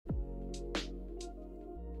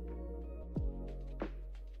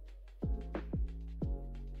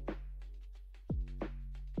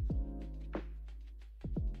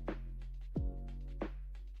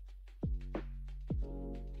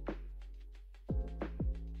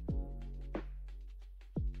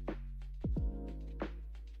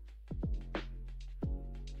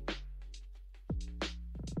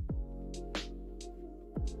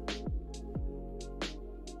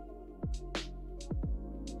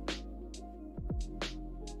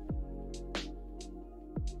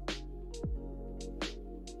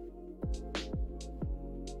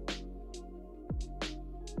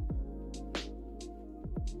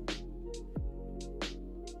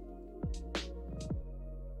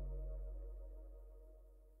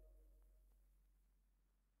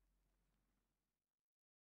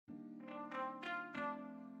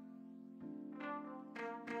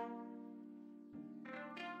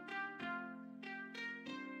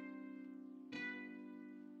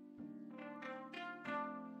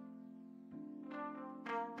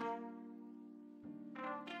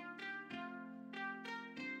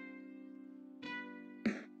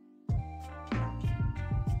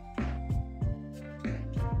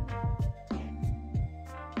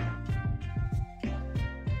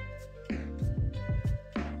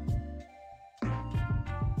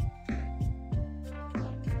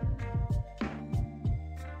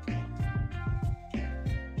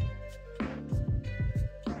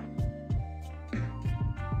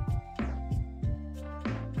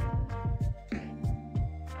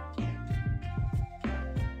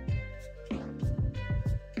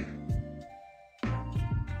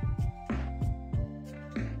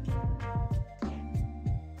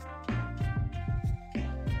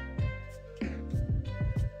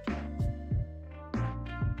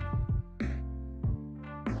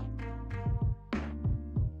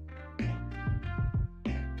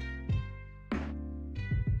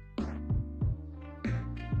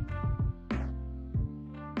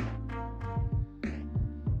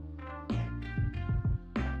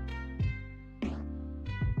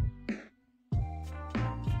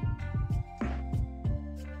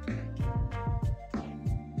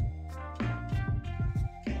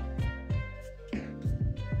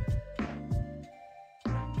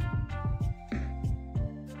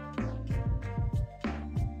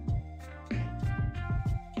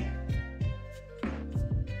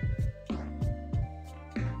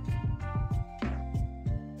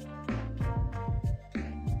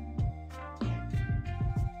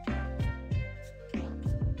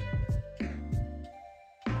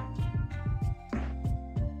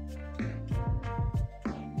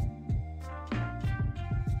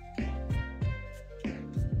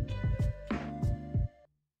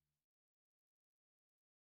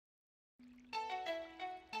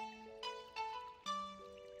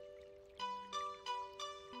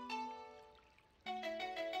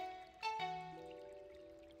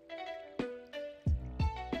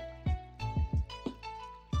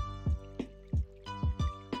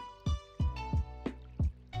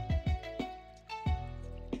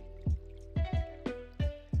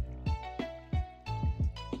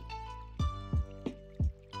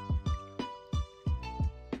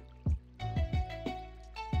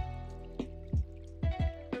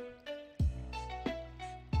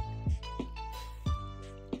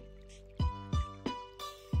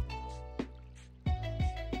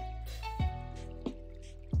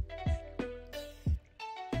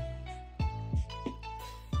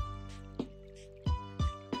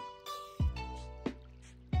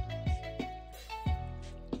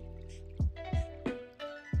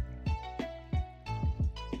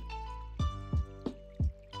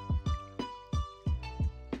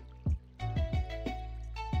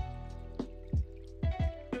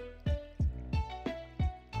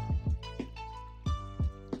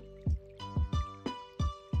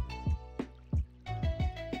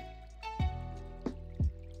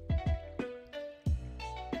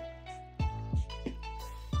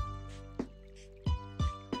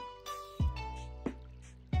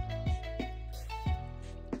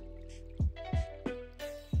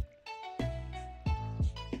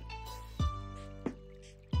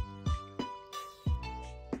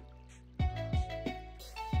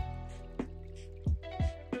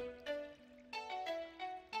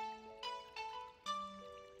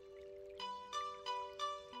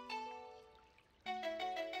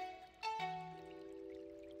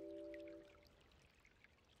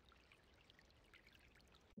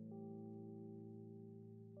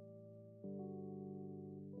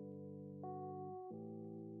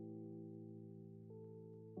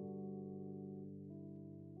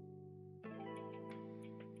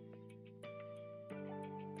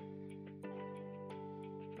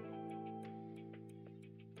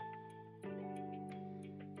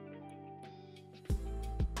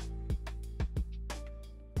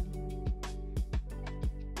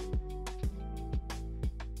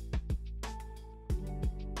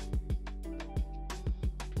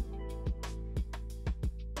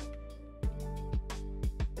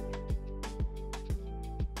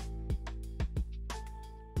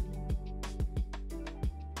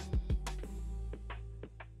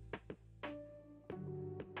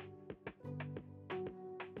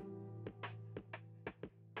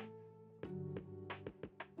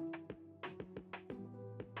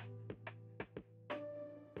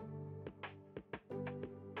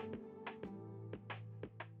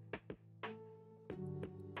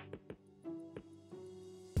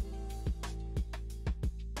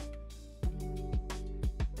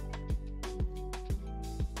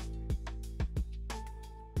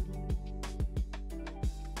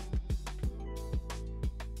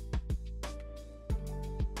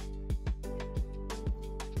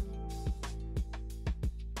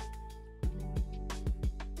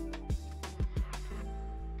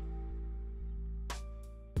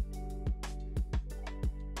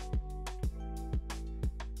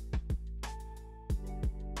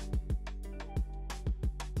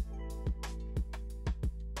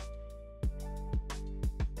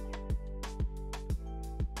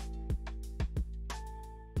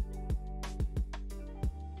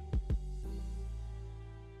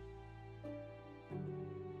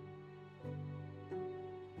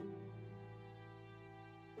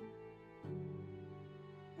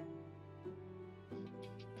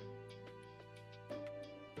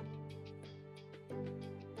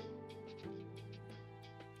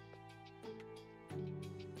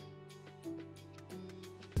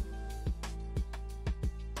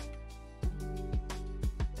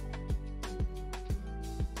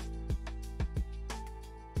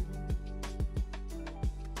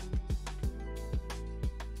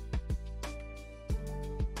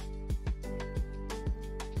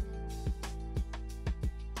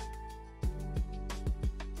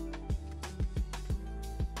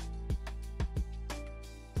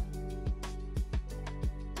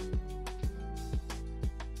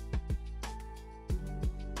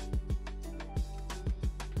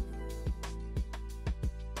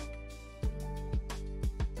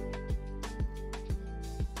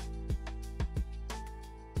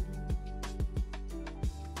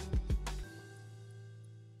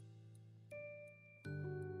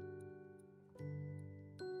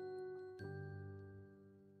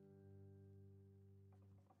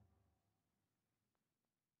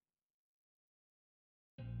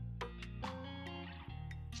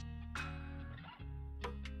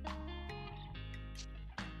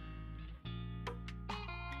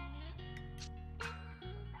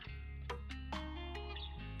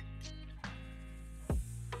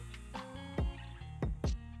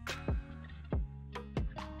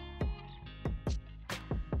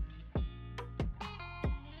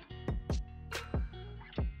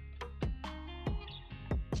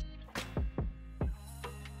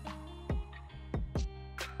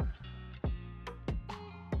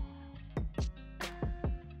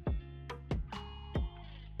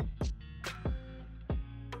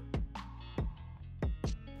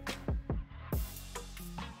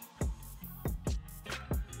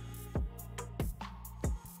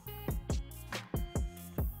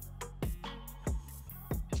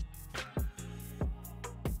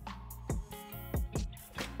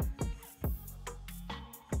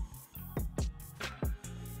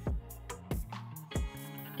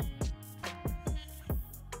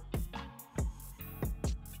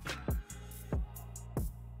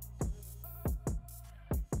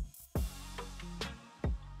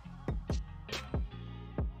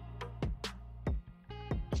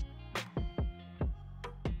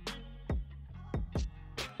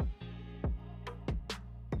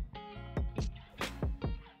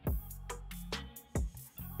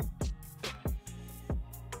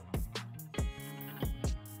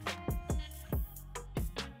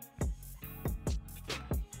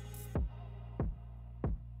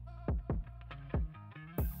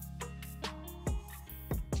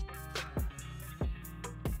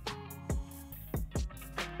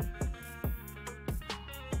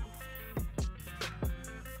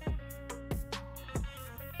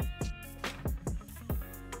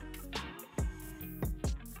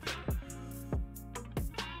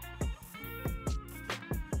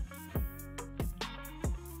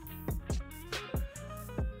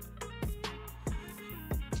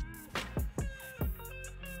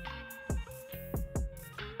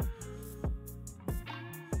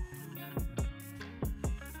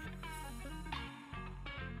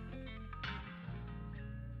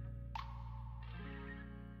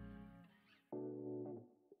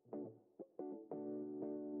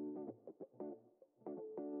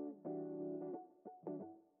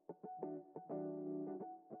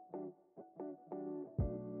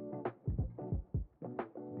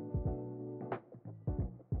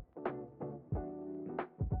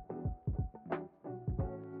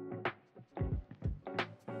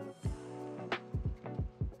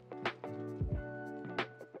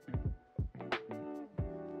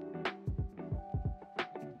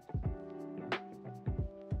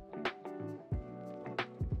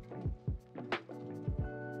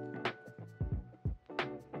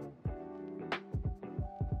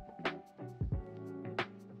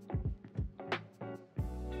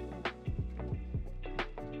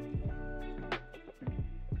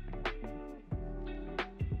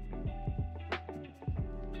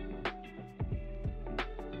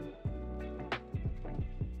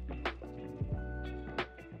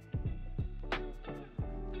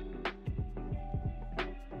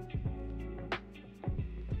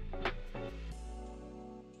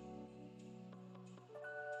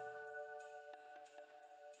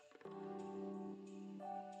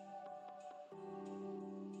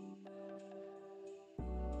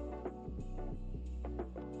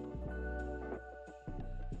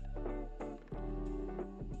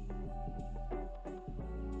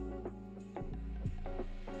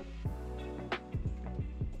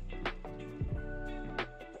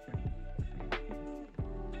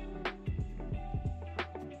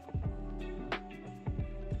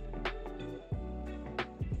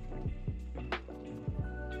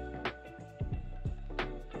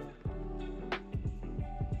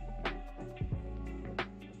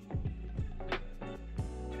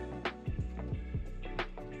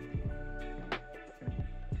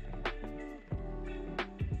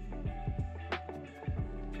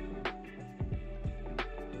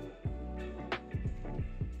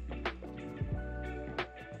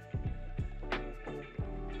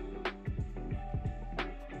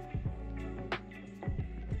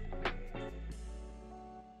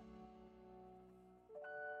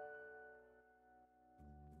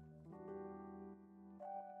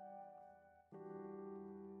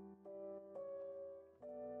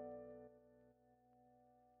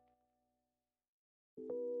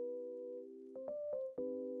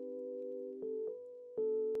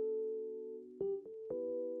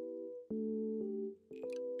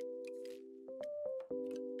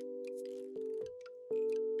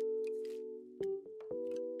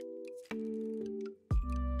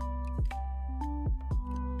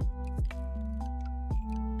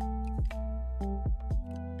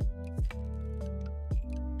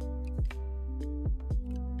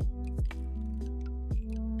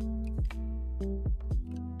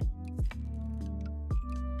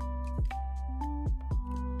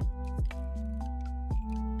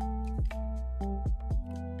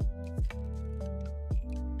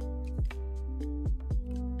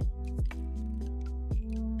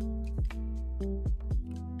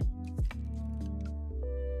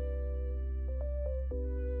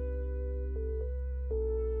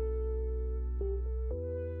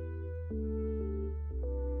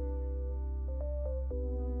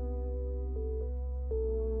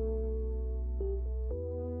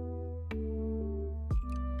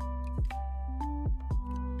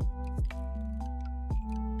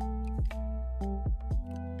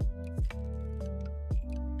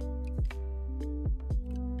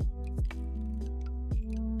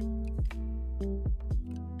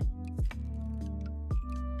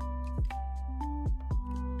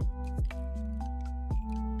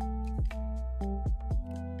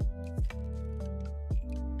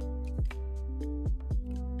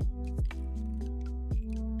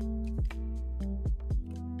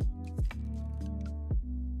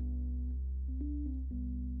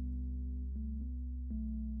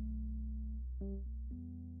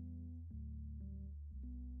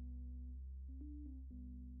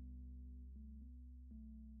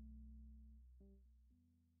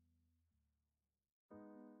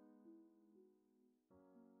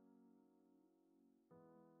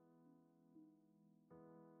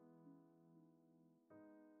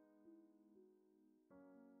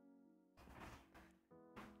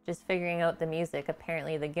Just figuring out the music.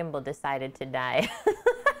 Apparently the gimbal decided to die.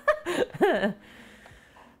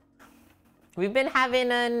 We've been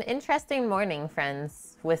having an interesting morning,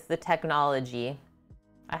 friends, with the technology,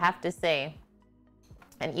 I have to say.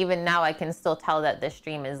 And even now I can still tell that the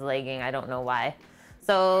stream is lagging. I don't know why.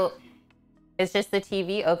 So it's just the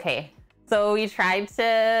TV? Okay. So we tried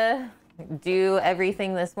to do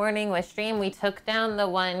everything this morning with stream. We took down the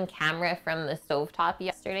one camera from the stovetop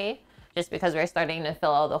yesterday, just because we're starting to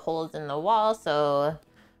fill all the holes in the wall. So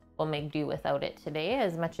we'll make do without it today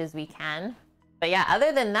as much as we can. But yeah,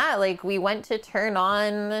 other than that, like we went to turn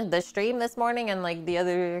on the stream this morning and like the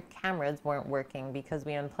other cameras weren't working because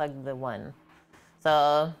we unplugged the one.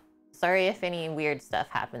 So sorry if any weird stuff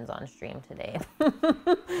happens on stream today.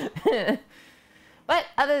 But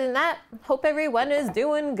other than that, hope everyone is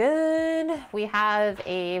doing good. We have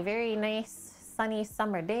a very nice sunny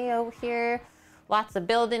summer day out here. Lots of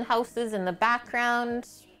building houses in the background.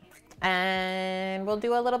 And we'll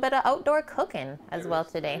do a little bit of outdoor cooking as well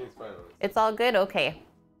today. It's all good? Okay.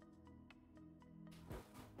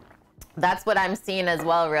 That's what I'm seeing as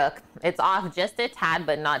well, Rook. It's off just a tad,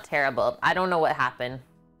 but not terrible. I don't know what happened.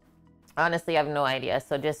 Honestly, I have no idea.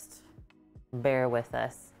 So just bear with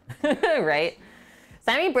us, right?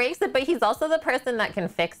 Sammy breaks it, but he's also the person that can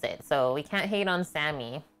fix it. So we can't hate on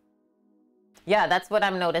Sammy. Yeah, that's what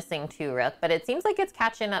I'm noticing too, Rook. But it seems like it's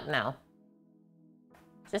catching up now.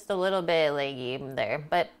 Just a little bit laggy there.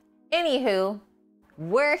 But anywho,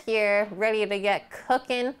 we're here ready to get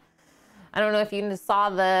cooking. I don't know if you saw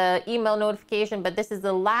the email notification, but this is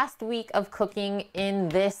the last week of cooking in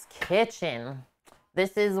this kitchen.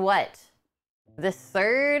 This is what? The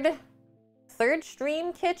third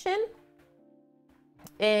stream kitchen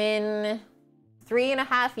in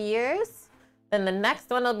 3.5 years. Then the next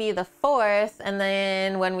one will be the 4th. And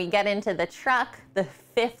then when we get into the truck, the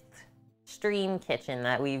 5th stream kitchen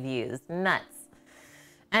that we've used. Nuts.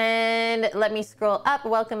 And let me scroll up.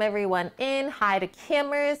 Welcome everyone in. Hi to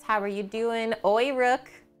Kimmers. How are you doing? Oi, Rook.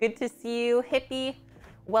 Good to see you. Hippie.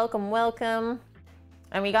 Welcome, welcome.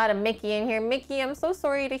 And we got a Mickey in here. Mickey, I'm so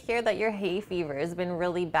sorry to hear that your hay fever has been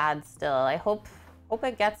really bad still. I hope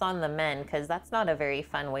it gets on the mend, because that's not a very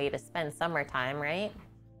fun way to spend summertime, right?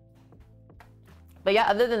 But yeah,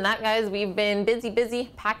 other than that, guys, we've been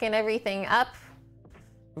busy packing everything up.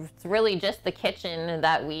 It's really just the kitchen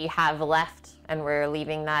that we have left, and we're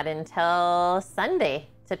leaving that until Sunday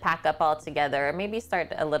to pack up all together, or maybe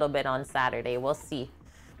start a little bit on Saturday. We'll see.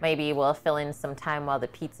 Maybe we'll fill in some time while the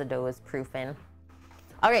pizza dough is proofing.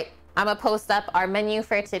 All right, I'm gonna post up our menu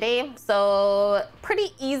for today. So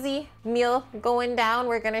pretty easy meal going down.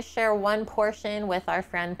 We're gonna share one portion with our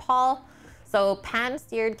friend Paul. So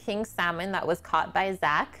pan-seared king salmon that was caught by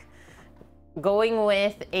Zach. Going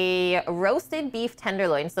with a roasted beef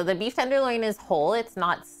tenderloin. So the beef tenderloin is whole, it's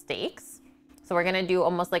not steaks. So we're gonna do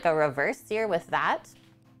almost like a reverse sear with that.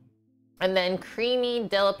 And then creamy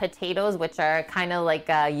dill potatoes, which are kind of like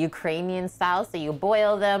a Ukrainian style. So you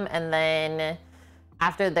boil them, and then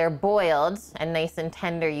after they're boiled and nice and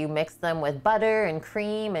tender, you mix them with butter and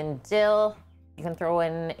cream and dill. You can throw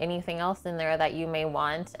in anything else in there that you may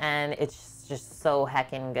want, and it's just so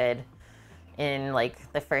heckin' good in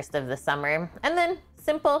like the first of the summer. And then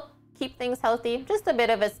simple, keep things healthy, just a bit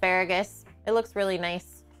of asparagus. It looks really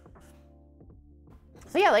nice.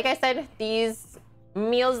 So yeah, like I said, these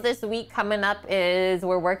meals this week coming up is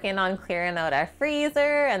we're working on clearing out our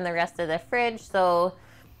freezer and the rest of the fridge. So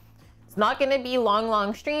it's not going to be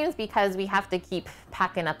long streams because we have to keep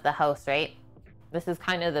packing up the house, right? This is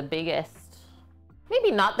kind of the biggest,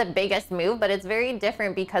 maybe not the biggest move, but it's very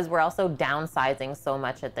different because we're also downsizing so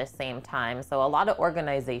much at the same time. So a lot of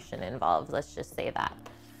organization involved, let's just say that.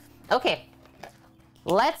 Okay,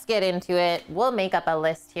 let's get into it. We'll make up a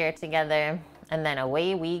list here together, and then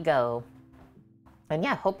away we go. And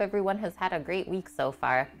yeah, hope everyone has had a great week so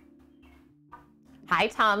far. Hi,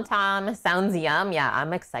 Tom Tom. Sounds yum. Yeah,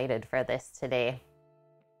 I'm excited for this today.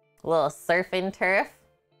 A little surf and turf.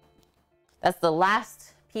 That's the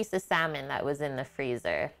last piece of salmon that was in the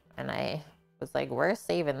freezer. And I was like, we're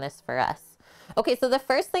saving this for us. Okay, so the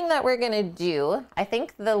first thing that we're going to do, I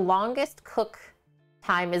think the longest cook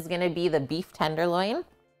time is going to be the beef tenderloin.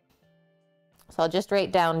 So I'll just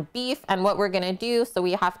write down beef, and what we're going to do, so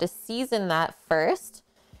we have to season that first.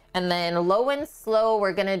 And then low and slow,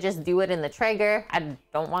 we're gonna just do it in the Traeger. I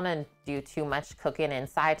don't wanna do too much cooking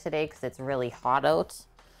inside today because it's really hot out.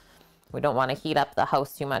 We don't wanna heat up the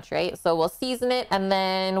house too much, right? So we'll season it, and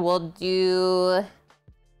then we'll do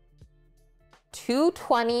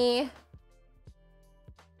 220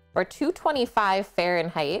 or 225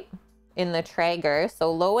 Fahrenheit in the Traeger.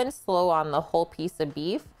 So low and slow on the whole piece of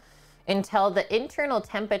beef until the internal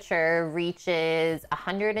temperature reaches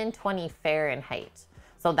 120 Fahrenheit.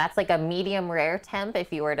 So that's like a medium rare temp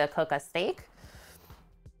if you were to cook a steak.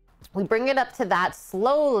 We bring it up to that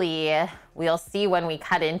slowly. We'll see when we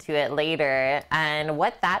cut into it later. And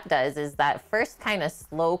what that does is that first kind of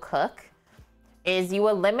slow cook is you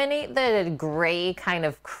eliminate the gray kind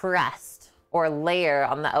of crust or layer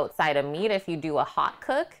on the outside of meat if you do a hot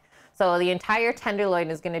cook. So the entire tenderloin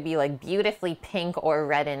is going to be like beautifully pink or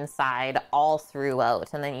red inside all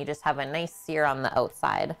throughout. And then you just have a nice sear on the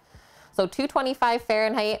outside. So 225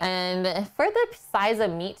 Fahrenheit, and for the size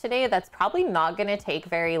of meat today, that's probably not gonna take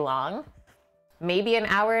very long. Maybe an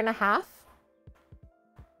hour and a half.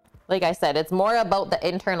 Like I said, it's more about the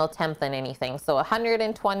internal temp than anything. So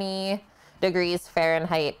 120 degrees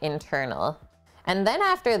Fahrenheit internal. And then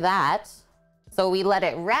after that, so we let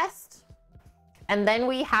it rest, and then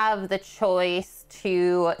we have the choice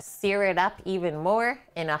to sear it up even more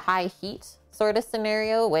in a high heat sort of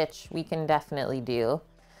scenario, which we can definitely do.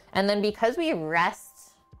 And then because we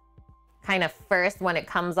rest kind of first when it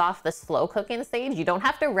comes off the slow cooking stage, you don't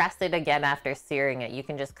have to rest it again after searing it. You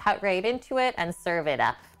can just cut right into it and serve it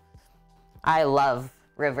up. I love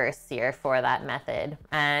reverse sear for that method.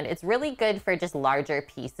 And it's really good for just larger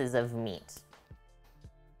pieces of meat.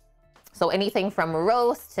 So anything from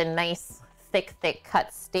roast to nice, thick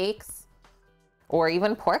cut steaks, or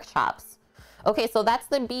even pork chops. Okay, so that's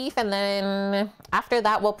the beef, and then after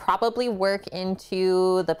that, we'll probably work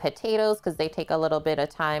into the potatoes because they take a little bit of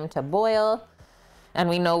time to boil. And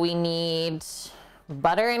we know we need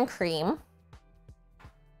butter and cream,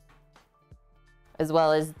 as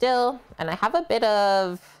well as dill. And I have a bit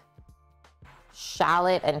of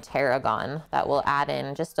shallot and tarragon that we'll add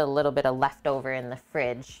in, just a little bit of leftover in the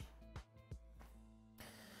fridge.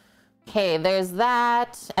 Okay, there's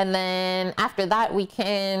that. And then after that, we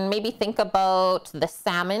can maybe think about the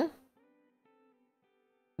salmon.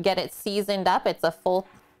 Get it seasoned up. It's a full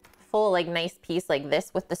like nice piece like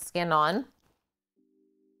this with the skin on.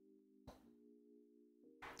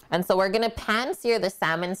 And so we're gonna pan sear the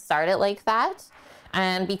salmon, start it like that.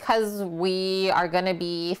 And because we are gonna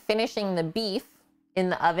be finishing the beef in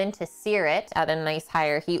the oven to sear it at a nice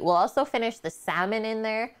higher heat, we'll also finish the salmon in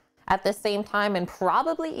there at the same time, and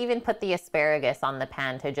probably even put the asparagus on the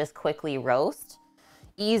pan to just quickly roast.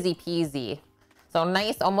 Easy peasy. So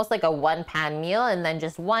nice, almost like a one pan meal, and then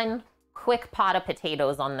just one quick pot of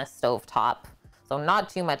potatoes on the stove top. So not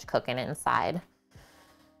too much cooking inside.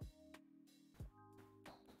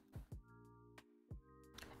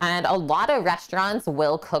 And a lot of restaurants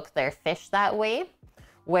will cook their fish that way,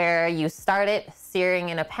 where you start it searing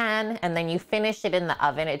in a pan and then you finish it in the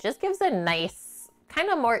oven. It just gives a nice, kind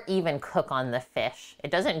of more even cook on the fish.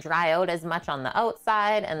 It doesn't dry out as much on the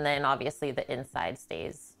outside, and then obviously the inside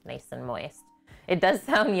stays nice and moist. It does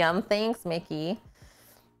sound yum, thanks Mickey.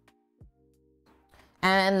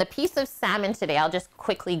 And the piece of salmon today, I'll just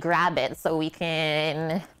quickly grab it so we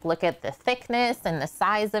can look at the thickness and the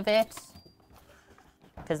size of it,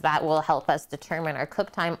 because that will help us determine our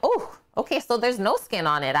cook time. Oh, okay, so there's no skin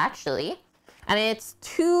on it actually, and it's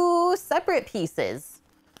two separate pieces.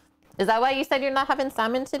 Is that why you said you're not having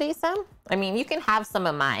salmon today, Sam? I mean, you can have some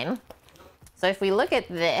of mine. So if we look at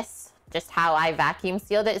this, just how I vacuum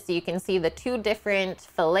sealed it, so you can see the two different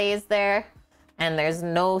fillets there, and there's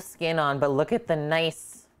no skin on, but look at the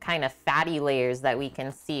nice kind of fatty layers that we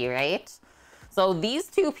can see, right? So these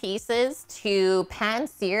two pieces to pan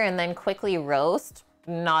sear and then quickly roast,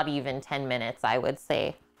 not even 10 minutes, I would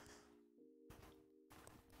say.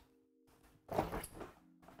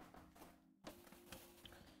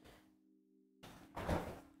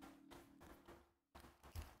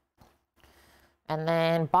 And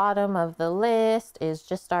then bottom of the list is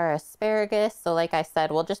just our asparagus. So like I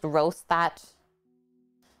said, we'll just roast that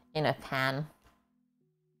in a pan.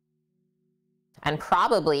 And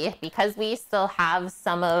probably, because we still have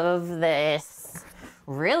some of this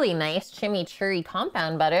really nice chimichurri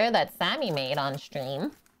compound butter that Sammy made on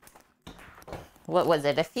stream. What was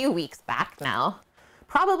it? A few weeks back now.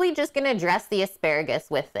 Probably just gonna dress the asparagus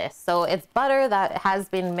with this. So it's butter that has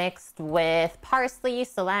been mixed with parsley,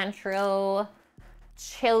 cilantro,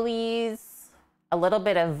 chilies, a little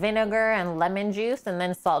bit of vinegar and lemon juice, and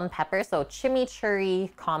then salt and pepper. So chimichurri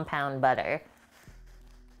compound butter.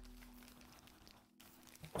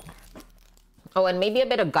 Oh, and maybe a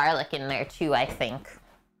bit of garlic in there too, I think.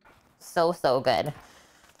 So good.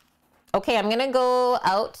 Okay, I'm gonna go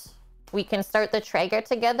out. We can start the Traeger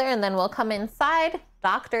together, and then we'll come inside,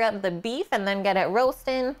 doctor up the beef, and then get it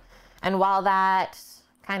roasting. And while that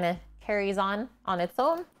kind of carries on its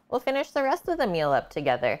own, we'll finish the rest of the meal up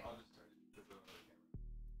together.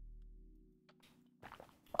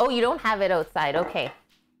 Oh, you don't have it outside. Okay.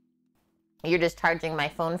 You're just charging my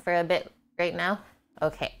phone for a bit right now?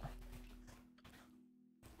 Okay.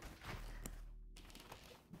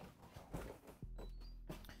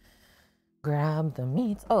 Grab the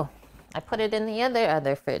meats. Oh, I put it in the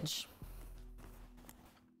other fridge.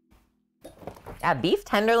 Yeah, beef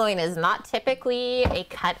tenderloin is not typically a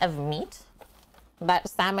cut of meat that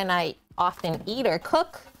Sam and I often eat or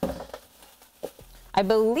cook. I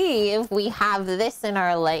believe we have this in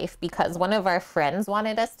our life because one of our friends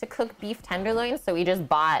wanted us to cook beef tenderloin, so we just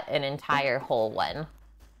bought an entire whole one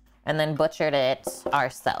and then butchered it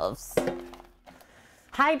ourselves.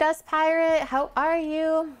 Hi, Dust Pirate. How are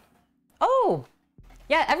you? Oh,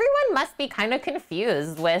 yeah, everyone must be kind of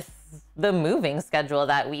confused with the moving schedule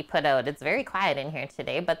that we put out. It's very quiet in here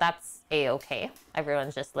today, but that's a-okay.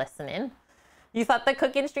 Everyone's just listening. You thought the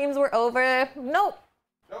cooking streams were over? Nope.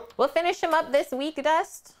 Nope. We'll finish them up this week,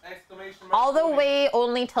 Dust. Exclamation mark. All the way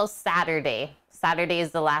only till Saturday. Saturday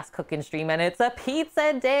is the last cooking stream, and it's a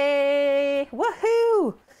pizza day.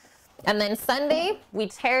 Woohoo! And then Sunday, we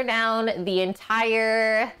tear down the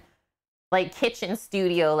entire like kitchen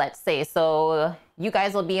studio, let's say. So you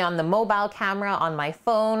guys will be on the mobile camera on my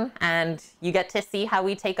phone, and you get to see how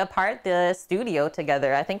we take apart the studio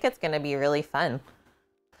together. I think it's gonna be really fun.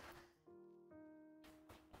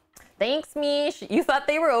 Thanks, Mish. You thought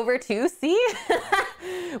they were over too? See?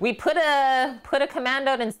 We put a command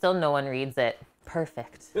out and still no one reads it.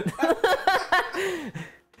 Perfect.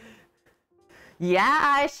 Yeah,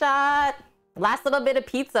 I shot. Last little bit of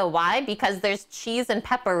pizza. Why? Because there's cheese and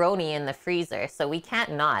pepperoni in the freezer, so we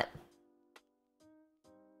can't not.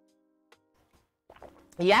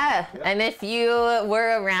 Yeah, and if you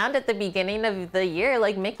were around at the beginning of the year,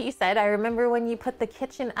 like Mickey said, I remember when you put the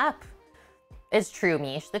kitchen up. It's true,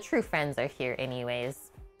 Mish. The true friends are here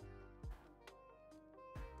anyways.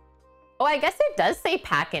 Oh, I guess it does say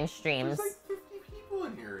pack-in streams. There's like 50 people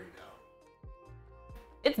in here right now.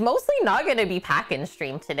 It's mostly not going to be pack-in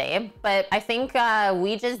stream today, but I think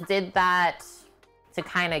we just did that to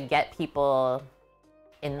kind of get people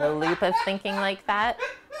in the loop of thinking like that.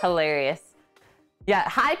 Hilarious. Yeah,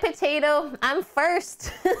 hi, Potato. I'm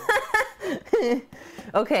first.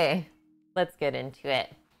 Okay, let's get into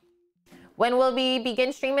it. When will we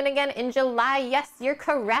begin streaming again? In July. Yes, you're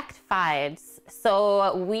correct, Fides.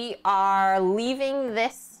 So we are leaving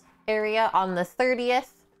this area on the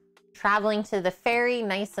 30th, traveling to the ferry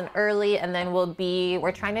nice and early, and then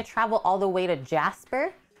we're trying to travel all the way to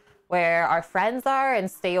Jasper, where our friends are, and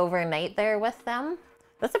stay overnight there with them.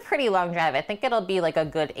 That's a pretty long drive. I think it'll be like a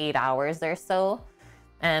good 8 hours or so.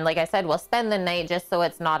 And like I said, we'll spend the night just so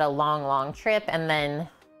it's not a long trip. And then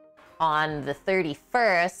on the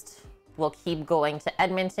 31st, we'll keep going to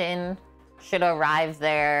Edmonton. Should arrive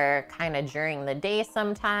there kind of during the day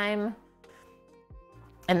sometime.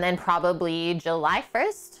 And then probably July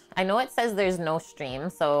 1st. I know it says there's no stream,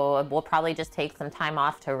 so we'll probably just take some time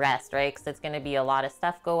off to rest, right? Because it's going to be a lot of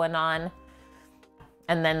stuff going on.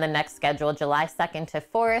 And then the next schedule, July 2nd to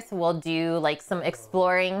 4th, we'll do like some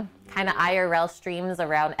exploring kind of IRL streams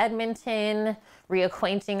around Edmonton,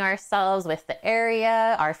 reacquainting ourselves with the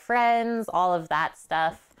area, our friends, all of that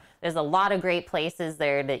stuff. There's a lot of great places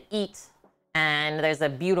there to eat, and there's a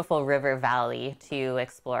beautiful river valley to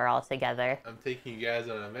explore all together. I'm taking you guys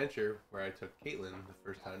on an adventure where I took Caitlin the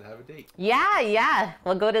first time to have a date. Yeah.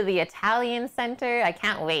 We'll go to the Italian Center. I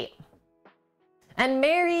can't wait. And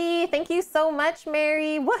Mary, thank you so much,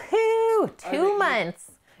 Mary. Woohoo! 2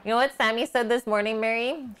 months. You know what Sammy said this morning,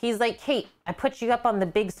 Mary? He's like, Kate, I put you up on the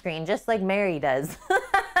big screen just like Mary does.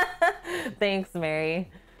 Thanks,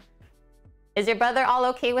 Mary. Is your brother all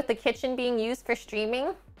okay with the kitchen being used for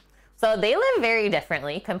streaming? So they live very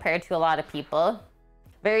differently compared to a lot of people.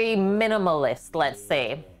 Very minimalist, let's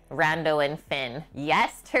say. Rando and Finn.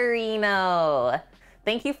 Yes, Torino.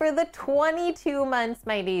 Thank you for the 22 months,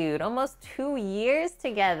 my dude. Almost 2 years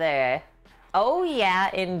together. Oh yeah,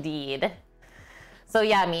 indeed. So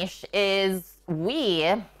yeah, Mish,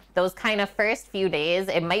 those kind of first few days,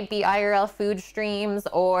 it might be IRL food streams,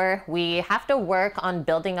 or we have to work on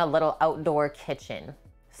building a little outdoor kitchen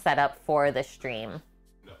set up for the stream.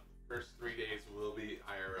 No, first 3 days will be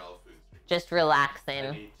IRL food streams. Just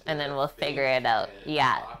relaxing, and then we'll figure it out.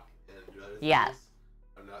 Yeah. Yeah.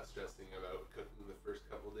 I'm not stressing about cooking the first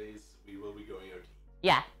couple days. We will be going out to eat.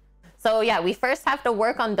 Yeah. So yeah, we first have to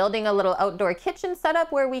work on building a little outdoor kitchen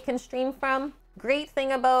setup where we can stream from. Great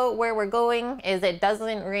thing about where we're going is it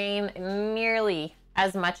doesn't rain nearly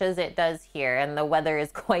as much as it does here, and the weather is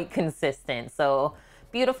quite consistent. So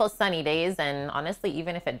beautiful sunny days, and honestly,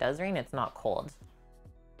 even if it does rain, it's not cold.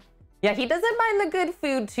 Yeah, he doesn't mind the good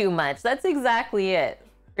food too much. That's exactly it.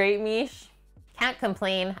 Great, Mish. Can't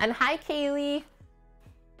complain. And hi, Kaylee.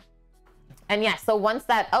 And yeah, so once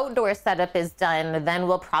that outdoor setup is done, then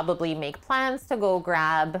we'll probably make plans to go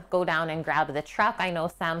down and grab the truck. I know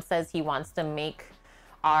Sam says he wants to make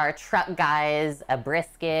our truck guys a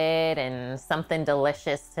brisket and something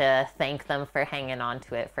delicious to thank them for hanging on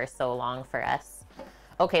to it for so long for us.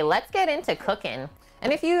 Okay, let's get into cooking.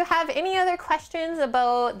 And if you have any other questions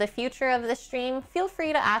about the future of the stream, feel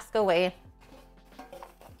free to ask away.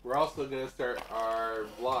 We're also going to start our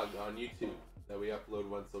vlog on YouTube that we upload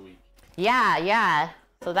once a week. Yeah.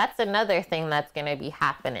 So that's another thing that's going to be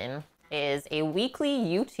happening, is a weekly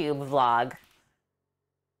YouTube vlog.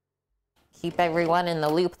 Keep everyone in the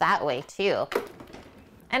loop that way too.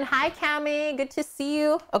 And hi, Cami, good to see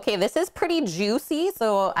you. Okay, this is pretty juicy,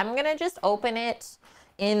 so I'm going to just open it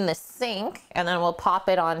in the sink and then we'll pop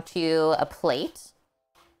it onto a plate.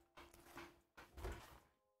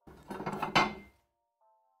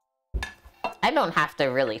 I don't have to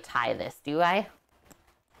really tie this, do I?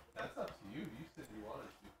 That's up to you. You said you wanted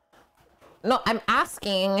to. No, I'm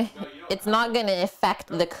asking. No, it's not going to affect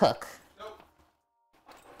the cook. Nope.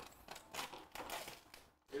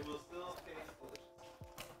 It will still taste delicious.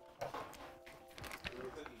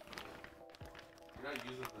 You're not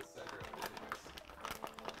using the center of it anyways.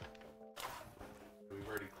 We've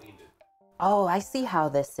already cleaned it. Oh, I see how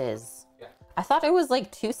this is. Yeah. I thought it was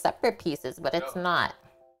like two separate pieces, but it's not.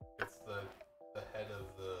 It's the head of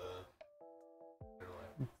the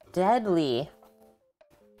Deadly.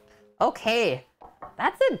 Okay,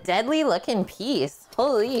 that's a deadly looking piece.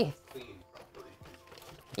 Holy.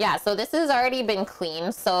 Yeah, so this has already been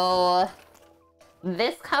cleaned. So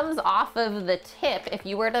this comes off of the tip. If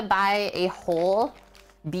you were to buy a whole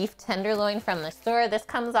beef tenderloin from the store, this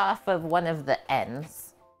comes off of one of the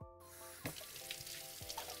ends.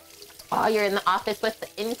 Oh, you're in the office with the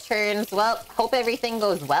interns. Well, hope everything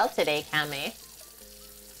goes well today, Kame.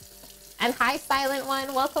 And hi, Silent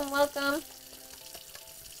One. Welcome, welcome.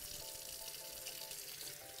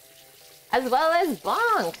 As well as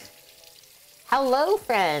Bonk. Hello,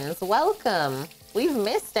 friends. Welcome. We've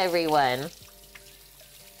missed everyone.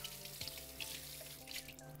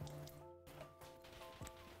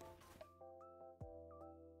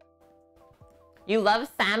 You love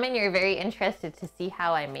salmon. You're very interested to see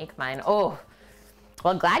how I make mine. Oh,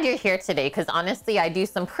 well, glad you're here today, because honestly, I do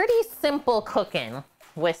some pretty simple cooking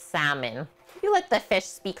with salmon. You let the fish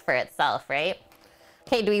speak for itself, right?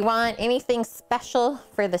 Okay, do we want anything special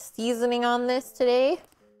for the seasoning on this today?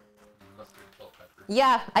 mustard, salt, pepper.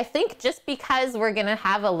 Yeah, I think just because we're gonna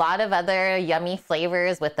have a lot of other yummy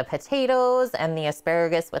flavors with the potatoes and the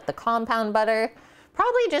asparagus with the compound butter,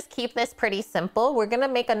 probably just keep this pretty simple. We're gonna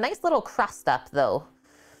make a nice little crust up though.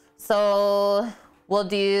 So we'll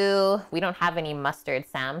do, we don't have any mustard,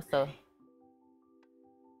 Sam, so.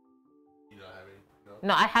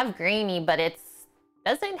 No, I have grainy, but it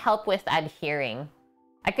doesn't help with adhering.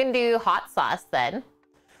 I can do hot sauce then.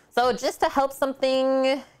 So just to help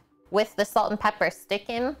something with the salt and pepper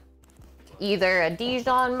sticking, either a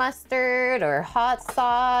Dijon mustard or hot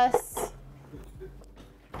sauce.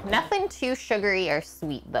 Nothing too sugary or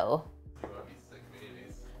sweet though.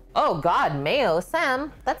 Oh God, mayo,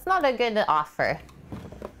 Sam, that's not a good offer.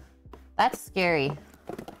 That's scary.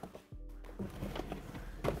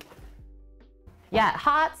 Yeah,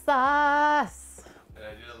 hot sauce. And I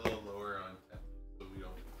did a little lower on temp, so we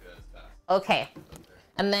don't get as fast. Okay.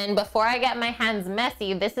 And then before I get my hands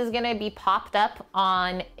messy, this is gonna be popped up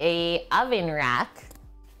on a oven rack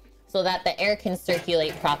so that the air can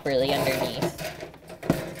circulate properly underneath.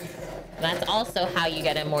 That's also how you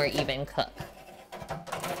get a more even cook.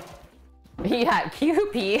 Yeah,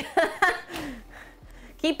 QP.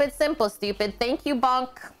 Keep it simple, stupid. Thank you, Bonk.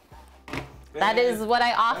 That is what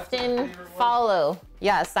I often follow.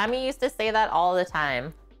 Yeah, Sammy used to say that all the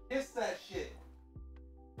time. Kiss that shit.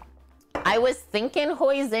 I was thinking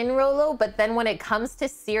hoisin, Rolo, but then when it comes to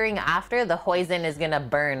searing after, the hoisin is gonna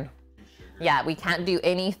burn. Yeah, we can't do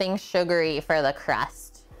anything sugary for the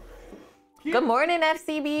crust. Good morning,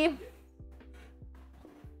 FCB.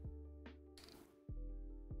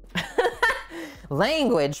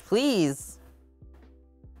 Language, please.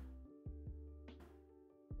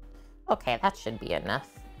 Okay, that should be enough.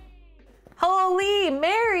 Holy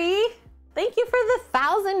Mary, thank you for the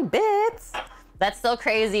 1,000 bits. That's so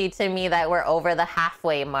crazy to me that we're over the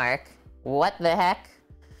halfway mark. What the heck?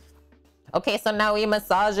 Okay, so now we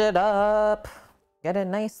massage it up. Get it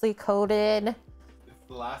nicely coated. It's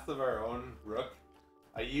the last of our own rook.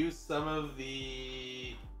 I used some of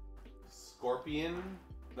the scorpion.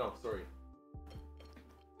 No, sorry. Is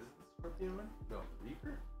it the scorpion one? No,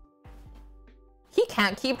 Reaper? He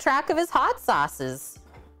can't keep track of his hot sauces.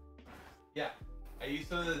 Yeah, I used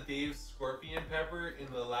some of the Dave's scorpion pepper in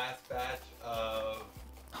the last batch of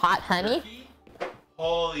hot honey. turkey.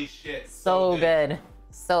 Holy shit. So good.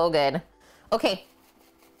 So good. Okay.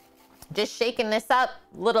 Just shaking this up.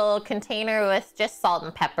 Little container with just salt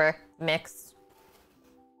and pepper mixed.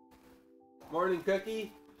 Morning,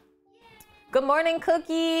 Cookie. Good morning,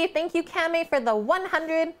 Cookie. Thank you, Kame, for the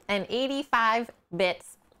 185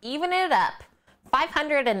 bits. Even it up.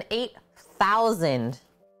 508,000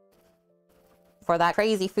 for that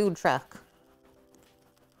crazy food truck.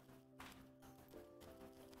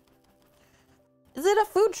 Is it a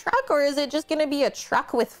food truck or is it just gonna be a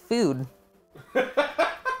truck with food?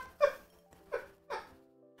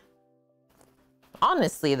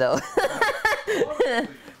 Honestly, though.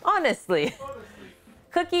 Honestly.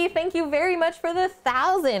 Cookie, thank you very much for the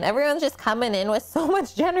 1,000. Everyone's just coming in with so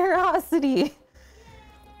much generosity.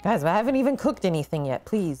 Guys, I haven't even cooked anything yet,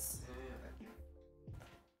 please.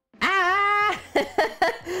 Ah!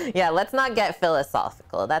 Yeah, let's not get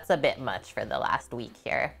philosophical. That's a bit much for the last week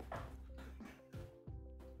here.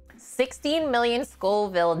 16 million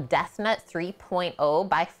Scoville Death Nut 3.0,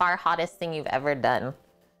 by far hottest thing you've ever done.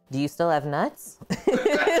 Do you still have nuts?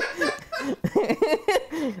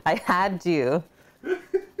 I had to.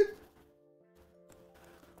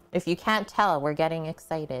 If you can't tell, we're getting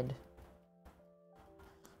excited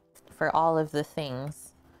for all of the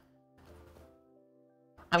things.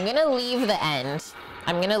 I'm gonna leave the end.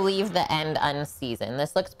 I'm gonna leave the end unseasoned.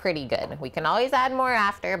 This looks pretty good. We can always add more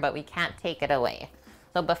after, but we can't take it away.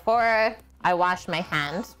 So before I wash my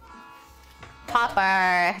hands, pop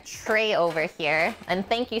our tray over here. And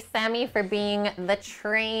thank you, Sammy, for being the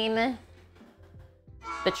train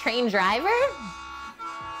driver.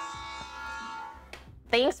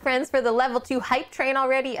 Thanks, friends, for the level 2 hype train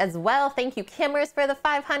already as well. Thank you, Kimmers, for the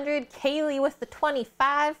 500. Kaylee with the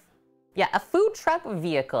 25. Yeah, a food truck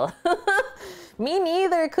vehicle. Me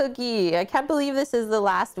neither, Cookie. I can't believe this is the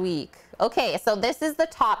last week. Okay, so this is the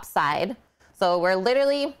top side. So we're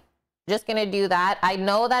literally just gonna do that. I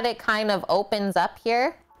know that it kind of opens up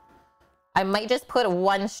here. I might just put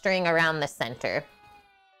one string around the center.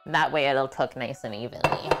 That way it'll cook nice and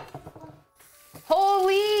evenly.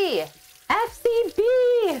 Holy!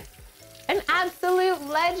 FCB! An absolute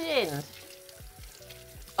legend!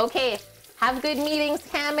 Okay, have good meetings,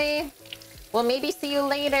 Cami. We'll maybe see you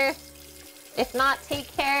later. If not,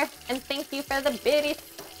 take care, and thank you for the biddies.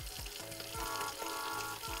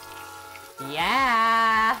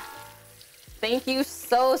 Yeah! Thank you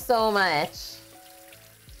so, so much.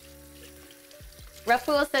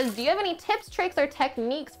 Rafool says, do you have any tips, tricks, or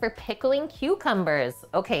techniques for pickling cucumbers?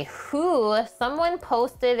 Okay, someone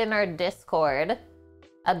posted in our Discord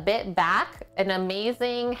a bit back an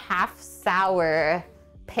amazing half-sour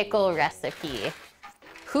pickle recipe.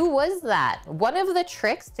 Who was that? One of the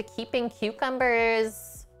tricks to keeping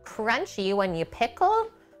cucumbers crunchy when you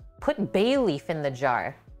pickle, put bay leaf in the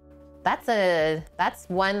jar. That's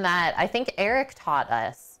one that I think Eric taught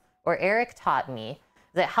us, or Eric taught me.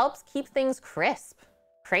 That helps keep things crisp.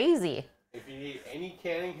 Crazy. If you need any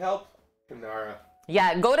canning help, Kanara.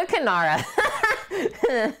 Yeah, go to Kanara.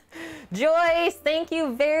 Joyce, thank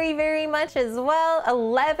you very, very much as well.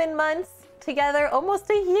 11 months together, almost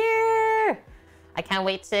a year. I can't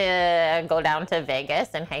wait to go down to Vegas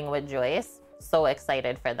and hang with Joyce. So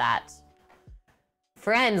excited for that.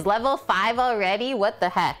 Friends, level 5 already? What the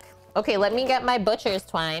heck? Okay, let me get my butcher's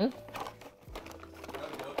twine.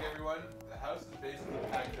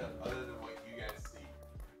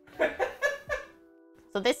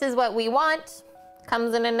 So this is what we want.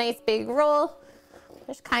 Comes in a nice big roll.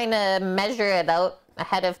 Just kind of measure it out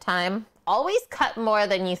ahead of time. Always cut more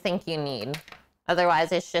than you think you need.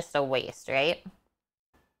 Otherwise, it's just a waste, right?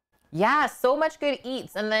 Yeah, so much good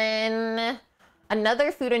eats. And then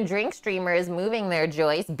another food and drink streamer is moving there,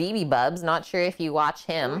 Joyce. BB Bubs. Not sure if you watch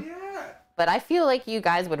him. Oh, yeah. But I feel like you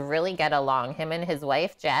guys would really get along. Him and his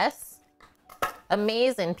wife, Jess.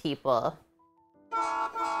 Amazing people.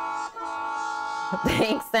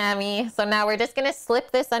 Thanks, Sammy. So now we're just gonna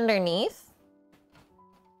slip this underneath.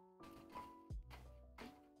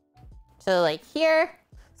 So like here.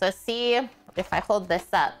 So see if I hold this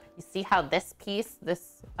up, you see how this piece,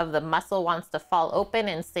 of the muscle wants to fall open,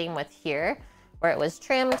 and same with here where it was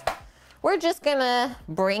trimmed. We're just gonna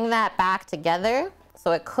bring that back together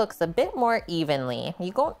so it cooks a bit more evenly.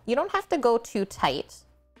 You don't have to go too tight.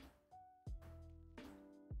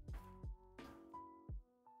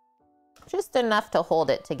 Just enough to hold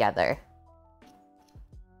it together.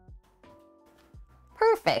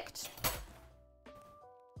 Perfect.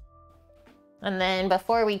 And then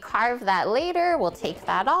before we carve that later, we'll take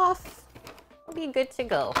that off. We'll be good to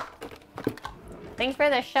go. Thanks for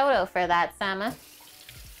the shout out for that, Sama.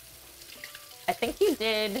 I think you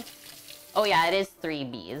did. Oh yeah, it is 3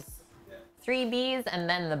 Bs. Yeah. 3 Bs and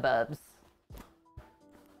then the bubs.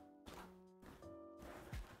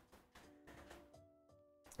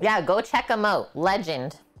 Yeah, go check them out.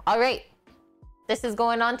 Legend. All right. This is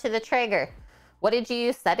going on to the Traeger. What did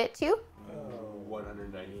you set it to?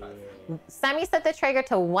 195. Sammy set the Traeger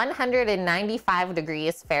to 195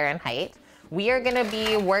 degrees Fahrenheit. We are going to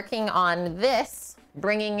be working on this,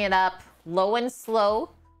 bringing it up low and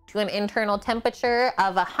slow to an internal temperature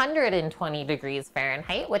of 120 degrees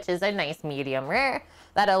Fahrenheit, which is a nice medium rare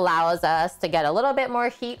that allows us to get a little bit more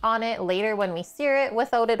heat on it later when we sear it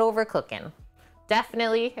without it overcooking.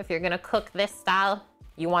 Definitely, if you're gonna cook this style,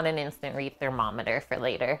 you want an instant read thermometer for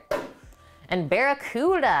later. And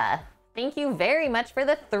Barracuda, thank you very much for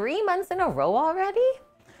the 3 months in a row already.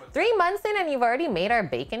 3 months in and you've already made our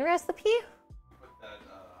bacon recipe? Put that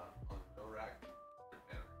on the dough rack.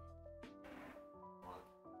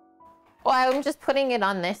 Oh, I'm just putting it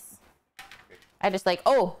on this. I just like,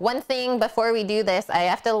 oh, one thing before we do this, I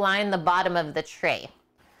have to line the bottom of the tray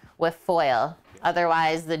with foil.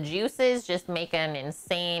 Otherwise, the juices just make an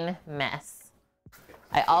insane mess.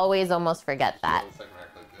 I always almost forget that. So second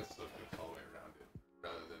rack like this, so it goes all the way around it,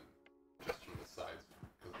 rather than just from the sides.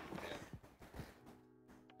 Because of the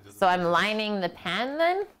pan. So I'm lining the pan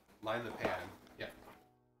then? Line the pan. Yeah.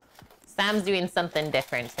 Sam's doing something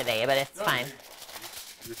different today, but it's fine.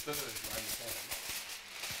 You're still gonna line the pan.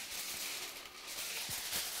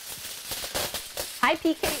 Hi,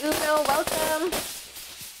 PK Uno, welcome.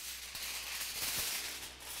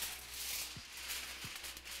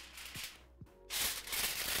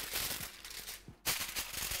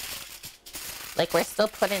 Like we're still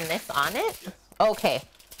putting this on it? Yes. Okay.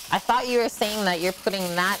 I thought you were saying that you're putting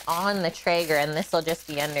that on the Traeger and this will just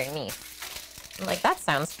be underneath. I'm like, that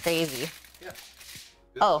sounds crazy. Yeah.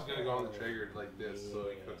 This is gonna go on the Traeger like this, so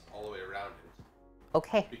it cooks all the way around it.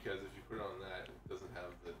 Okay. Because if you put it on that, it doesn't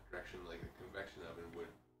have the direction like a convection oven would.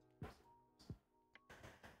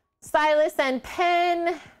 Silas and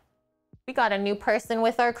Penn. We got a new person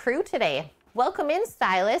with our crew today. Welcome in,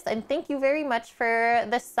 Silas, and thank you very much for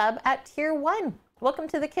the sub at tier 1. Welcome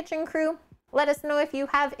to the kitchen crew. Let us know if you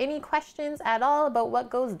have any questions at all about what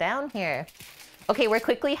goes down here. Okay, we're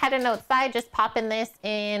quickly heading outside, just popping this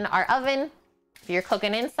in our oven. If you're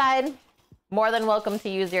cooking inside, more than welcome to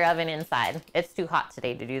use your oven inside. It's too hot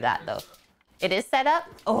today to do that though. It is set up?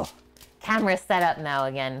 Oh, camera's set up now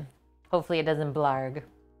again. Hopefully it doesn't blarg.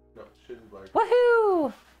 No, it shouldn't blarg.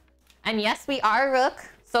 Woohoo! And yes, we are Rook.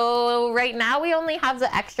 So right now we only have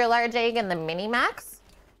the extra large egg and the mini max.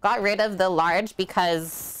 Got rid of the large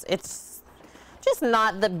because it's just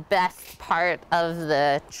not the best part of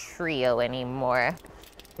the trio anymore.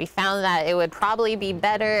 We found that it would probably be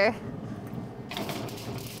better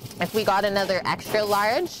if we got another extra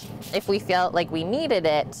large, if we felt like we needed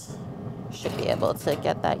it. Should be able to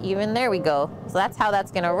get that even. There we go. So that's how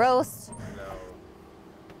that's gonna roast.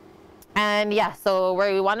 And yeah, so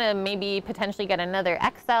we want to maybe potentially get another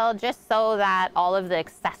XL just so that all of the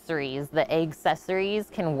accessories, the egg accessories,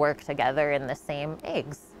 can work together in the same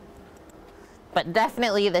eggs. But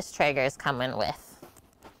definitely this Traeger is coming with.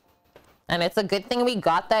 And it's a good thing we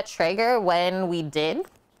got that Traeger when we did,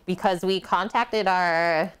 because we contacted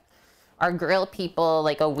our grill people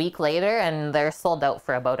like a week later and they're sold out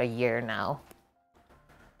for about a year now.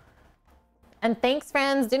 And thanks,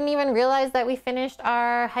 friends. Didn't even realize that we finished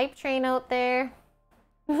our hype train out there.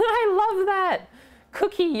 I love that.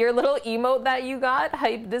 Cookie, your little emote that you got,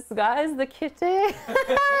 hype disguise the kitty.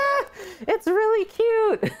 It's really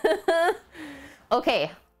cute.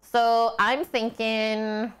 Okay, so I'm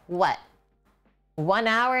thinking, what? 1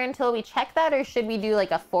 hour until we check that, or should we do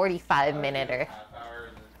like a 45-minute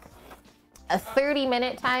a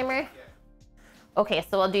 30-minute timer? Okay,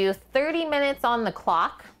 so we'll do 30 minutes on the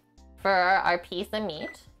clock for our piece of meat.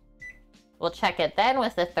 We'll check it then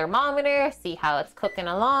with the thermometer, see how it's cooking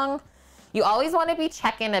along. You always want to be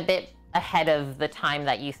checking a bit ahead of the time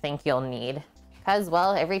that you think you'll need, because,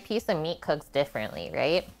 well, every piece of meat cooks differently,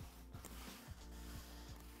 right?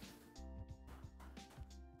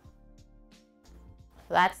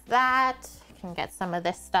 So that's that. You can get some of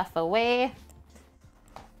this stuff away.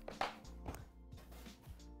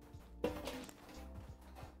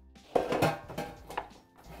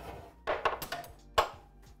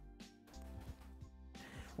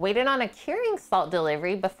 Waiting on a curing salt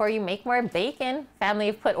delivery before you make more bacon. Family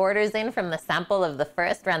have put orders in from the sample of the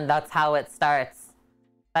first run. That's how it starts.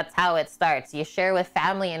 That's how it starts. You share with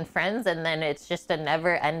family and friends, and then it's just a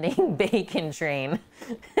never-ending bacon train.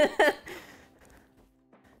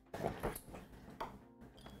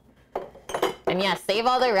 And yeah, save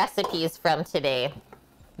all the recipes from today.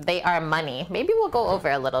 They are money. Maybe we'll go over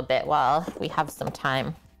a little bit while we have some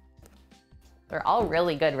time. They're all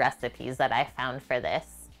really good recipes that I found for this.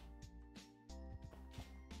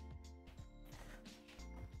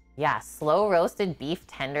 Yeah, slow roasted beef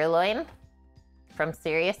tenderloin from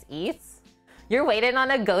Serious Eats. You're waiting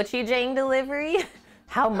on a gochujang delivery?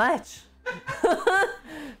 How much?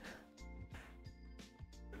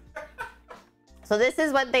 So this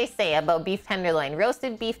is what they say about beef tenderloin.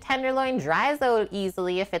 Roasted beef tenderloin dries out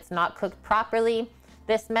easily if it's not cooked properly.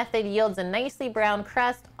 This method yields a nicely brown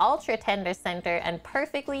crust, ultra tender center, and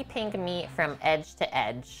perfectly pink meat from edge to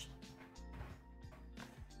edge.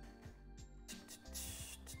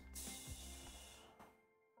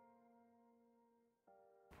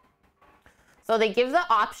 So they give the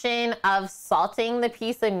option of salting the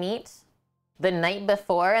piece of meat the night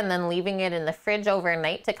before and then leaving it in the fridge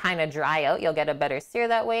overnight to kind of dry out. You'll get a better sear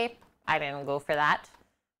that way. I didn't go for that,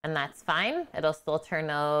 and that's fine. It'll still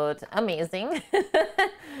turn out amazing.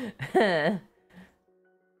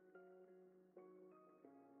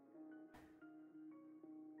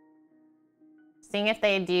 Seeing if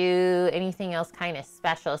they do anything else kind of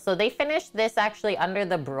special. So they finished this actually under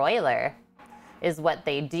the broiler is what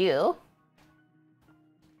they do.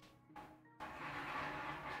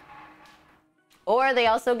 Or they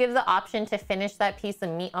also give the option to finish that piece of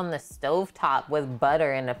meat on the stovetop with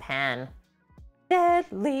butter in a pan.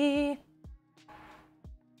 Deadly.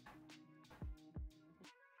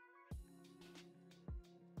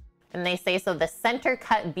 And they say, so the center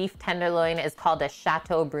cut beef tenderloin is called a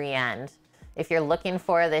Chateaubriand. If you're looking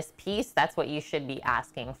for this piece, that's what you should be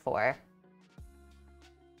asking for.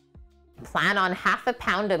 Plan on half a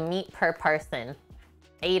pound of meat per person.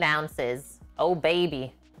 8 ounces. Oh,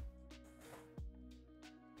 baby.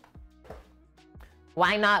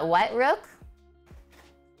 Why not wet rook?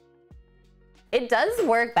 It does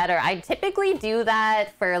work better. I typically do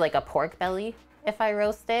that for like a pork belly if I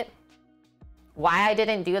roast it. Why I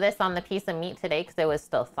didn't do this on the piece of meat today, because it was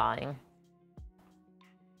still thawing.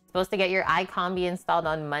 Supposed to get your iCombi installed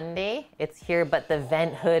on Monday. It's here, but the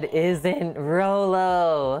vent hood isn't.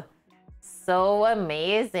 Rolo. So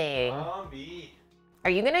amazing. Zombie. Are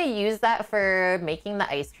you gonna use that for making the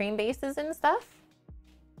ice cream bases and stuff?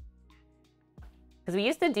 Because we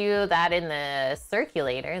used to do that in the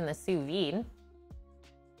circulator, in the sous vide.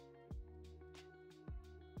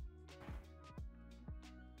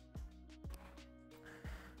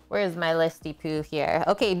 Where's my listy poo here?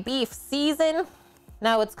 Okay, beef season.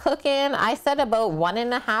 Now it's cooking. I said about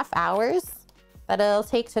 1.5 hours that it'll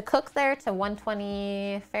take to cook there to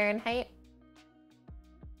 120 Fahrenheit.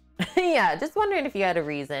 Yeah, just wondering if you had a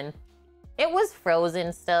reason. It was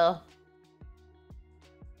frozen still.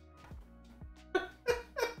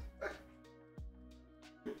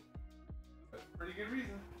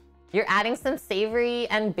 You're adding some savory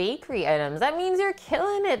and bakery items. That means you're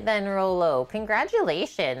killing it then, Rolo.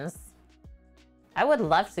 Congratulations. I would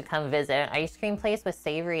love to come visit an ice cream place with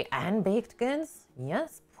savory and baked goods.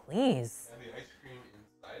 Yes, please. And the ice cream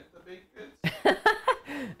inside the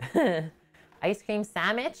baked goods? Ice cream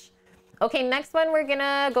sandwich. Okay, next one we're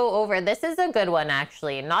gonna go over. This is a good one,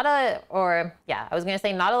 actually. Not a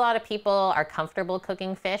lot of people are comfortable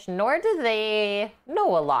cooking fish, nor do they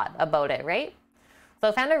know a lot about it, right? So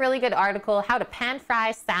I found a really good article, how to pan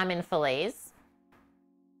fry salmon fillets.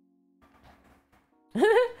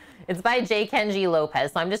 It's by J. Kenji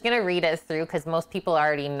Lopez. So I'm just gonna read it through because most people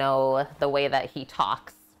already know the way that he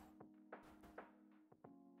talks.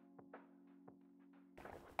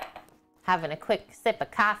 Having a quick sip of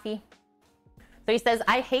coffee. So he says,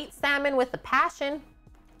 I hate salmon with a passion.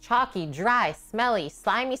 Chalky, dry, smelly,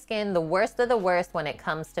 slimy skin, the worst of the worst when it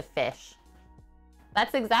comes to fish.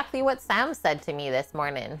 That's exactly what Sam said to me this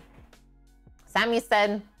morning. Sammy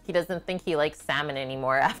said he doesn't think he likes salmon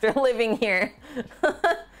anymore after living here.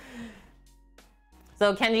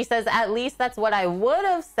 So Kenji says, at least that's what I would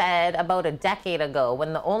have said about a decade ago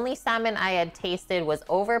when the only salmon I had tasted was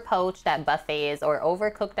overpoached at buffets or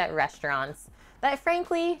overcooked at restaurants that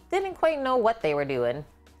frankly didn't quite know what they were doing.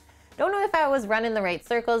 Don't know if I was running the right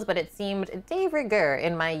circles, but it seemed de rigueur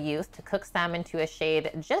in my youth to cook salmon to a shade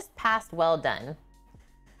just past well done.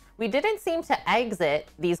 We didn't seem to exit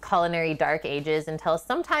these culinary dark ages until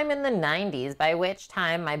sometime in the 90s, by which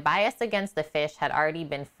time my bias against the fish had already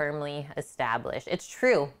been firmly established. It's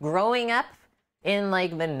true. Growing up in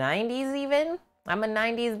like the 90s even, I'm a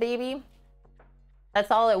 90s baby.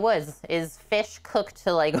 That's all it was, is fish cooked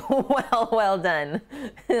to like well done.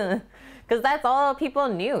 Because that's all people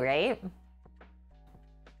knew, right?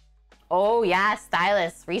 Oh yeah,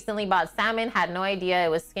 Stylist. Recently bought salmon, had no idea it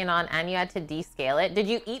was skin on and you had to descale it. Did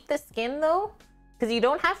you eat the skin though? Because you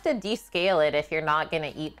don't have to descale it if you're not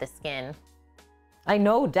gonna eat the skin. I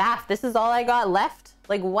know, Daft, this is all I got left.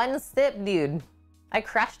 Like one sip, dude. I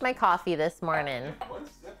crushed my coffee this morning. One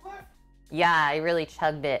sip left? Yeah, I really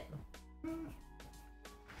chugged it.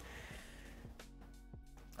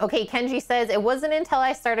 Okay, Kenji says, it wasn't until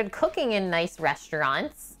I started cooking in nice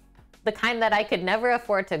restaurants, the kind that I could never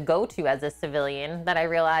afford to go to as a civilian, that I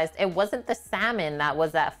realized it wasn't the salmon that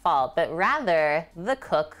was at fault, but rather the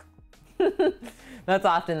cook. That's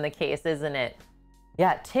often the case, isn't it?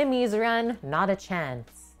 Yeah, Timmy's run, not a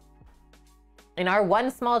chance. In our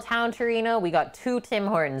one small town, Torino, we got 2 Tim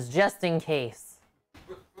Hortons just in case.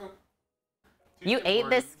 You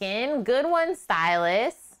ate the skin? Good one,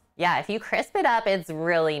 Stylus. Yeah, if you crisp it up, it's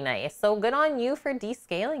really nice. So good on you for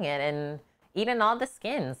descaling it and eating all the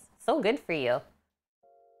skins. So good for you.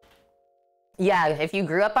 Yeah, if you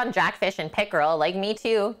grew up on jackfish and pickerel, like me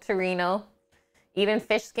too, Torino, eating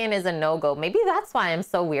fish skin is a no-go. Maybe that's why I'm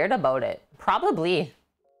so weird about it. Probably.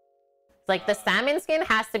 It's like the salmon skin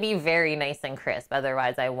has to be very nice and crisp,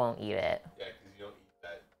 otherwise I won't eat it. Yeah, because you don't eat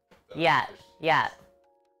that. Yeah, yeah.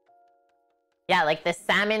 Yeah, like the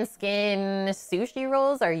salmon skin sushi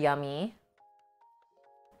rolls are yummy.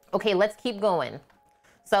 Okay, let's keep going.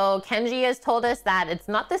 So Kenji has told us that it's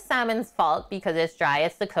not the salmon's fault because it's dry,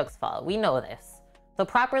 it's the cook's fault. We know this. So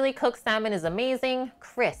properly cooked salmon is amazing,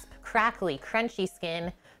 crisp, crackly, crunchy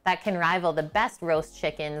skin that can rival the best roast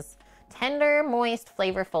chickens. Tender, moist,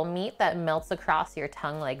 flavorful meat that melts across your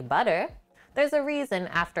tongue like butter. There's a reason,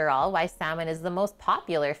 after all, why salmon is the most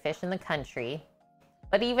popular fish in the country.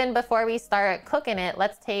 But even before we start cooking it,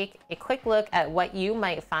 let's take a quick look at what you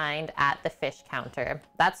might find at the fish counter.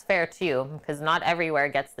 That's fair too, because not everywhere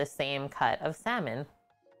gets the same cut of salmon.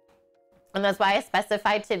 And that's why I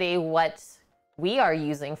specified today what we are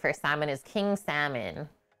using for salmon is king salmon.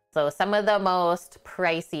 So some of the most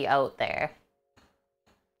pricey out there.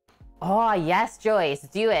 Oh yes, Joyce,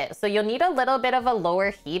 do it. So you'll need a little bit of a lower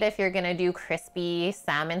heat if you're gonna do crispy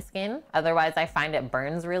salmon skin. Otherwise I find it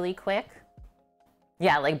burns really quick.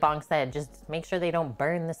 Yeah, like Bonk said, just make sure they don't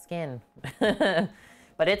burn the skin.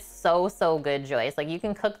 But it's so, so good, Joyce. Like you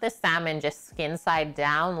can cook the salmon just skin side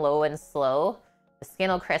down, low and slow. The skin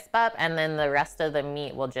will crisp up and then the rest of the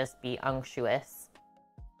meat will just be unctuous.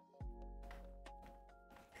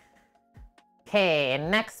 Okay,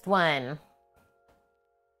 next one.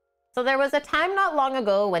 So there was a time not long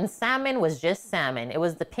ago when salmon was just salmon. It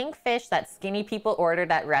was the pink fish that skinny people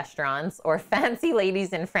ordered at restaurants or fancy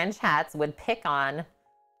ladies in French hats would pick on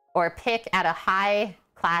or pick at a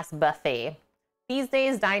high-class buffet. These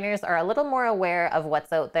days, diners are a little more aware of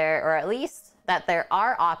what's out there, or at least that there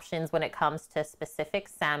are options when it comes to specific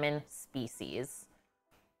salmon species.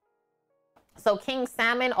 So king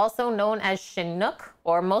salmon, also known as Chinook,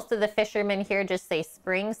 or most of the fishermen here just say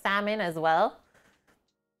spring salmon as well.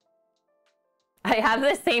 I have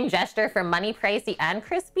the same gesture for money, pricey, and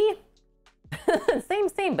crispy.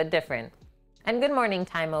 Same, but different. And good morning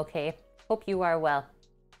time, okay? Hope you are well.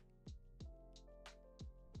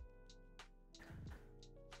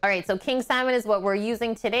 All right, so king salmon is what we're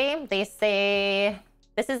using today. They say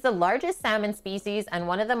this is the largest salmon species and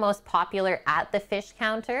one of the most popular at the fish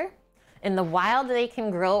counter. In the wild, they can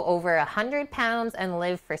grow over 100 pounds and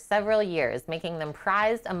live for several years, making them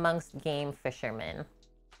prized amongst game fishermen.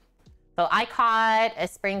 So I caught a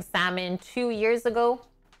spring salmon 2 years ago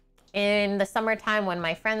in the summertime when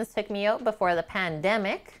my friends took me out before the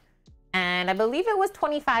pandemic. And I believe it was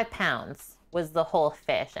 25 pounds was the whole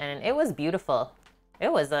fish. And it was beautiful.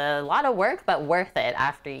 It was a lot of work, but worth it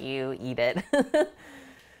after you eat it.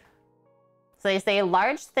 So they say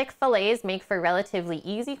large, thick fillets make for relatively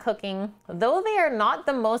easy cooking, though they are not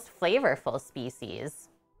the most flavorful species.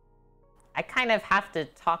 I kind of have to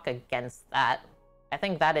talk against that. I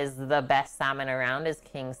think that is the best salmon around is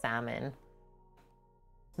king salmon.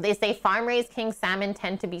 They say farm-raised king salmon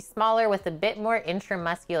tend to be smaller with a bit more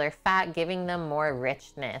intramuscular fat, giving them more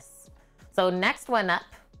richness. So next one up,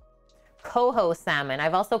 coho salmon.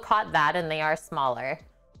 I've also caught that and they are smaller.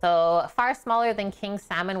 So far smaller than king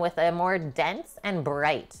salmon with a more dense and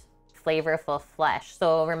bright, flavorful flesh.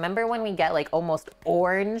 So remember when we get like almost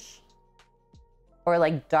orange or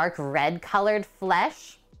like dark red colored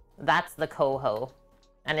flesh? That's the coho.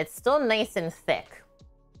 And it's still nice and thick.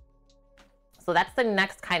 So that's the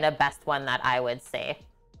next kind of best one that I would say.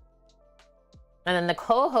 And then the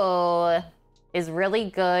coho is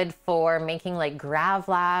really good for making like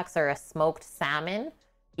gravlax or a smoked salmon.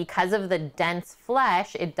 Because of the dense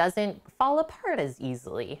flesh, it doesn't fall apart as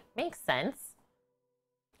easily. Makes sense.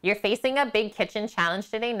 You're facing a big kitchen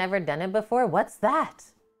challenge today. Never done it before. What's that?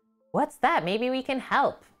 What's that? Maybe we can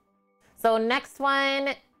help. So next one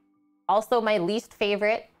Also, my least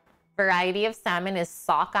favorite variety of salmon is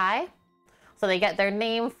sockeye. So they get their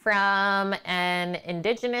name from an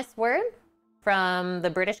indigenous word from the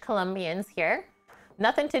British Columbians here.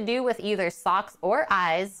 Nothing to do with either socks or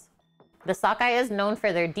eyes. The sockeye is known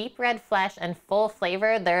for their deep red flesh and full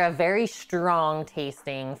flavor. They're a very strong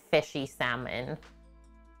tasting fishy salmon.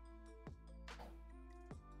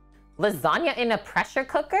 Lasagna in a pressure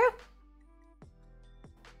cooker?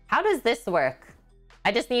 How does this work?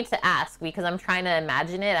 I just need to ask because I'm trying to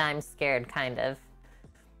imagine it. I'm scared, kind of.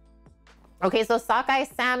 Okay, so sockeye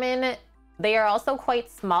salmon, they are also quite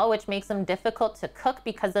small, which makes them difficult to cook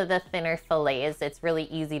because of the thinner fillets. It's really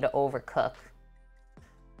easy to overcook.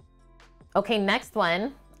 Okay, next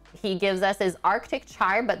one he gives us is Arctic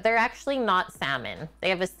char, but they're actually not salmon. They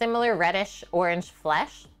have a similar reddish orange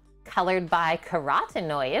flesh colored by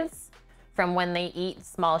carotenoids from when they eat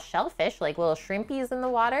small shellfish, like little shrimpies in the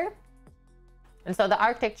water. And so the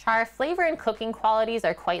Arctic char flavor and cooking qualities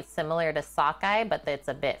are quite similar to sockeye, but it's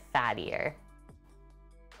a bit fattier.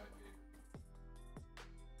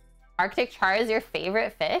 Arctic char is your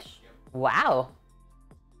favorite fish? Yep. Wow.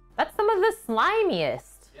 That's some of the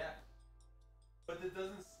slimiest. Yeah. But it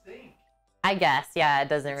doesn't stink. I guess, yeah, it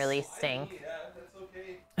doesn't really Slimy, stink. yeah, that's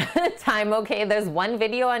okay. Time okay. There's one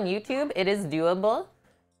video on YouTube. It is doable.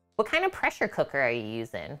 What kind of pressure cooker are you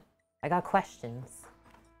using? I got questions.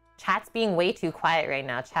 Chat's being way too quiet right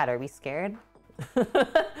now. Chat, are we scared?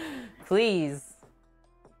 Please.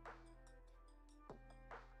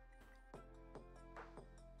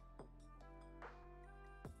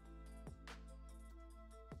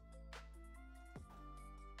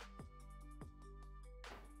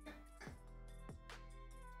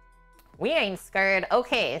 We ain't scared.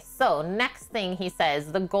 Okay, so next thing he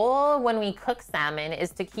says, the goal when we cook salmon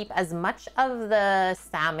is to keep as much of the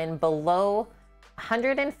salmon below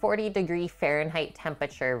 140°F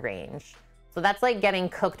temperature range. So that's like getting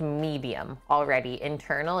cooked medium already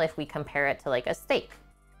internal if we compare it to like a steak.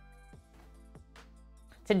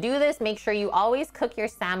 To do this, make sure you always cook your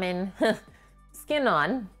salmon skin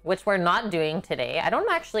on, which we're not doing today. I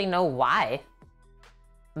don't actually know why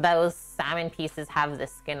those salmon pieces have the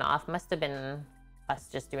skin off. Must have been us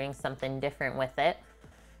just doing something different with it.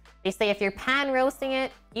 They say if you're pan roasting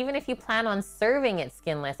it, even if you plan on serving it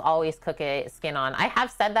skinless, always cook it skin on. I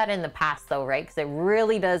have said that in the past though, right? Because it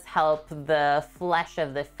really does help the flesh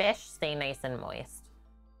of the fish stay nice and moist.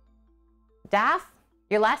 Daff,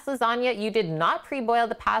 your last lasagna, you did not pre-boil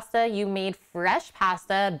the pasta. You made fresh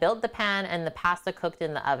pasta, built the pan, and the pasta cooked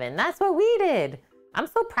in the oven. That's what we did. I'm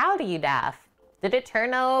so proud of you, Daff. Did it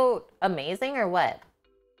turn out amazing or what?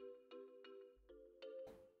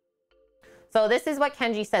 So this is what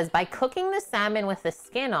Kenji says. By cooking the salmon with the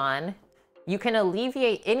skin on, you can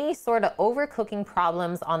alleviate any sort of overcooking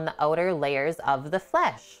problems on the outer layers of the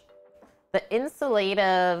flesh. The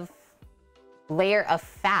insulative layer of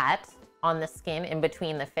fat on the skin in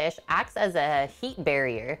between the fish acts as a heat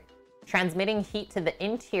barrier, transmitting heat to the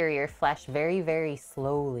interior flesh very, very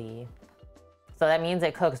slowly. So that means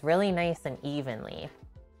it cooks really nice and evenly.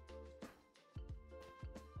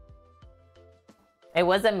 It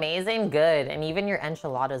was amazing, good. And even your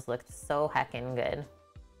enchiladas looked so heckin' good.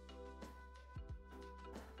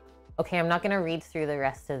 Okay, I'm not gonna read through the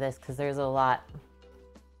rest of this because there's a lot.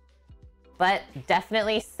 But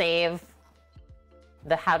definitely save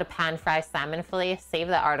the how to pan fry salmon fillet. Save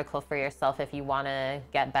the article for yourself if you wanna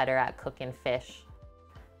get better at cooking fish.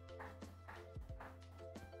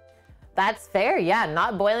 That's fair, yeah.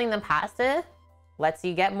 Not boiling the pasta lets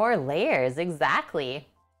you get more layers, exactly.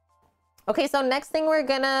 Okay, so next thing we're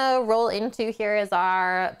gonna roll into here is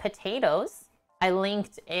our potatoes. I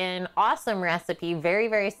linked an awesome recipe, very,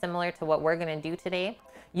 very similar to what we're gonna do today.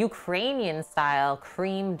 Ukrainian style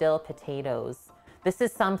cream dill potatoes. This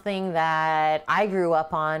is something that I grew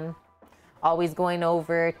up on, always going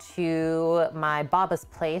over to my Baba's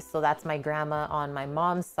place. So that's my grandma on my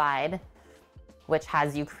mom's side, which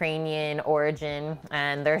has Ukrainian origin,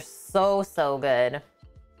 and they're so, so good.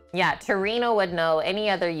 Yeah, Torino would know, any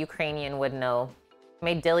other Ukrainian would know.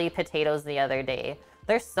 Made dilly potatoes the other day.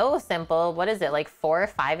 They're so simple. What is it, like 4 or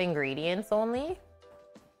 5 ingredients only?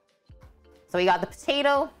 So we got the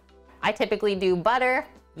potato. I typically do butter.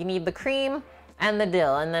 You need the cream and the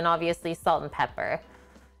dill, and then obviously salt and pepper.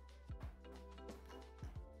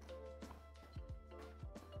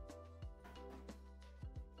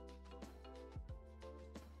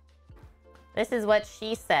 This is what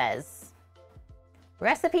she says.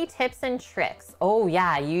 Recipe tips and tricks. Oh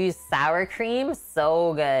yeah, use sour cream.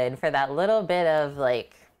 So good for that little bit of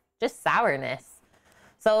like just sourness.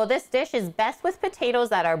 So this dish is best with potatoes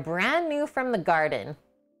that are brand new from the garden.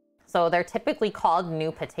 So they're typically called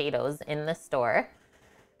new potatoes in the store.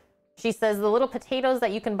 She says the little potatoes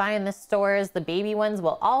that you can buy in the stores, the baby ones,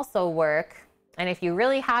 will also work. And if you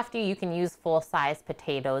really have to, you can use full-size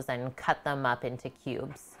potatoes and cut them up into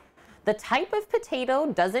cubes. The type of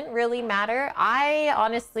potato doesn't really matter. I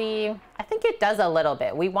think it does a little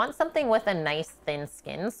bit. We want something with a nice thin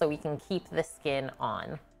skin so we can keep the skin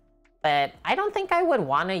on. But I don't think I would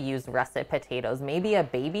want to use russet potatoes. Maybe a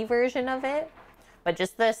baby version of it. But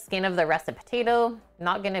just the skin of the russet potato,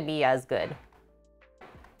 not going to be as good.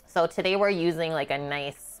 So today we're using like a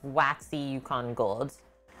nice waxy Yukon Gold.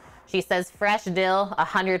 She says fresh dill,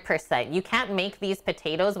 100%. You can't make these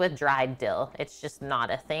potatoes with dried dill. It's just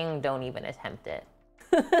not a thing. Don't even attempt it.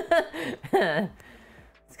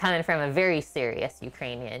 It's coming from a very serious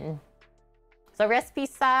Ukrainian. So recipe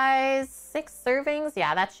size, 6 servings.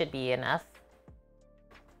 Yeah, that should be enough.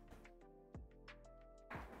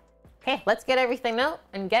 Okay, let's get everything out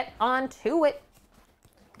and get on to it.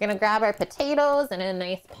 We're gonna grab our potatoes in a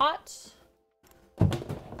nice pot.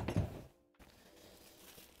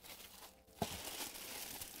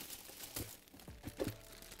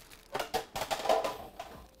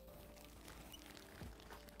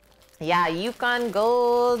 Yeah, Yukon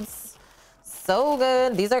Golds, so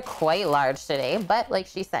good. These are quite large today, but like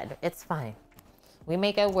she said, it's fine. We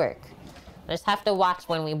make it work. Just have to watch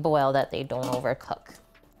when we boil that they don't overcook.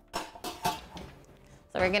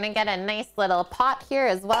 So we're gonna get a nice little pot here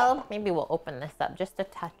as well. Maybe we'll open this up just a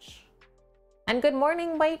touch. And good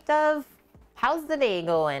morning, White Dove. How's the day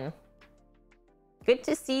going? Good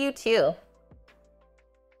to see you too.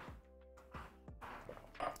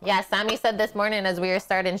 Yeah, Sammy said this morning as we were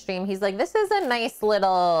starting stream, he's like, this is a nice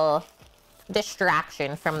little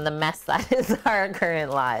distraction from the mess that is our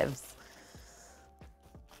current lives.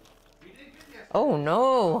 Oh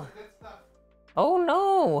no. Oh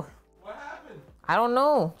no. What happened? I don't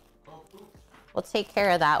know. Oh, We'll take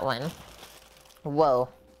care of that one. Whoa.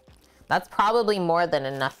 That's probably more than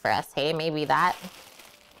enough for us. Hey, maybe that.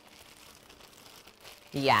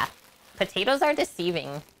 Yeah. Potatoes are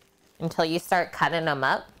deceiving until you start cutting them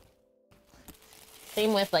up.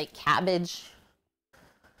 Same with like cabbage.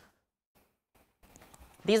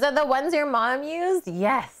 These are the ones your mom used?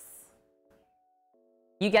 Yes.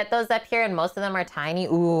 You get those up here and most of them are tiny.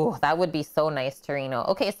 Ooh, that would be so nice, Torino.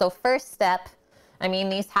 Okay, so first step, I mean,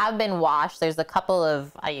 these have been washed. There's a couple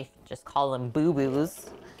of, I just call them boo-boos.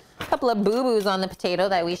 A couple of boo-boos on the potato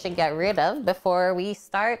that we should get rid of before we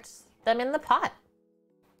start them in the pot.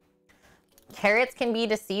 Carrots can be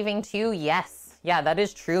deceiving too. Yes. Yeah, that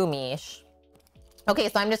is true, Mish. Okay,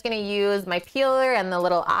 so I'm just going to use my peeler and the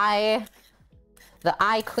little eye, the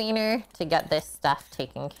eye cleaner to get this stuff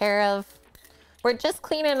taken care of. We're just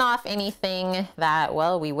cleaning off anything that,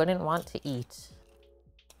 well, we wouldn't want to eat.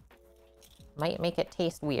 Might make it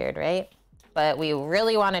taste weird, right? But we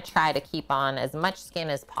really want to try to keep on as much skin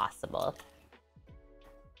as possible.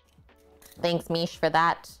 Thanks, Mish, for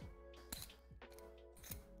that.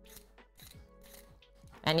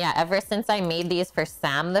 And yeah, ever since I made these for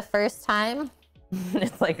Sam the first time,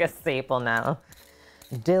 it's like a staple now.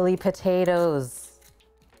 Dilly potatoes.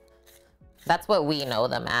 That's what we know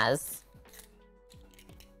them as.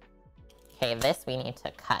 Okay, this we need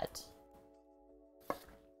to cut.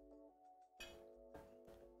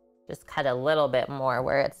 Just cut a little bit more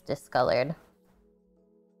where it's discolored.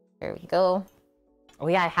 There we go. Oh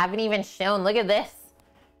yeah, I haven't even shown. Look at this.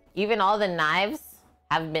 Even all the knives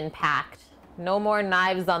have been packed. No more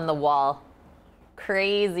knives on the wall.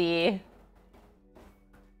 Crazy.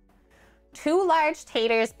 2 large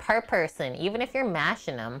taters per person, even if you're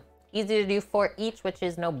mashing them. Easy to do 4 each, which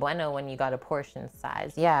is no bueno when you got a portion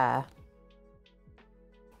size. Yeah.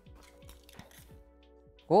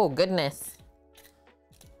 Oh, goodness.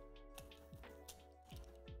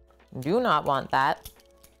 Do not want that.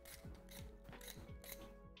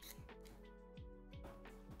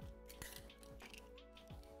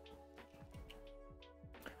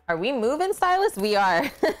 Are we moving, Silas? We are.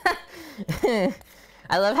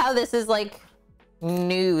 I love how this is like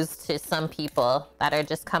news to some people that are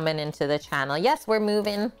just coming into the channel. Yes, we're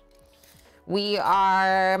moving. We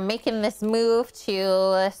are making this move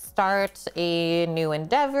to start a new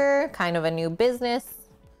endeavor, kind of a new business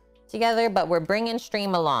together, but we're bringing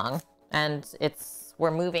stream along, and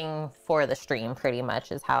we're moving for the stream, pretty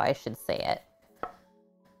much is how I should say it.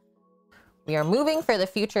 We are moving for the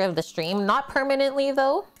future of the stream, not permanently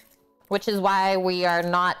though, which is why we are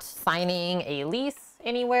not signing a lease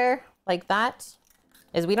anywhere like that,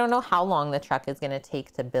 is we don't know how long the truck is going to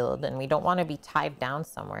take to build, and we don't want to be tied down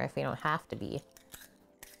somewhere if we don't have to be.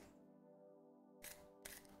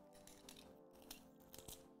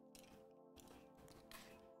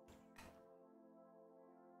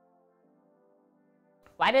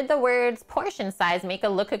 Why did the words portion size make a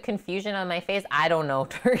look of confusion on my face? I don't know,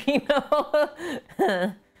 Torino.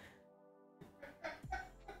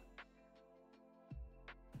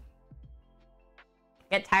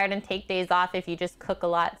 Get tired and take days off if you just cook a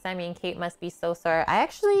lot. Sammy and Kate must be so sore. I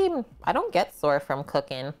don't get sore from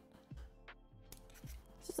cooking.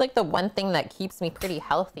 It's just like the one thing that keeps me pretty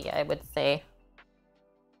healthy, I would say.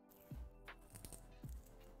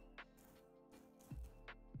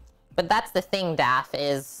 But that's the thing, Daff,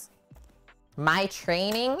 is my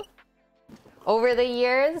training over the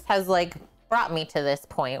years has like brought me to this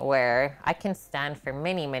point where I can stand for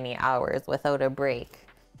many, many hours without a break.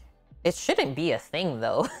 It shouldn't be a thing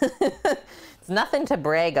though. It's nothing to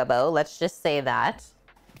brag about, let's just say that.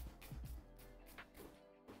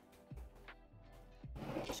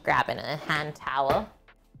 Just grabbing a hand towel.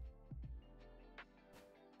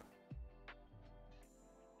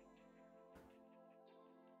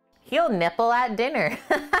 He'll nipple at dinner.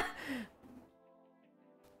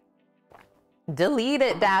 Delete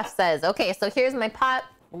it, Daff says. Okay, so here's my pot.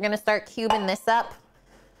 We're gonna start cubing this up.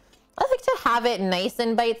 I like to have it nice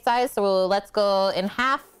and bite-sized, so let's go in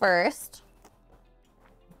half first.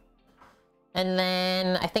 And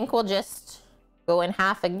then I think we'll just go in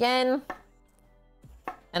half again.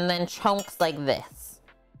 And then chunks like this.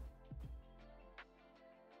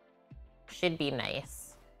 Should be nice.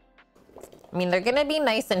 I mean, they're gonna be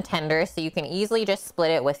nice and tender, so you can easily just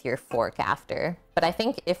split it with your fork after. But I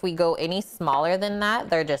think if we go any smaller than that,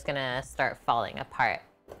 they're just gonna start falling apart.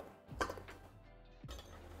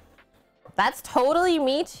 That's totally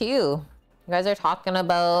me too. You guys are talking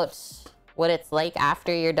about what it's like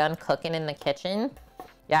after you're done cooking in the kitchen.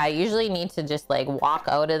 Yeah, I usually need to just like walk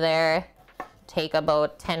out of there, take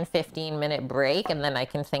about 10-15 minute break, and then I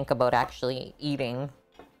can think about actually eating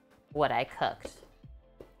what I cooked.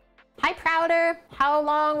 Hi, Prouder. How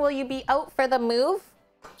long will you be out for the move?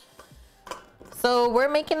 So we're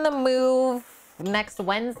making the move next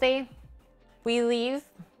Wednesday. We leave,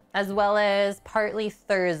 as well as partly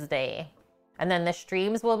Thursday. And then the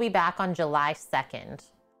streams will be back on July 2nd.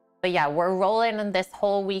 But yeah, we're rolling this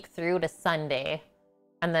whole week through to Sunday.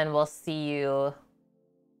 And then we'll see you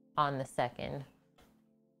on the 2nd.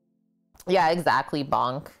 Yeah, exactly,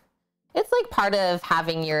 Bonk. It's like part of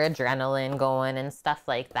having your adrenaline going and stuff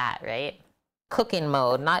like that, right? Cooking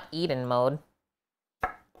mode, not eating mode.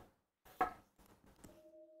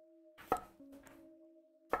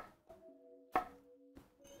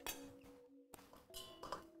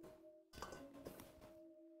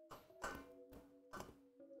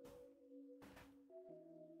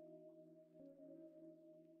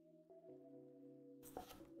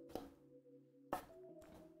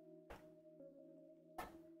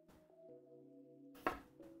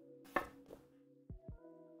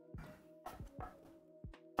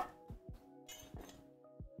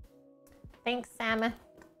 Thanks, Sam.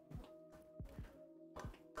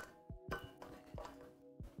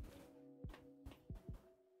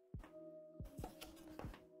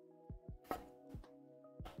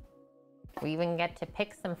 We even get to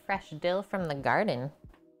pick some fresh dill from the garden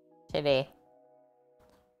today.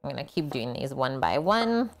 I'm gonna keep doing these one by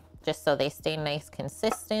one, just so they stay nice,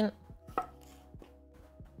 consistent.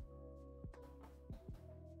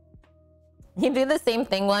 You do the same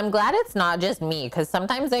thing? Well, I'm glad it's not just me, because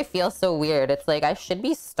sometimes I feel so weird. It's like I should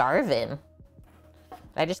be starving.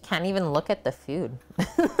 I just can't even look at the food.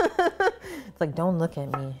 It's like, don't look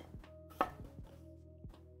at me.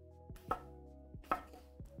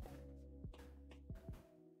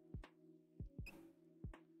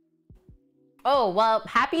 Oh, well,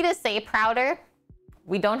 happy to say, Prouder,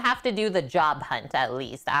 we don't have to do the job hunt, at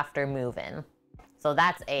least, after moving. So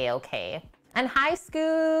that's A-okay. And hi,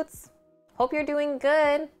 Scoots. Hope you're doing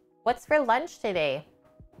good. What's for lunch today?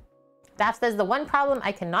 Daff says, the one problem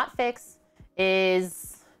I cannot fix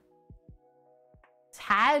is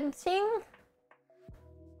tatting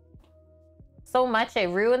so much it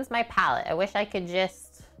ruins my palate. I wish I could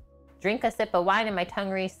just drink a sip of wine and my tongue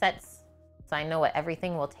resets so I know what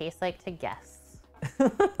everything will taste like to guess.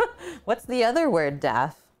 What's the other word,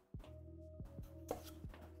 Daff?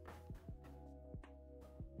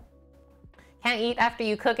 Can't eat after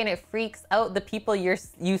you cook and it freaks out the people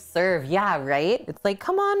you serve. Yeah, right? It's like,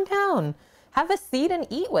 come on down. Have a seat and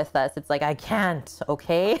eat with us. It's like, I can't,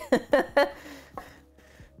 okay?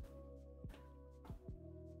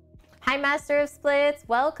 Hi, Master of Splits.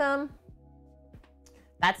 Welcome.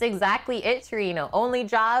 That's exactly it, Torino. Only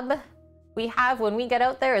job we have when we get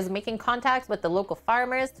out there is making contacts with the local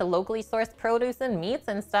farmers to locally source produce and meats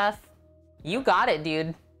and stuff. You got it,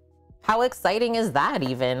 dude. How exciting is that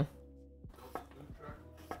even?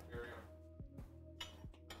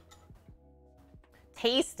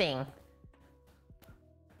 tasting.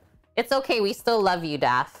 It's okay, we still love you,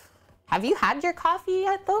 Daff. Have you had your coffee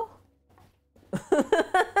yet, though?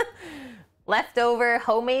 Leftover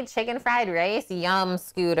homemade chicken fried rice? Yum,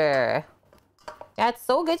 Scooter. Yeah, it's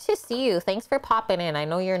so good to see you. Thanks for popping in. I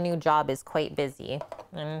know your new job is quite busy,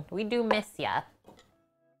 and we do miss ya.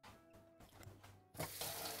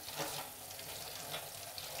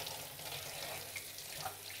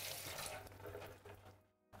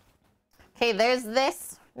 Okay, there's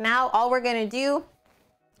this. Now all we're gonna do,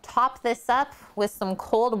 top this up with some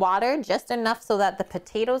cold water, just enough so that the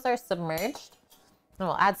potatoes are submerged. And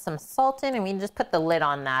we'll add some salt in, and we can just put the lid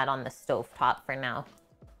on that on the stove top for now.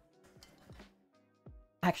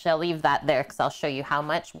 Actually, I'll leave that there because I'll show you how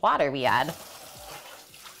much water we add.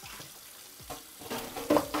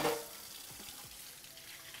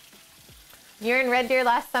 You were in Red Deer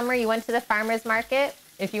last summer, you went to the farmer's market.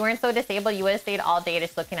 If you weren't so disabled, you would have stayed all day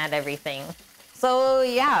just looking at everything. So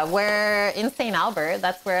yeah, we're in St. Albert.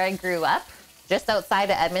 That's where I grew up, just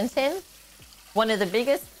outside of Edmonton. One of the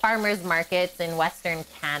biggest farmers markets in Western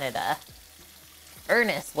Canada.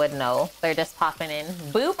 Ernest would know. They're just popping in.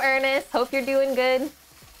 Boop, Ernest. Hope you're doing good.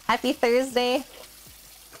 Happy Thursday.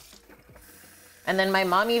 And then my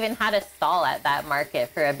mom even had a stall at that market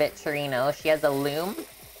for a bit, Torino. She has a loom.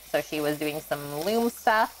 So she was doing some loom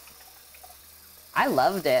stuff. I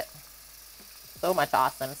loved it. So much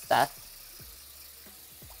awesome stuff.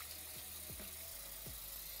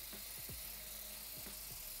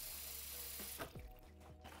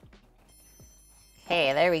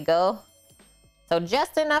 Okay, there we go. So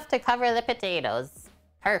just enough to cover the potatoes.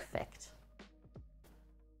 Perfect.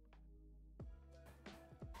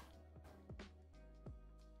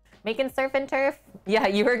 Making surf and turf? Yeah,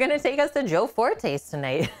 you were gonna take us to Joe Forte's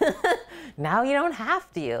tonight. Now you don't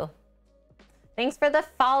have to. Thanks for the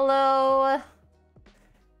follow.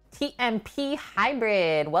 TMP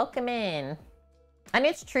Hybrid, welcome in. And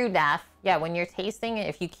it's true, Daff. Yeah, when you're tasting it,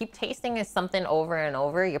 if you keep tasting something over and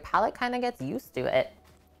over, your palate kind of gets used to it.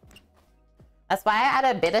 That's why I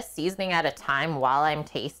add a bit of seasoning at a time while I'm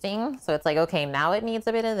tasting. So it's like, okay, now it needs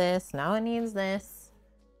a bit of this. Now it needs this.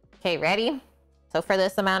 Okay, ready? So for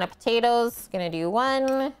this amount of potatoes, gonna do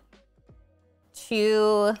 1,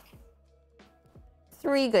 2,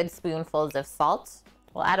 3 good spoonfuls of salt.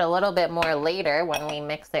 We'll add a little bit more later when we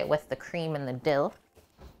mix it with the cream and the dill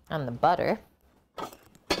and the butter.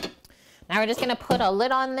 Now we're just gonna put a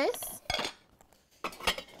lid on this.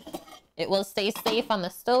 It will stay safe on the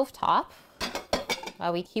stove top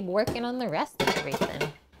while we keep working on the rest of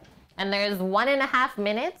everything. And there's 1.5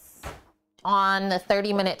 minutes on the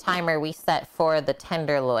 30-minute timer we set for the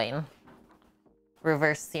tenderloin.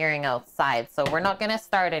 Reverse searing outside. So we're not gonna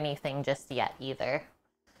start anything just yet either.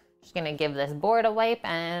 Just gonna give this board a wipe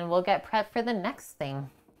and we'll get prepped for the next thing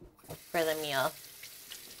for the meal.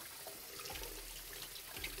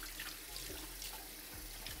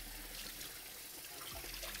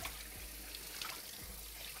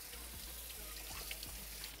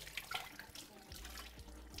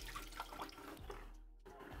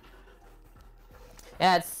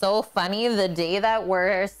 Yeah, it's so funny. The day that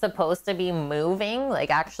we're supposed to be moving, like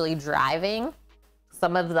actually driving,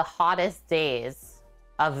 some of the hottest days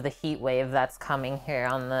of the heat wave that's coming here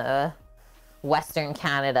on the Western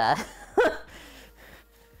Canada.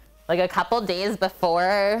 Like a couple days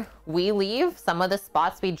before we leave, some of the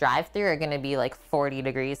spots we drive through are gonna be like 40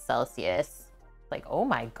 degrees Celsius. Like, oh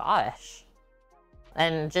my gosh.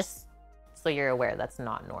 And just so you're aware, that's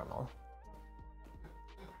not normal.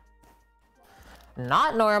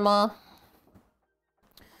 Not normal.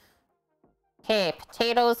 Okay,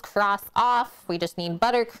 potatoes cross off. We just need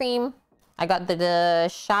buttercream. I got the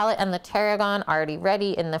shallot and the tarragon already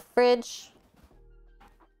ready in the fridge.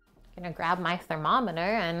 Gonna grab my thermometer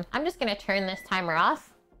and I'm just gonna turn this timer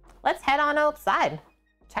off. Let's head on outside.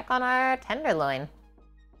 Check on our tenderloin.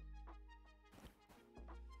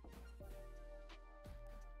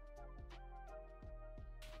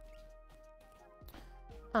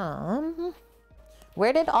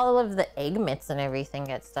 Where did all of the egg mitts and everything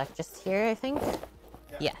get stuck? Just here, I think?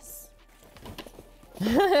 Yeah. Yes.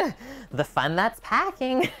 The fun that's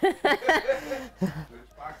packing.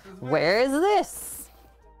 Where is this?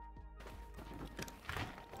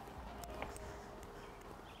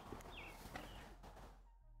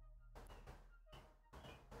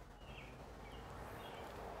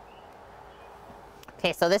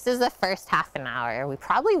 Okay, so this is the first half an hour. We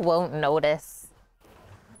probably won't notice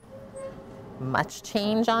much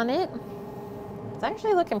change on it. It's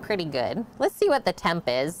actually looking pretty good. Let's see what the temp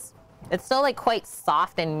is. It's still like quite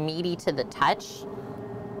soft and meaty to the touch.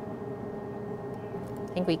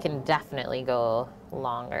 I think we can definitely go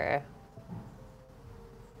longer.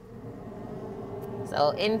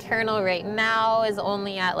 So internal right now is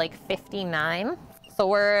only at like 59. So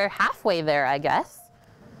we're halfway there, I guess.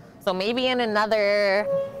 So maybe in another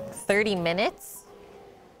 30 minutes,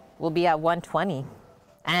 we'll be at 120.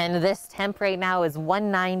 And this temp right now is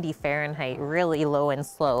 190 Fahrenheit, really low and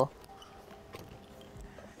slow.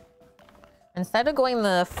 Instead of going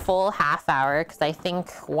the full half hour, because I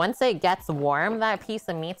think once it gets warm, that piece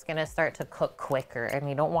of meat's gonna start to cook quicker, and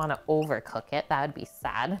we don't wanna overcook it. That would be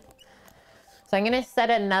sad. So I'm gonna set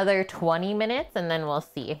another 20 minutes and then we'll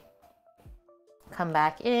see. Come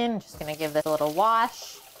back in, just gonna give this a little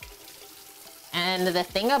wash. And the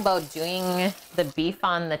thing about doing the beef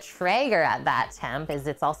on the Traeger at that temp is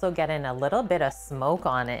it's also getting a little bit of smoke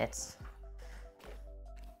on it.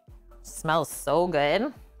 Smells so good.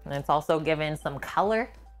 And it's also giving some color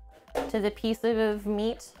to the piece of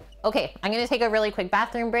meat. Okay, I'm gonna take a really quick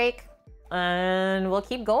bathroom break and we'll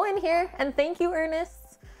keep going here. And thank you,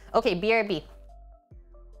 Ernest. Okay, BRB.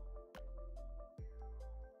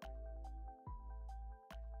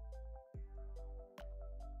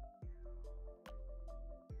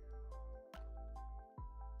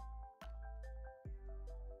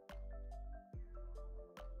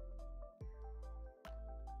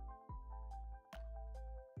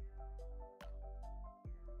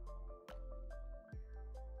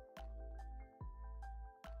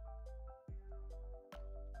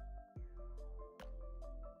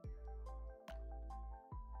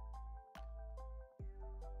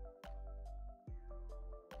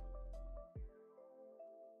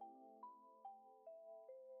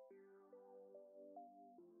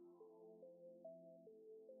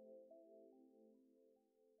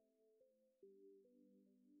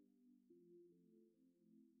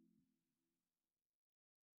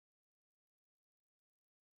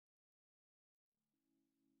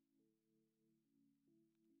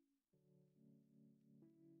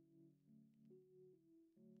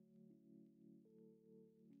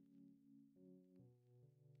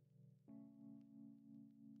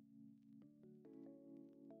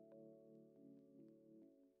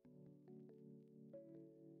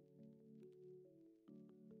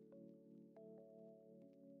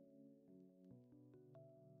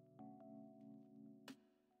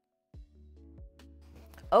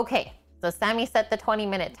 Okay, so Sammy set the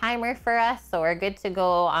 20-minute timer for us, so we're good to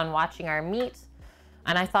go on watching our meat.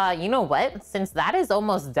 And I thought, you know what? Since that is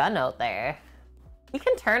almost done out there, we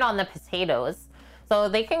can turn on the potatoes. So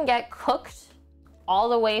they can get cooked all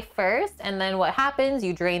the way first, and then what happens,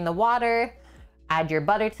 you drain the water, add your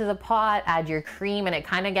butter to the pot, add your cream, and it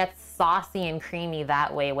kind of gets saucy and creamy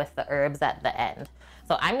that way with the herbs at the end.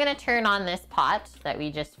 So I'm gonna turn on this pot that we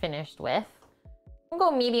just finished with. We'll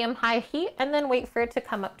go medium-high heat and then wait for it to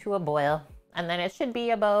come up to a boil. And then it should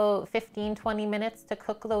be about 15-20 minutes to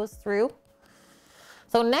cook those through.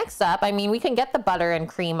 So next up, I mean, we can get the butter and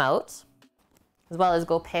cream out, as well as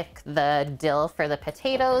go pick the dill for the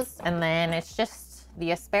potatoes. And then it's just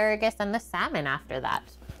the asparagus and the salmon after that.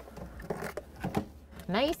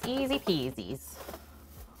 Nice, easy peasies.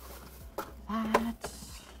 That.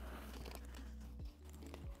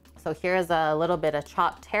 So here's a little bit of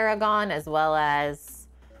chopped tarragon as well as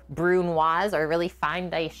brunoise, or really fine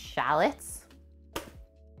diced shallots.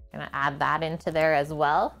 Gonna add that into there as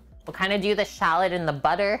well. We'll kind of do the shallot in the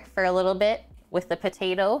butter for a little bit with the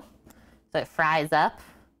potato so it fries up.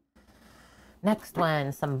 Next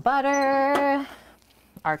one, some butter.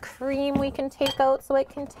 Our cream we can take out so it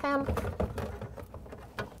can temp.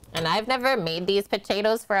 And I've never made these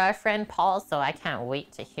potatoes for our friend Paul, so I can't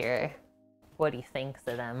wait to hear what he thinks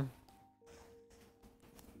of them.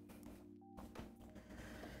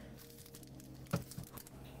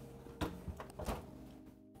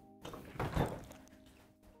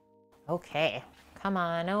 Okay, come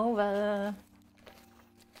on over.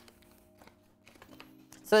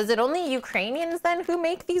 So is it only Ukrainians then who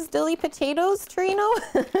make these dilly potatoes, Torino?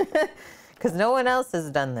 Because no one else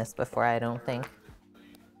has done this before, I don't think.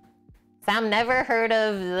 Sam never heard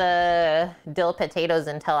of the dill potatoes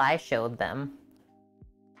until I showed them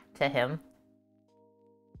to him.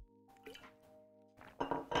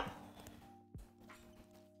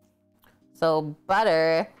 So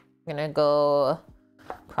butter, I'm gonna go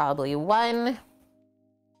probably 1,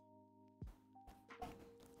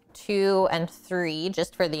 2, and 3,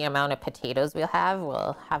 just for the amount of potatoes we'll have.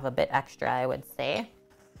 We'll have a bit extra, I would say.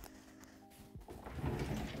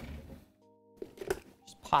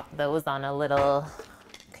 Pop those on a little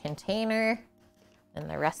container, and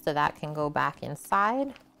the rest of that can go back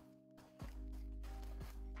inside.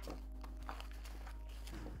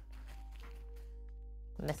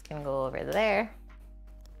 And this can go over there.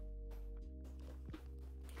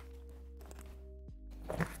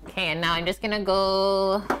 Okay, and now I'm just gonna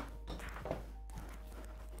go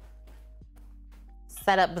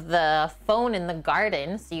set up the phone in the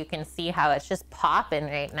garden so you can see how it's just popping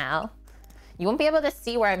right now. You won't be able to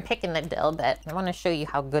see where I'm picking the dill, but I want to show you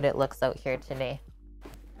how good it looks out here today.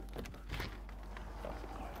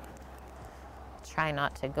 Try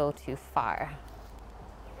not to go too far.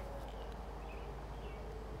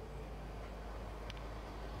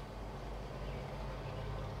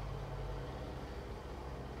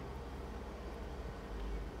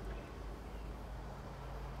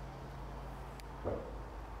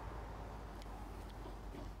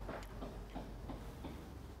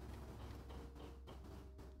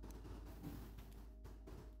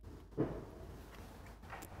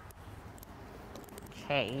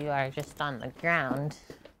 Okay, you are just on the ground.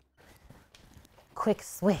 Quick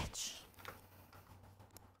switch.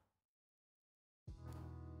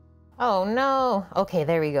 Oh no. Okay,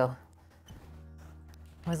 there we go.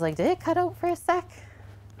 I was like, did it cut out for a sec?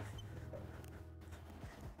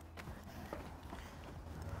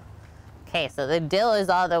 Okay, so the dill is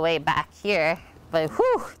all the way back here, but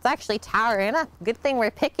whew, it's actually towering up. Good thing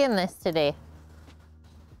we're picking this today.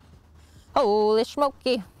 Holy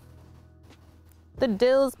smoky. The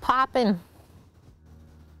dill's popping.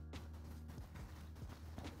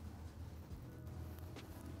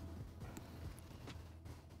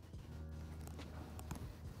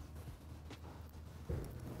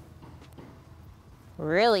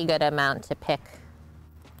 Really good amount to pick.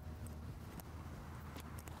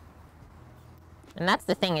 And that's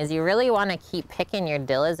the thing, is you really want to keep picking your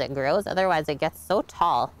dill as it grows, otherwise it gets so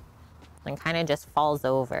tall and kind of just falls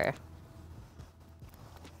over.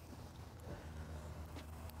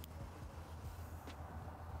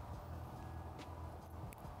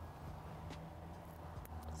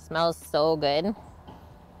 Smells so good.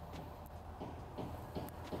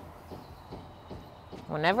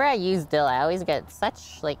 Whenever I use dill, I always get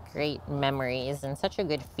such like great memories and such a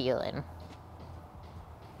good feeling.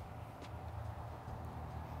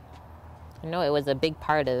 I know it was a big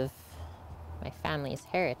part of my family's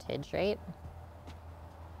heritage, right?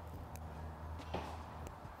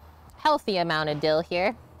 Healthy amount of dill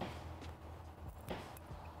here.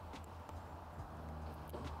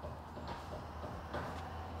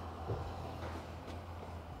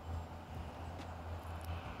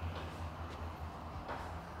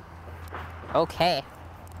 Okay.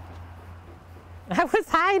 I was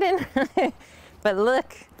hiding, but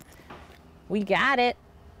look, we got it.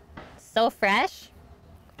 So fresh.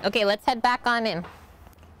 Okay, let's head back on in.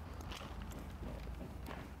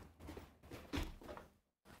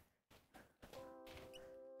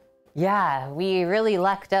 Yeah, we really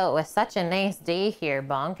lucked out with such a nice day here,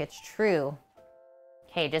 Bonk. It's true.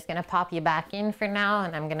 Okay, just gonna pop you back in for now,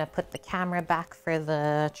 and I'm gonna put the camera back for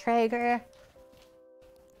the Traeger.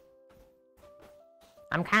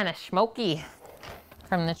 I'm kind of smoky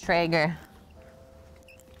from the Traeger.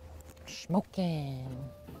 Smoking.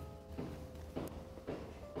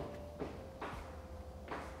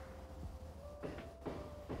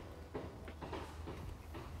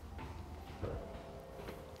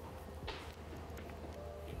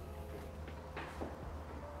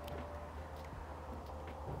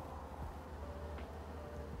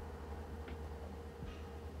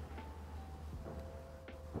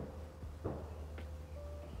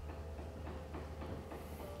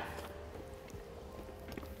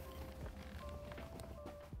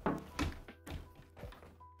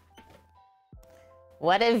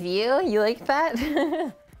 What a view, you like that?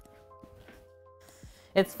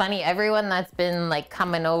 It's funny, everyone that's been like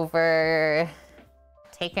coming over,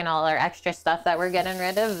 taking all our extra stuff that we're getting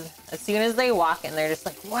rid of, as soon as they walk in, they're just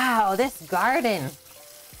like, wow, this garden,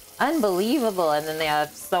 unbelievable. And then they have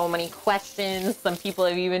so many questions. Some people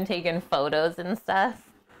have even taken photos and stuff.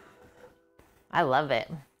 I love it.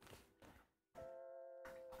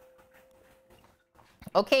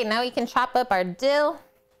 Okay, now we can chop up our dill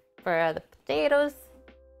for the potatoes.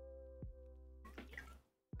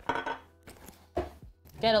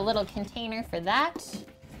 Get a little container for that.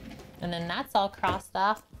 And then that's all crossed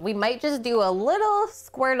off. We might just do a little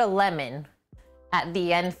squirt of lemon at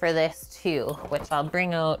the end for this too, which I'll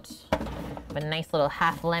bring out a nice little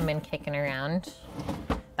half lemon kicking around.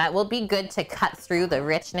 That will be good to cut through the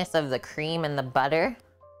richness of the cream and the butter.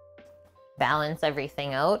 Balance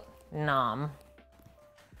everything out. Nom.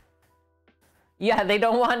 Yeah, they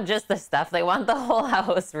don't want just the stuff. They want the whole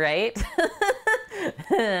house, right?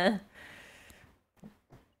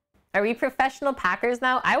 Are we professional packers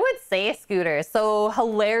now? I would say, Scooter. So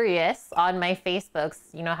hilarious on my Facebooks.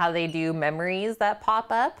 You know how they do memories that pop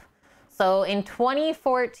up? So in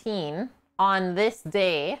 2014, on this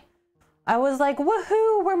day, I was like,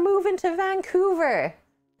 woohoo, we're moving to Vancouver.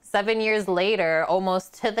 7 years later,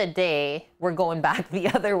 almost to the day, we're going back the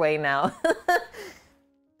other way now. I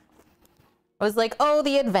was like, oh,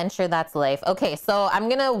 the adventure, that's life. Okay, so I'm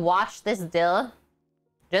gonna wash this dill.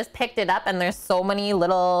 Just picked it up and there's so many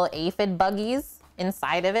little aphid buggies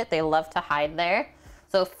inside of it. They love to hide there.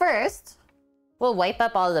 So first, we'll wipe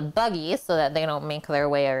up all the buggies so that they don't make their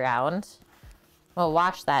way around. We'll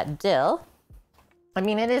wash that dill. I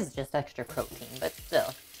mean, it is just extra protein, but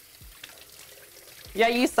still. Yeah,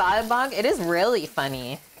 you saw it, Bonk? It is really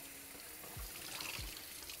funny.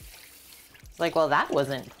 It's like, well, that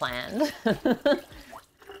wasn't planned.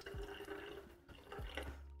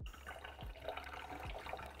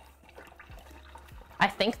 I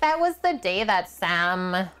think that was the day that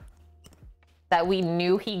that we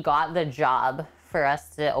knew he got the job for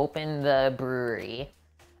us to open the brewery.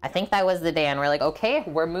 I think that was the day, and we're like, okay,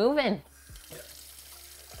 we're moving.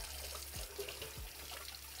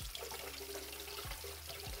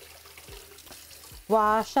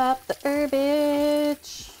 Wash up the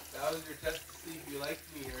herbage. That was your test to see if you liked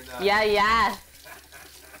me or not. Yeah, yeah.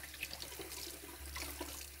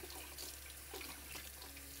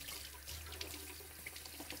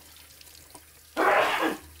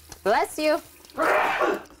 Bless you.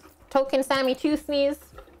 Token Sammy 2 sneeze.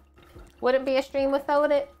 Wouldn't be a stream without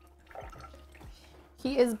it.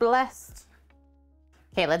 He is blessed.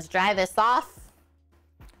 Okay, let's dry this off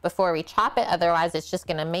before we chop it. Otherwise, it's just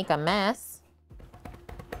gonna make a mess.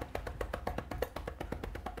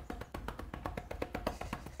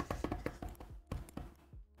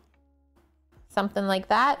 Something like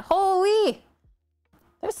that. Holy!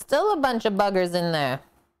 There's still a bunch of buggers in there.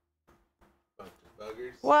 Bunch of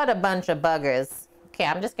buggers. What a bunch of buggers. Okay,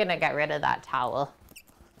 I'm just gonna get rid of that towel.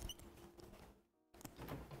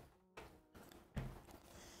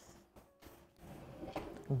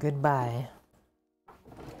 Goodbye.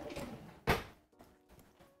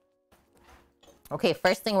 Okay,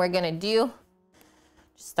 first thing we're gonna do,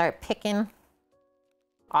 just start picking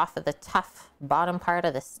off of the tough bottom part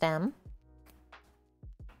of the stem.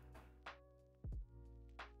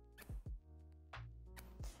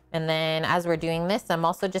 And then as we're doing this, I'm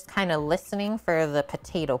also just kind of listening for the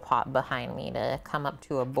potato pot behind me to come up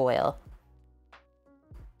to a boil.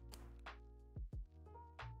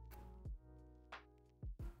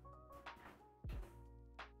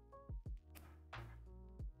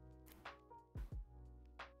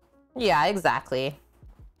 Yeah, exactly.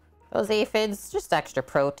 Those aphids, just extra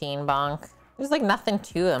protein, bonk. There's like nothing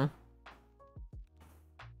to them.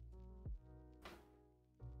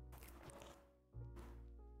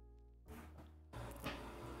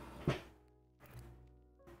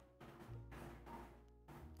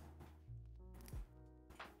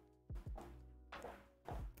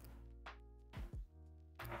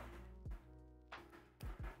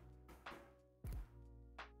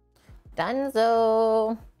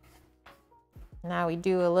 Dunzo. Now we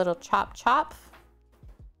do a little chop chop.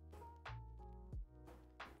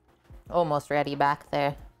 Almost ready back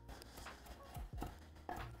there.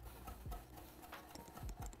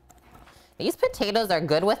 These potatoes are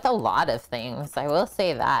good with a lot of things. I will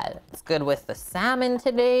say that. It's good with the salmon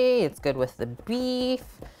today. It's good with the beef.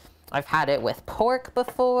 I've had it with pork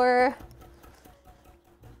before.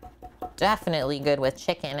 Definitely good with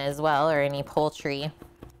chicken as well, or any poultry.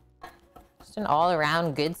 Just an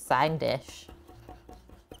all-around good side dish.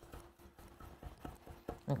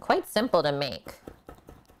 And quite simple to make.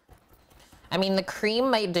 I mean, the cream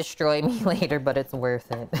might destroy me later, but it's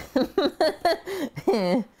worth it.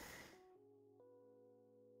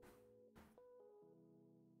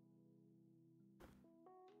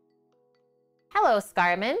 Hello,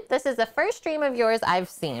 Scarman. This is the first stream of yours I've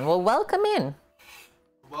seen. Well, welcome in.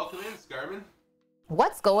 Welcome in, Scarman.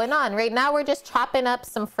 What's going on? Right now, we're just chopping up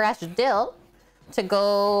some fresh dill to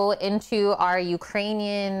go into our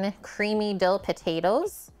Ukrainian creamy dill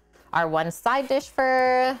potatoes, our one side dish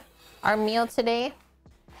for our meal today.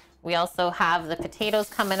 We also have the potatoes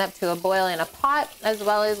coming up to a boil in a pot, as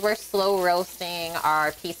well as we're slow roasting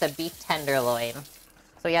our piece of beef tenderloin.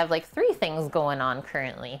 So we have like 3 things going on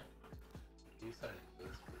currently.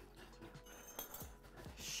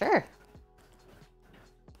 Sure.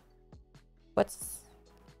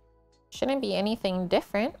 Shouldn't be anything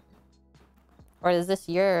different. Or is this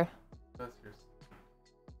your? That's yours.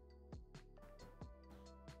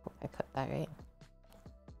 Hope I put that right.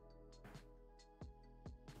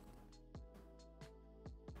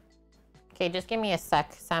 Okay, just give me a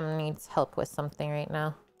sec. Sam needs help with something right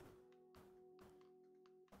now.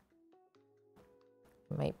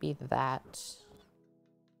 Might be that.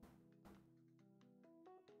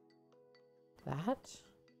 That?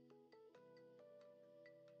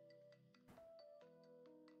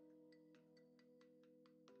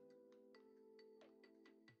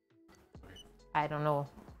 I don't know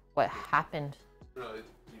what happened. No, you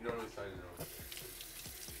normally sign it over.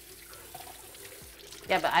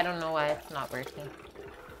 Yeah, but I don't know why it's not working.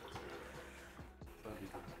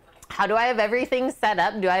 How do I have everything set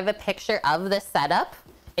up? Do I have a picture of the setup?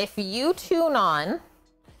 If you tune on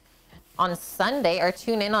Sunday or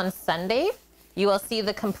tune in on Sunday, you will see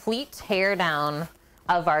the complete teardown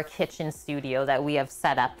of our kitchen studio that we have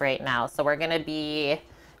set up right now. So we're gonna be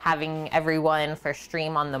having everyone for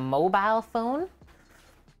stream on the mobile phone.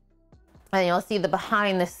 And you'll see the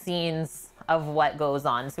behind the scenes of what goes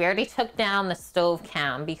on. So we already took down the stove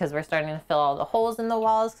cam because we're starting to fill all the holes in the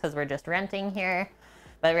walls because we're just renting here.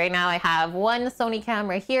 But right now I have one Sony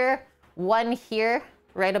camera here, one here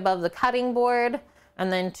right above the cutting board,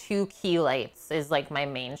 and then 2 key lights is like my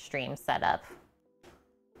mainstream setup.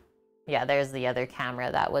 Yeah, there's the other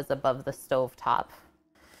camera that was above the stove top.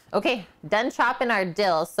 Okay, done chopping our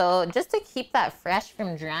dill. So just to keep that fresh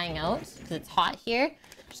from drying out, because it's hot here,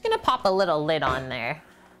 I'm just gonna pop a little lid on there.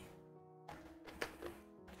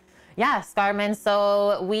 Yeah, Scarman,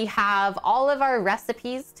 so we have all of our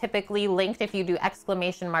recipes typically linked if you do !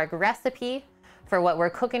 recipe for what we're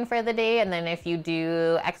cooking for the day. And then if you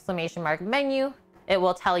do ! menu, it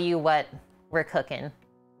will tell you what we're cooking.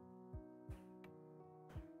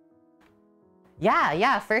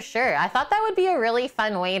 Yeah, for sure. I thought that would be a really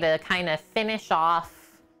fun way to kind of finish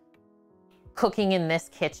off cooking in this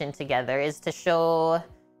kitchen together, is to show,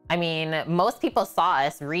 I mean, most people saw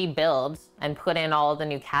us rebuild and put in all the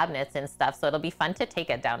new cabinets and stuff, so it'll be fun to take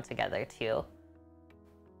it down together too.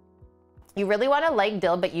 You really want to like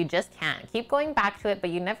dill, but you just can't. Keep going back to it, but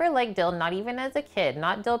you never liked dill, not even as a kid.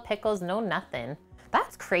 Not dill pickles, no nothing.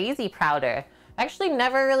 That's crazy, Prouder. I actually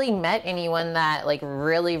never really met anyone that like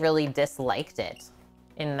really disliked it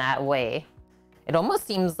in that way. It almost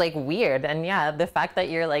seems like weird. And yeah, the fact that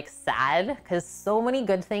you're like sad because so many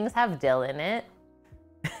good things have dill in it.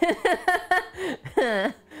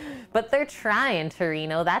 But they're trying,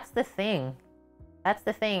 Torino. That's the thing. That's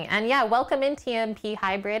the thing. And yeah, welcome in TMP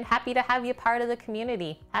Hybrid. Happy to have you part of the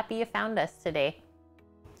community. Happy you found us today.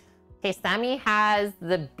 Okay, Sammy has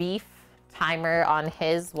the beef timer on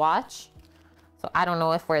his watch. So I don't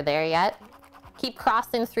know if we're there yet. Keep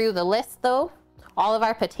crossing through the list though. All of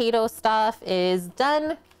our potato stuff is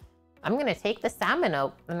done. I'm gonna take the salmon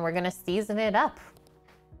out and we're gonna season it up.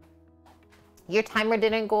 Your timer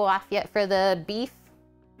didn't go off yet for the beef?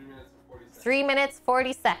 3 minutes,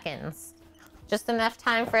 40 seconds. Just enough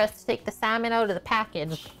time for us to take the salmon out of the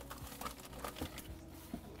package.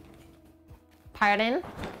 Pardon?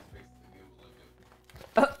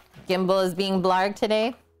 Oh, gimbal is being blarged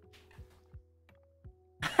today.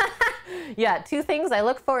 Yeah, 2 things I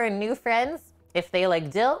look for in new friends: if they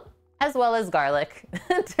like dill, as well as garlic.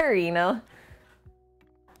 Torino.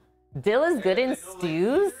 Dill is good in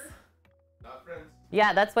stews? Not friends.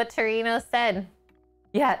 Yeah, that's what Torino said.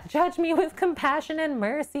 Yeah, judge me with compassion and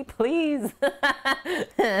mercy, please.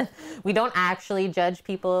 We don't actually judge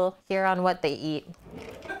people here on what they eat.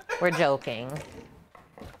 We're joking.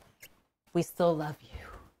 We still love you.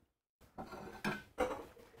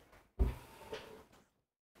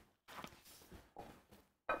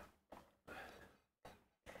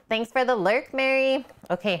 Thanks for the lurk, Mary.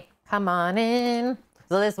 Okay, come on in.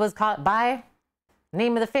 So this was caught by,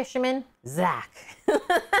 name of the fisherman, Zach.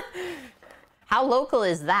 How local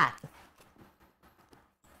is that?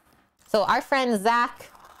 So our friend Zach,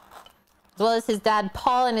 as well as his dad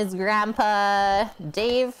Paul and his grandpa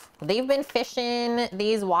Dave, they've been fishing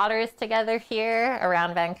these waters together here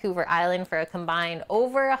around Vancouver Island for a combined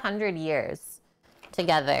over 100 years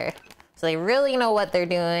together. So they really know what they're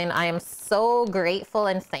doing. I am so grateful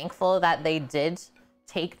and thankful that they did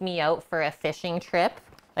take me out for a fishing trip.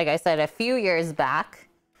 Like I said, a few years back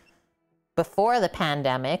before the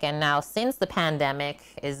pandemic, and now since the pandemic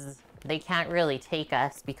they can't really take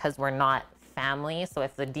us because we're not family. So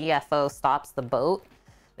if the DFO stops the boat,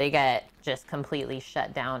 they get just completely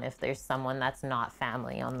shut down if there's someone that's not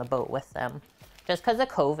family on the boat with them. Just because of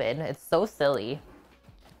COVID. It's so silly.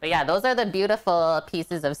 But yeah, those are the beautiful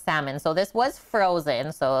pieces of salmon. So this was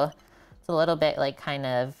frozen, so it's a little bit like kind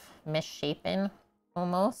of misshapen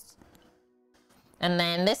almost. And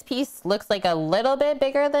then this piece looks like a little bit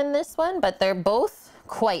bigger than this one, but they're both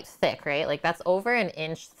quite thick, right? Like that's over 1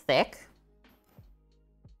 inch thick.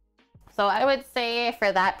 So I would say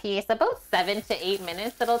for that piece, about 7 to 8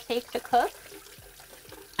 minutes it'll take to cook.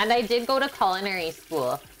 And I did go to culinary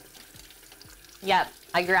school. Yep,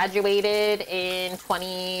 I graduated in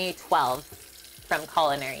 2012 from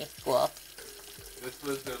culinary school. This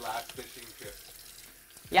was their last fishing trip.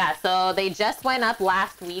 Yeah, so they just went up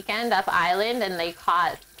last weekend up island and they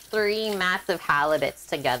caught 3 massive halibuts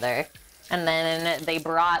together. And then they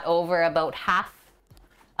brought over about half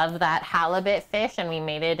of that halibut fish and we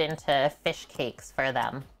made it into fish cakes for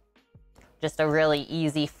them. Just a really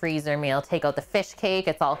easy freezer meal. Take out the fish cake,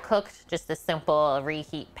 it's all cooked, just a simple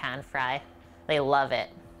reheat pan fry. They love it.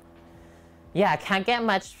 Yeah, can't get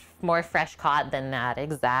much more fresh caught than that.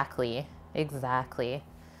 Exactly, exactly.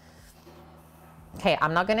 Okay,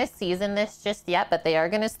 I'm not gonna season this just yet, but they are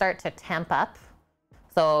gonna start to temp up.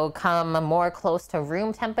 So come more close to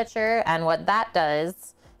room temperature. And what that does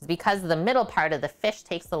is, because the middle part of the fish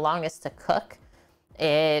takes the longest to cook,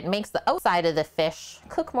 it makes the outside of the fish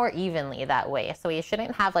cook more evenly that way. So you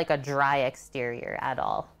shouldn't have like a dry exterior at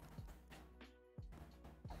all.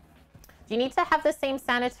 Do you need to have the same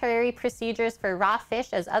sanitary procedures for raw fish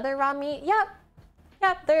as other raw meat?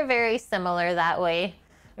 Yep, they're very similar that way.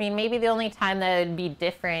 I mean, maybe the only time that would be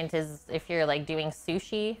different is if you're like doing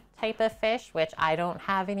sushi type of fish, which I don't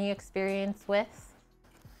have any experience with.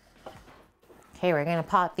 Okay, we're gonna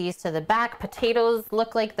pop these to the back. Potatoes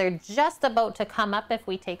look like they're just about to come up if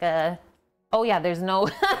we take a... Oh yeah, there's no,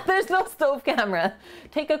 there's no stove camera.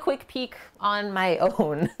 Take a quick peek on my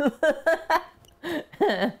own.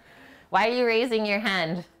 Why are you raising your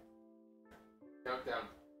hand? Countdown.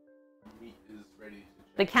 Meat is ready to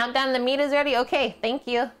check. The countdown, the meat is ready? Okay, thank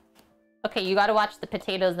you. Okay, you gotta watch the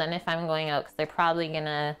potatoes then if I'm going out, because they're probably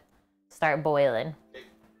gonna start boiling. Okay.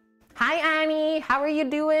 Hi, Annie. How are you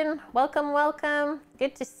doing? Welcome, welcome.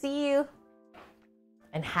 Good to see you.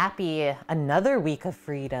 And happy another week of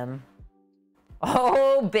freedom.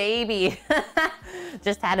 Oh, baby.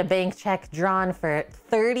 Just had a bank check drawn for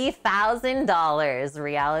 $30,000.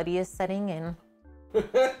 Reality is setting in.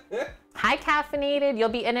 Hi, Caffeinated. You'll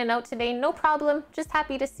be in and out today. No problem. Just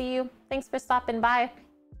happy to see you. Thanks for stopping by.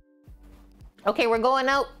 Okay, we're going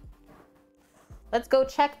out. Let's go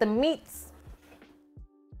check the meats.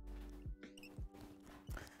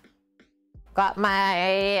 Got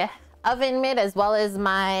my oven mitt as well as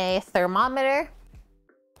my thermometer.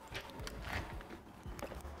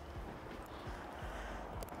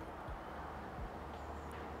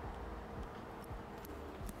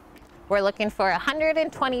 We're looking for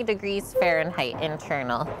 120 degrees Fahrenheit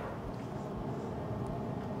internal.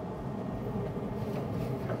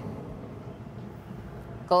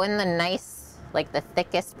 Go in the nice, like the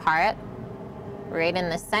thickest part, right in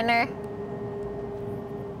the center.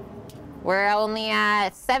 We're only at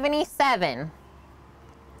 77.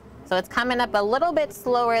 So it's coming up a little bit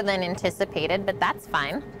slower than anticipated, but that's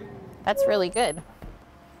fine. That's really good.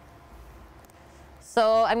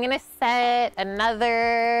 So I'm gonna set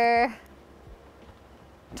another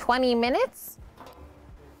 20 minutes.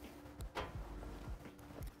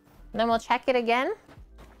 Then we'll check it again.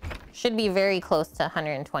 Should be very close to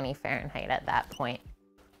 120 Fahrenheit at that point.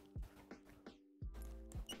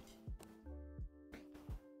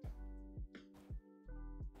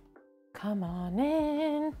 Come on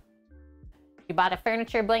in. We bought a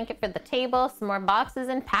furniture blanket for the table, some more boxes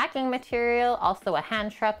and packing material, also a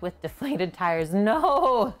hand truck with deflated tires.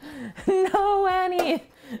 No, no, Annie.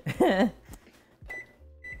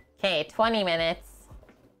 Okay, 20 minutes.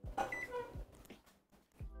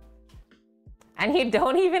 And you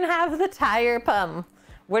don't even have the tire pump.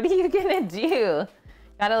 What are you gonna do?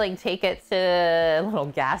 Gotta like take it to a little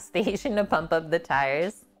gas station to pump up the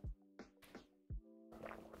tires.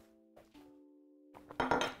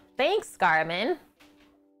 Thanks, Garmin.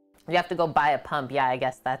 You have to go buy a pump. Yeah, I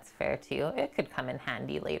guess that's fair too. It could come in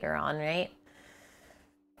handy later on, right?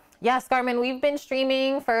 Yes, Garmin, we've been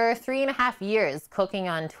streaming for 3.5 years, cooking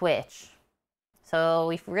on Twitch. So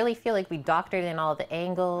we really feel like we doctored in all the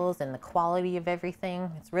angles and the quality of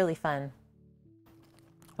everything. It's really fun.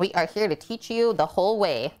 We are here to teach you the whole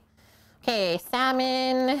way. Okay,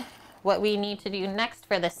 salmon. What we need to do next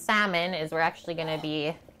for the salmon is we're actually gonna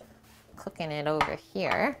be cooking it over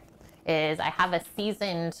here. Is I have a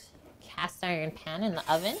seasoned cast iron pan in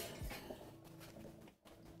the oven.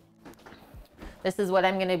 This is what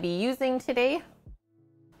I'm gonna be using today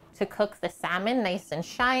to cook the salmon nice and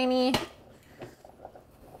shiny.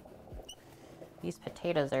 These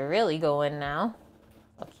potatoes are really going now.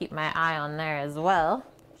 I'll keep my eye on there as well.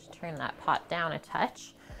 Just turn that pot down a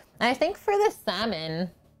touch. And I think for the salmon,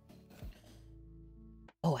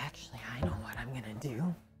 oh, actually, I know what I'm gonna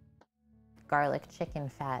do. Garlic chicken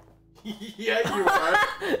fat. Yeah, you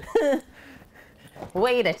are.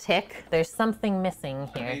 Wait a tick. There's something missing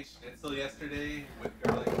I here. made schnitzel yesterday with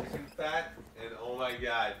garlic chicken fat, and oh my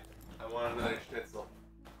god, I want another schnitzel.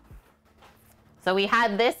 So we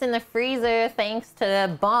had this in the freezer thanks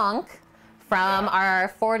to Bonk from our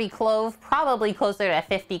 40 clove, probably closer to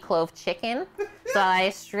 50 clove chicken. So I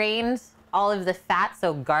strained all of the fat,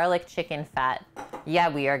 so garlic chicken fat. Yeah,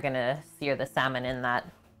 we are gonna sear the salmon in that.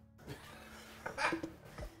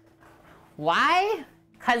 Why?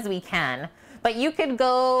 Because we can. But you could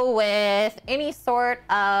go with any sort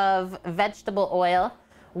of vegetable oil.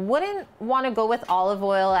 Wouldn't want to go with olive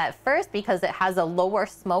oil at first because it has a lower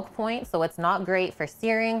smoke point, so it's not great for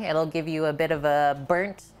searing. It'll give you a bit of a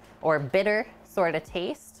burnt or bitter sort of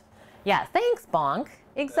taste. Yeah, thanks, Bonk.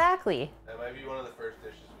 Exactly. That might be one of the first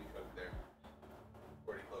dishes we cooked there.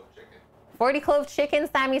 40 clove chicken. 40 clove chicken.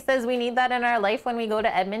 Sammy says we need that in our life when we go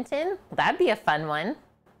to Edmonton. That'd be a fun one.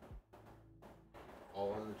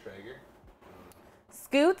 All on the Traeger.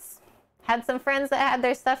 Scoots. Had some friends that had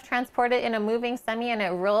their stuff transported in a moving semi and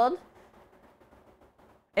it rolled.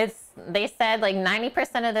 They said like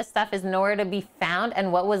 90% of the stuff is nowhere to be found,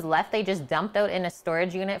 and what was left they just dumped out in a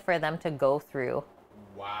storage unit for them to go through.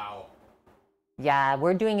 Wow. Yeah,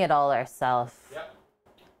 we're doing it all ourselves. Yep.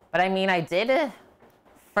 But I mean, I did it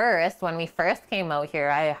first. When we first came out here,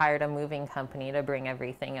 I hired a moving company to bring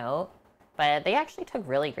everything out. But they actually took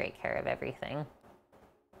really great care of everything.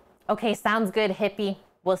 Okay, sounds good, hippie.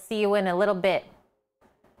 We'll see you in a little bit.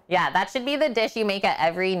 Yeah, that should be the dish you make at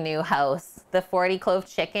every new house. The 40 clove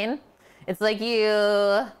chicken. It's like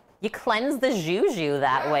you cleanse the juju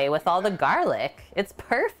that way with all the garlic. It's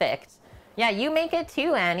perfect. Yeah, you make it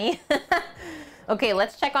too, Annie. Okay,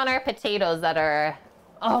 let's check on our potatoes that are...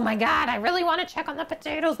 Oh my God, I really want to check on the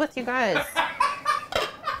potatoes with you guys.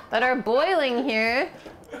 That are boiling here.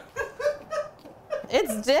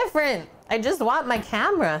 It's different. I just want my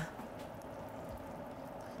camera.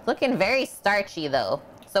 Looking very starchy though.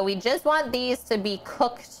 So we just want these to be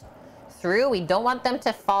cooked through. We don't want them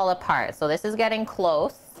to fall apart. So this is getting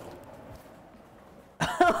close.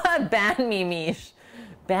 Ban me, Mish.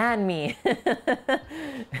 Ban me.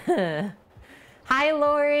 Hi,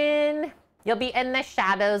 Lauren. You'll be in the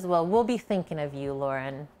shadows. Well, we'll be thinking of you,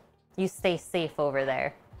 Lauren. You stay safe over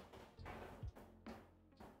there.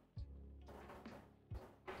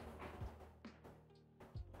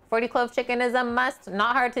 $40 clove chicken is a must,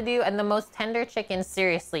 not hard to do, and the most tender chicken,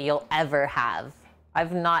 seriously, you'll ever have.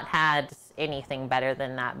 I've not had anything better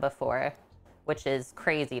than that before, which is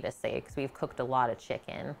crazy to say because we've cooked a lot of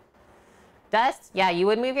chicken. Dust, yeah, you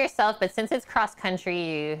would move yourself, but since it's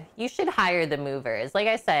cross-country, you should hire the movers. Like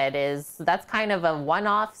I said, that's kind of a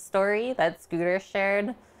one-off story that Scooter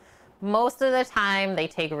shared. Most of the time, they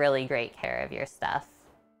take really great care of your stuff.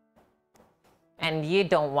 And you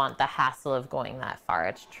don't want the hassle of going that far,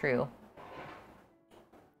 it's true.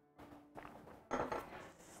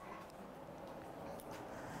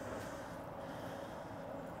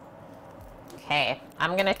 Okay,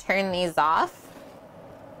 I'm gonna turn these off.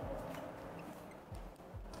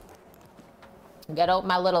 Get out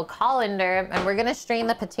my little colander, and we're gonna strain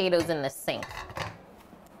the potatoes in the sink.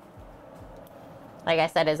 Like I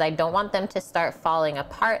said, I don't want them to start falling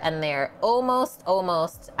apart, and they're almost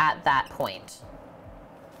at that point.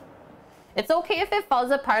 It's okay if it falls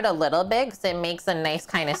apart a little bit because it makes a nice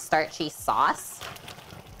kind of starchy sauce.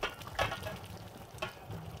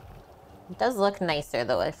 It does look nicer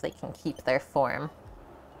though if they can keep their form.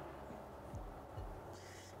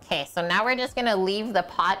 Okay, so now we're just gonna leave the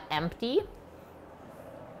pot empty.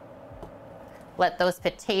 Let those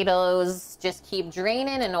potatoes just keep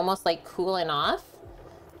draining and almost like cooling off.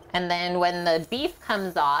 And then when the beef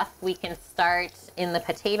comes off, we can start in the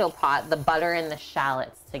potato pot, the butter and the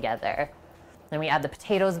shallots together. Then we add the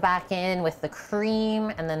potatoes back in with the cream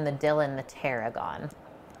and then the dill and the tarragon.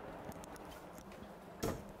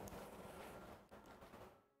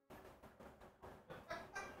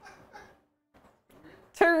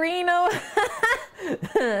 Torino!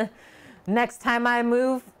 Next time I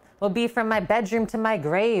move, will be from my bedroom to my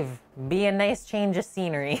grave. Be a nice change of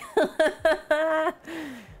scenery.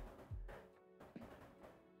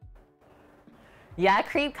 Yeah,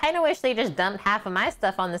 Creep, kind of wish they just dumped half of my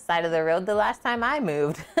stuff on the side of the road the last time I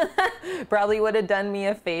moved. Probably would have done me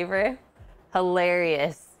a favor.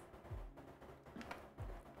 Hilarious.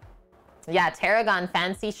 Yeah, tarragon,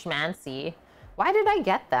 fancy schmancy. Why did I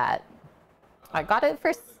get that? I got it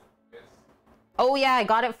for... Oh yeah, I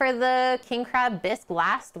got it for the king crab bisque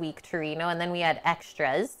last week, Torino, and then we had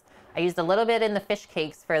extras. I used a little bit in the fish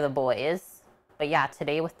cakes for the boys. But yeah,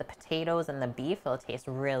 today with the potatoes and the beef, it'll taste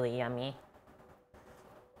really yummy.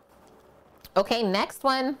 Okay, next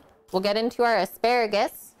one, we'll get into our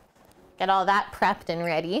asparagus. Get all that prepped and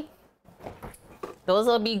ready. Those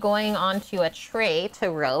will be going onto a tray to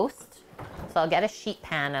roast. So I'll get a sheet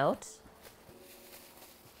pan out.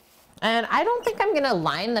 And I don't think I'm gonna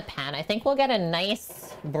line the pan. I think we'll get a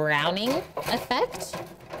nice browning effect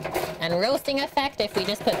and roasting effect if we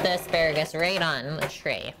just put the asparagus right on the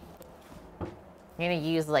tray. I'm gonna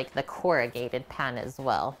use like the corrugated pan as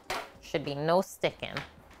well. Should be no sticking.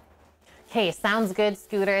 Okay, sounds good,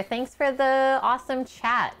 Scooter. Thanks for the awesome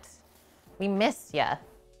chat. We missed ya.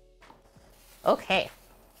 Okay.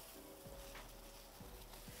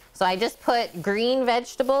 So I just put green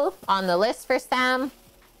vegetable on the list for Sam.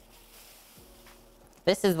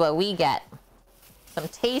 This is what we get. Some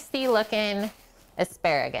tasty looking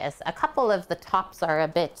asparagus. A couple of the tops are a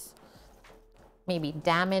bit maybe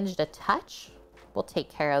damaged a touch. We'll take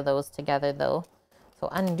care of those together though. So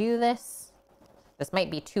undo this. This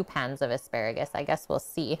might be 2 pans of asparagus. I guess we'll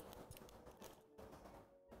see.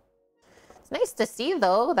 It's nice to see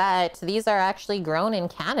though that these are actually grown in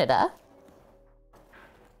Canada.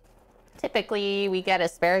 Typically we get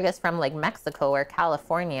asparagus from like Mexico or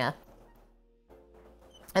California.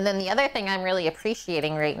 And then the other thing I'm really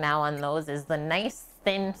appreciating right now on those is the nice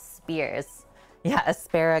thin spears. Yeah,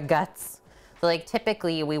 asparagus. So like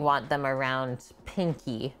typically we want them around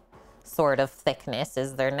pinky sort of thickness,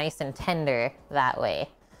 is they're nice and tender that way.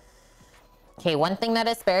 Okay, one thing that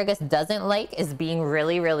asparagus doesn't like is being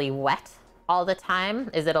really, really wet all the time,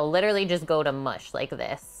 is it'll literally just go to mush like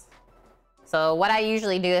this. So what I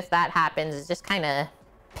usually do if that happens is just kind of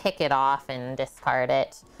pick it off and discard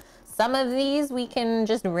it. Some of these we can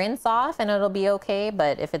just rinse off and it'll be okay,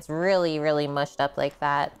 but if it's really, really mushed up like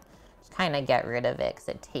that, just kind of get rid of it because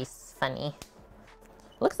it tastes funny.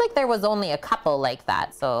 Looks like there was only a couple like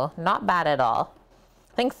that, so not bad at all.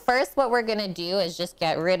 I think first what we're gonna do is just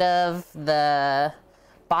get rid of the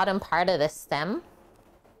bottom part of the stem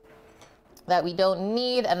that we don't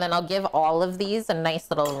need, and then I'll give all of these a nice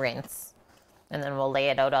little rinse. And then we'll lay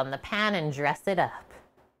it out on the pan and dress it up.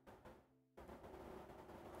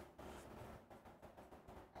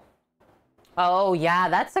 Oh yeah,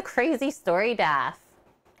 that's a crazy story, Daff.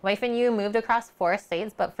 Wife and you moved across 4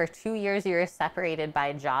 states, but for 2 years you were separated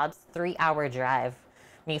by jobs, 3-hour drive.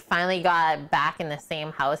 When you finally got back in the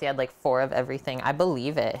same house, you had like 4 of everything. I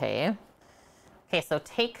believe it, hey? Okay, so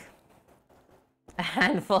take a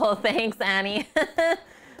handful. Thanks, Annie.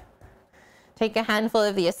 Take a handful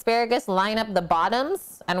of the asparagus, line up the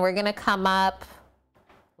bottoms, and we're gonna come up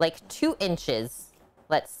like 2 inches,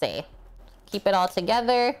 let's say. Keep it all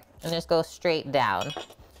together and just go straight down.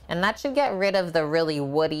 And that should get rid of the really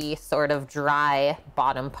woody, sort of dry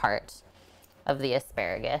bottom part of the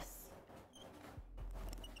asparagus.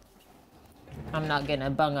 I'm not gonna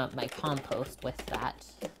bung up my compost with that.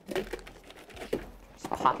 Just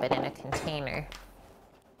pop it in a container.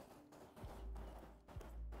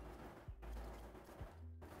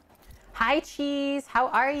 Hi, Cheese. How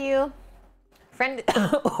are you? Friend,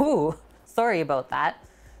 ooh, sorry about that.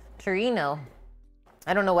 Torino.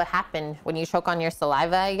 I don't know what happened when you choke on your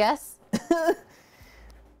saliva, I guess.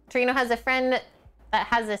 Torino has a friend that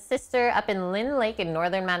has a sister up in Lynn Lake in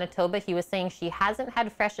northern Manitoba. He was saying she hasn't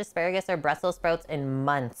had fresh asparagus or Brussels sprouts in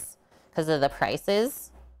months because of the prices.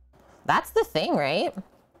 That's the thing, right?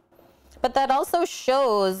 But that also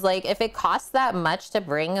shows, like, if it costs that much to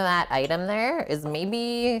bring that item there, is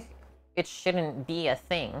maybe it shouldn't be a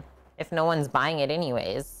thing if no one's buying it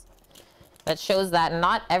anyways. That shows that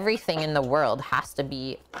not everything in the world has to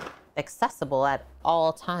be accessible at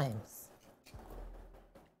all times.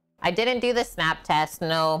 I didn't do the snap test,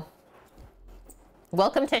 no.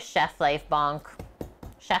 Welcome to Chef Life, Bonk.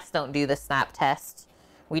 Chefs don't do the snap test.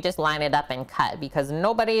 We just line it up and cut because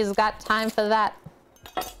nobody's got time for that.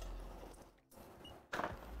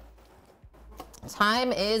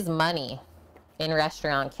 Time is money in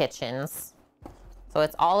restaurant kitchens. So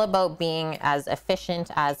it's all about being as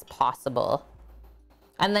efficient as possible.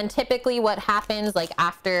 And then typically what happens, like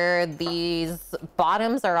after these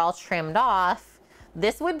bottoms are all trimmed off,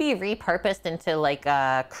 this would be repurposed into like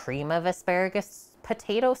a cream of asparagus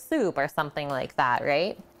potato soup or something like that,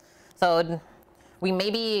 right? So we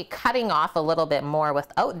may be cutting off a little bit more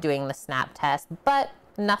without doing the snap test, but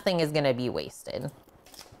nothing is gonna be wasted.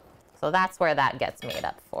 So that's where that gets made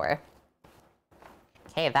up for.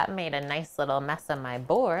 Okay, that made a nice little mess of my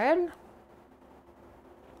board.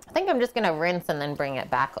 I think I'm just gonna rinse and then bring it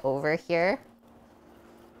back over here.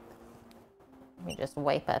 Let me just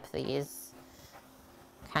wipe up these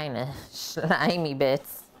kind of slimy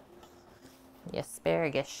bits. The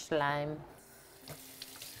asparagus slime.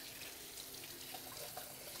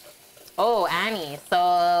 Oh, Annie,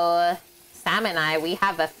 so Sam and I, we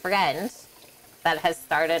have a friend that has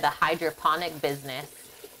started a hydroponic business.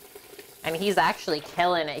 And he's actually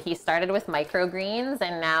killing it. He started with microgreens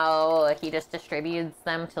and now he just distributes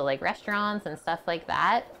them to like restaurants and stuff like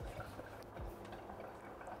that.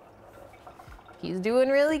 He's doing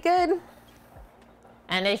really good.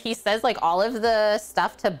 And he says like all of the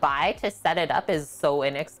stuff to buy to set it up is so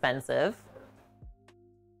inexpensive.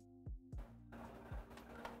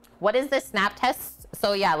 What is the snap test?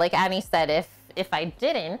 So yeah, like Annie said, if I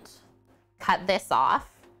didn't cut this off,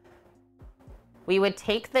 we would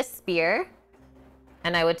take the spear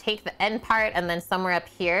and I would take the end part and then somewhere up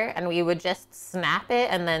here and we would just snap it,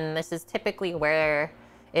 and then this is typically where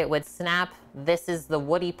it would snap. This is the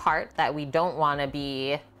woody part that we don't want to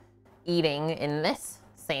be eating in this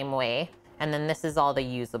same way. And then this is all the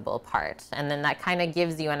usable part. And then that kind of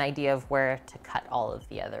gives you an idea of where to cut all of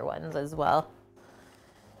the other ones as well.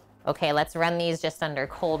 Okay, let's run these just under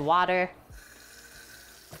cold water.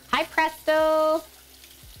 Hi, Presto.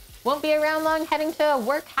 Won't be around long, heading to a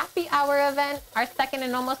work happy hour event. Our second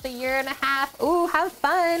in almost a year and a half. Ooh, have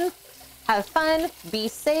fun. Have fun. Be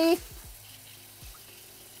safe.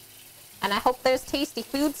 And I hope there's tasty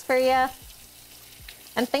foods for you.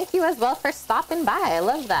 And thank you as well for stopping by. I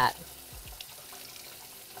love that.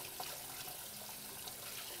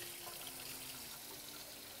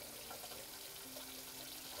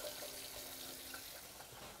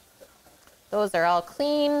 Those are all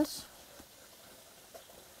cleaned.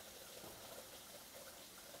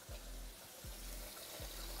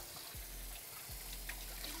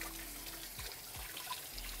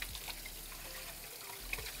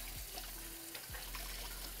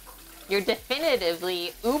 You're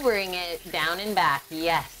definitively Ubering it down and back,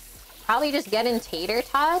 yes. Probably just getting tater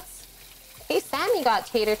tots. Hey, Sammy got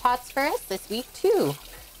tater tots for us this week too.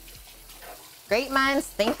 Great minds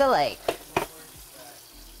think alike.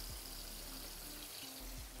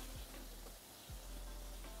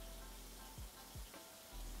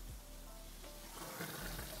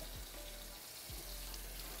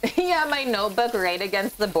 Yeah, my notebook right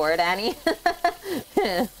against the board, Annie.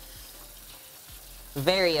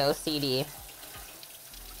 Very OCD.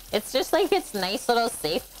 It's just like it's nice little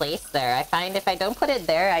safe place there. I find if I don't put it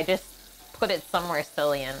there, I just put it somewhere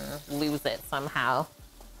silly and lose it somehow.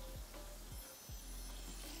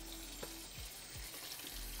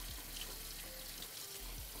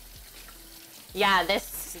 Yeah,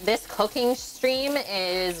 this cooking stream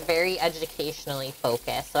is very educationally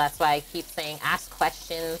focused. So that's why I keep saying ask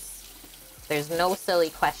questions. There's no silly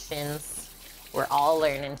questions. We're all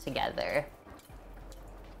learning together.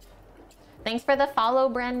 Thanks for the follow,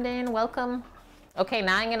 Brendan. Welcome. Okay,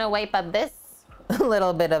 now I'm going to wipe up this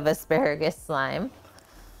little bit of asparagus slime.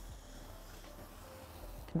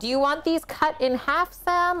 Do you want these cut in half,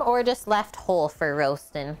 Sam, or just left whole for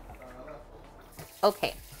roasting?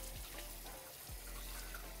 Okay.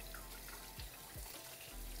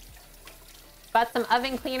 Got some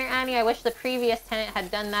oven cleaner, Annie. I wish the previous tenant had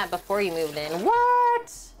done that before you moved in.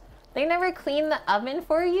 What? They never cleaned the oven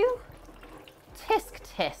for you? Tisk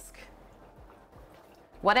tisk.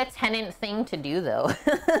 What a tenant thing to do, though.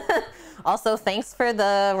 Also, thanks for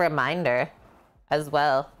the reminder as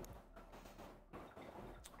well.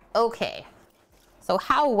 Okay. So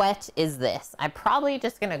how wet is this? I'm probably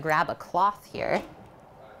just going to grab a cloth here.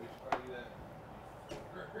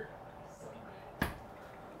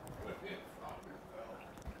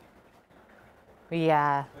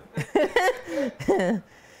 Yeah.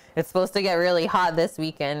 It's supposed to get really hot this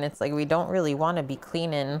weekend. It's like we don't really want to be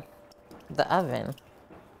cleaning the oven.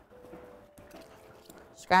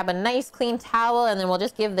 Just grab a nice clean towel and then we'll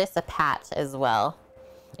just give this a pat as well.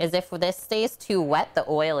 As if this stays too wet, the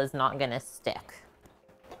oil is not going to stick.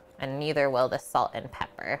 And neither will the salt and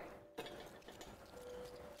pepper.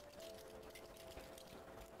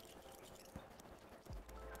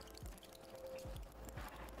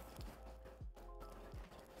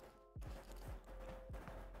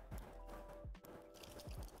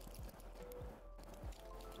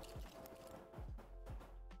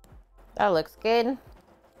 That looks good.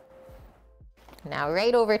 Now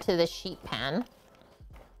right over to the sheet pan.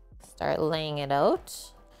 Start laying it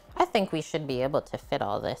out. I think we should be able to fit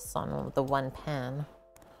all this on the one pan.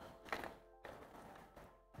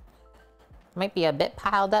 Might be a bit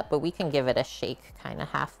piled up, but we can give it a shake kind of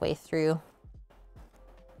halfway through.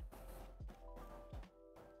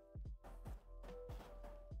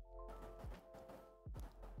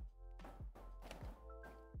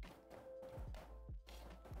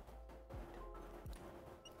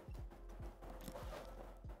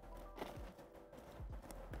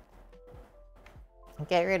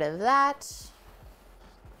 Get rid of that.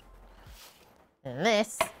 And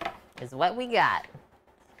this is what we got.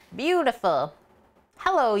 Beautiful.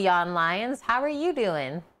 Hello, Yawn Lions. How are you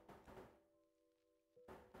doing?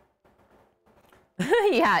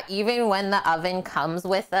 Yeah, even when the oven comes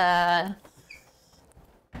with a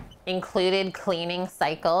included cleaning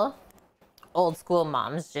cycle, old school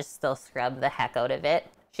moms just still scrub the heck out of it.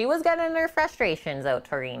 She was getting her frustrations out,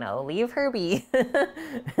 Torino. Leave her be.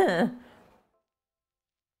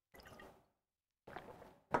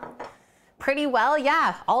 Pretty well,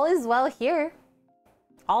 yeah. All is well here.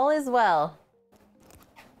 All is well.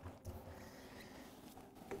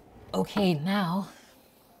 Okay, now,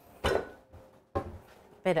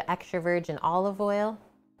 bit of extra virgin olive oil.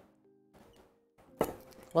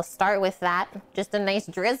 We'll start with that. Just a nice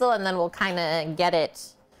drizzle, and then we'll kind of get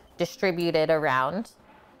it distributed around.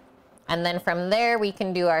 And then from there, we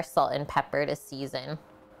can do our salt and pepper to season.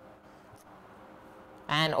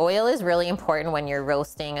 And oil is really important when you're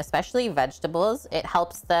roasting, especially vegetables. It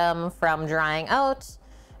helps them from drying out,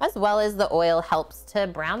 as well as the oil helps to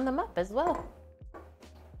brown them up as well.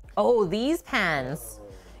 Oh, these pans.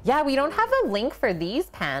 Yeah, we don't have a link for these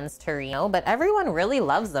pans, Torino, but everyone really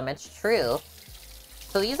loves them. It's true.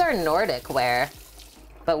 So these are Nordic ware,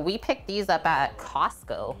 but we picked these up at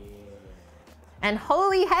Costco. And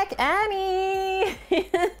holy heck, Annie!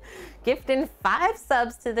 Gifting 5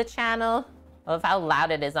 subs to the channel. I love how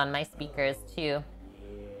loud it is on my speakers too.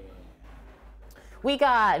 We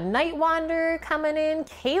got Night Wanderer coming in,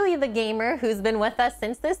 Kaylee the Gamer, who's been with us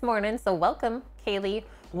since this morning, so welcome, Kaylee.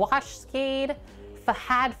 Washskade,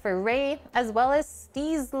 Fahad Foray, as well as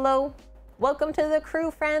Steeslow. Welcome to the crew,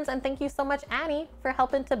 friends, and thank you so much, Annie, for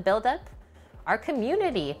helping to build up our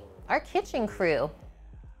community, our kitchen crew.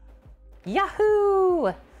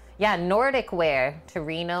 Yahoo! Yeah, Nordic Ware,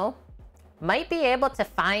 Torino. Might be able to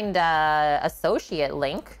find a associate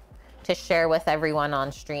link to share with everyone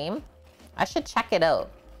on stream. I should check it out.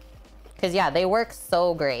 Because yeah, they work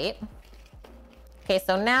so great. Okay,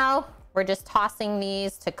 so now we're just tossing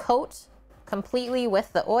these to coat completely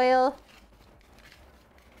with the oil.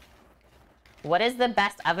 What is the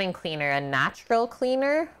best oven cleaner? A natural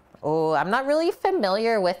cleaner? Oh, I'm not really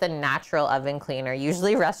familiar with a natural oven cleaner.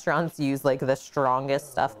 Usually restaurants use like the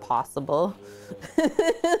strongest stuff possible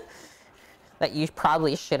that you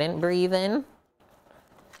probably shouldn't breathe in.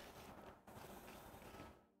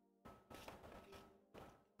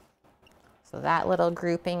 So that little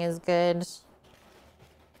grouping is good.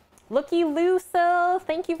 Looky Lucille,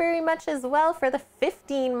 thank you very much as well for the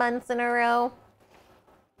 15 months in a row.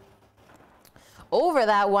 Over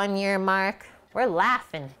that 1 year mark. We're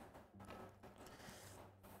laughing.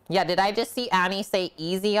 Yeah, did I just see Annie say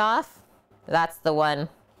easy off? That's the one.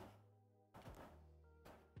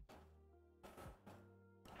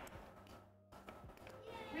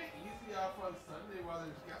 Easy off on Sunday while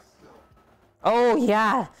there's guests still. Oh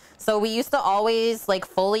yeah. So we used to always like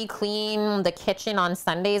fully clean the kitchen on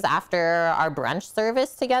Sundays after our brunch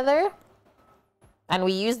service together. And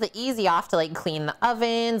we use the easy off to like clean the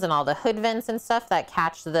ovens and all the hood vents and stuff that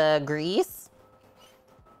catch the grease.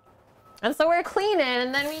 And so we're cleaning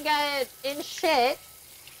and then we get in shit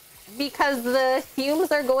because the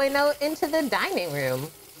fumes are going out into the dining room.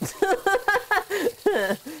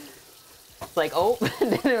 It's like, oh,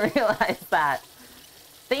 didn't realize that.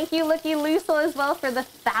 Thank you, Looky Lucille, as well for the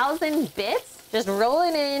 1,000 bits. Just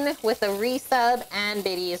rolling in with a resub and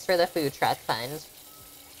biddies for the food truck fund.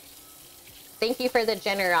 Thank you for the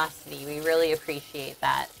generosity. We really appreciate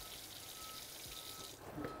that.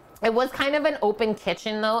 It was kind of an open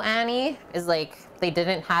kitchen though, Annie. Is like, they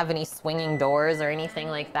didn't have any swinging doors or anything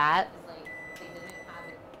like that.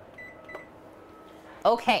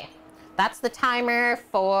 Okay, that's the timer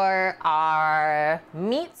for our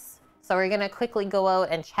meats. So we're gonna quickly go out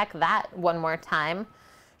and check that one more time.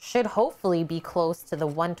 Should hopefully be close to the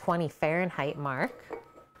 120 Fahrenheit mark.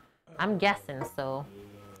 I'm guessing so.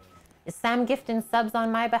 Is Sam gifting subs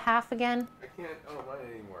on my behalf again? I can't mine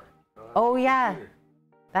anymore. Oh yeah,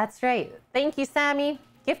 that's right. Thank you, Sammy.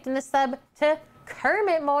 Gifting the sub to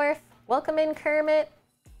Kermit Morph. Welcome in, Kermit.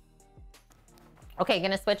 Okay,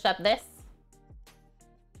 gonna switch up this.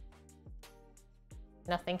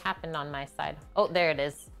 Nothing happened on my side. Oh, there it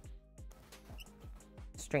is.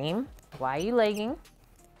 Stream, why are you lagging?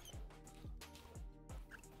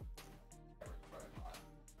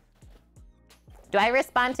 Do I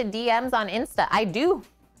respond to DMs on Insta? I do.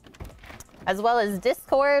 As well as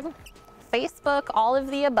Discord, Facebook, all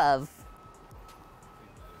of the above.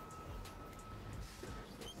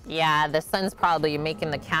 Yeah, the sun's probably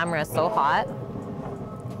making the camera so hot.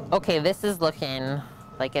 Okay, this is looking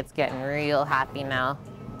like it's getting real happy now.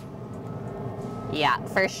 Yeah,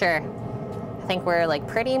 for sure. I think we're like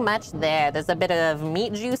pretty much there. There's a bit of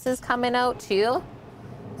meat juices coming out too. So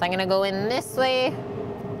I'm gonna go in this way,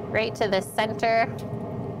 right to the center.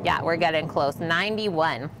 Yeah, we're getting close,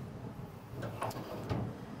 91.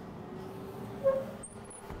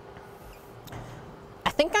 I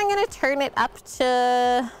think I'm gonna turn it up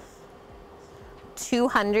to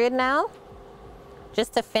 200 now,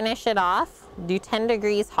 just to finish it off. Do 10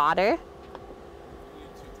 degrees hotter.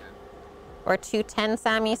 Or 210,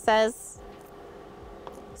 Sammy says.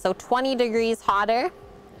 So 20 degrees hotter.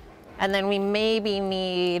 And then we maybe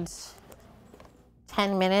need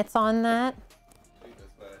 10 minutes on that. I think that's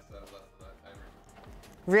why I said less than that timer.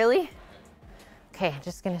 Really? Okay, I'm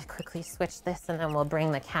just gonna quickly switch this and then we'll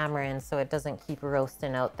bring the camera in so it doesn't keep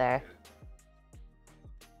roasting out there.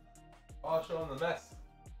 I'll show them the mess.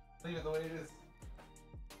 Leave it the way it is.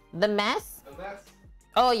 The mess? The mess.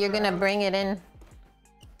 Oh, you're gonna bring it in.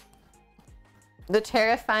 The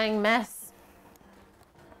terrifying mess.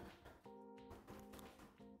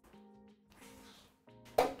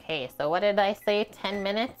 Okay, so what did I say? 10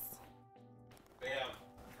 minutes? Bam.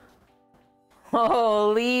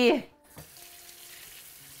 Holy.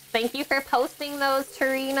 Thank you for posting those,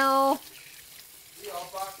 Torino. See, all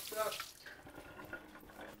boxed up.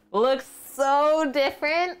 Looks so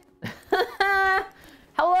different.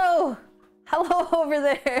 Hello. Hello over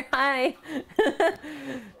there. Hi.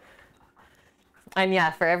 And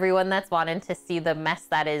yeah, for everyone that's wanting to see the mess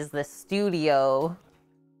that is the studio,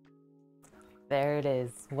 there it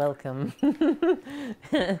is. Welcome.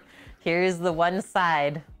 Here's the one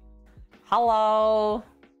side. Hello.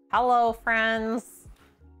 Hello, friends.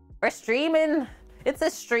 We're streaming. It's a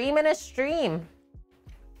stream and a stream.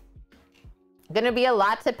 Gonna be a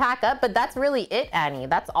lot to pack up, but that's really it, Annie.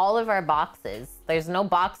 That's all of our boxes. There's no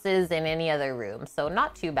boxes in any other room, so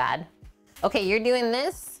not too bad. Okay, you're doing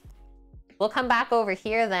this. We'll come back over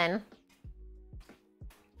here then.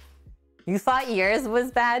 You thought yours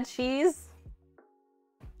was bad, Cheese?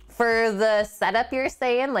 For the setup you're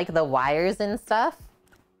saying, like the wires and stuff?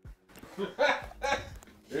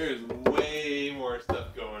 There's way more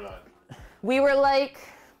stuff going on. We were like,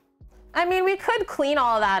 I mean, we could clean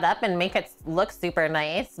all that up and make it look super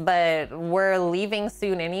nice, but we're leaving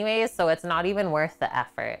soon anyways, so it's not even worth the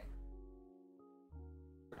effort.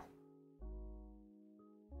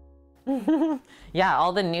 Yeah,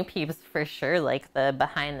 all the new peeps for sure, like the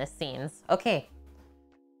behind the scenes. Okay,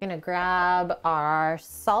 gonna grab our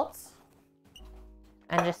salt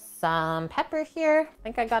and just some pepper here. I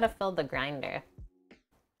think I gotta fill the grinder.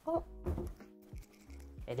 Oh,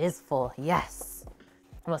 it is full, yes.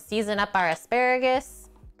 We'll season up our asparagus.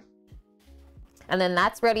 And then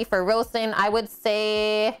that's ready for roasting. I would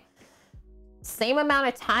say same amount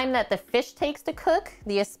of time that the fish takes to cook,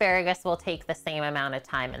 the asparagus will take the same amount of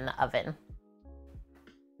time in the oven.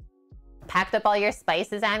 Packed up all your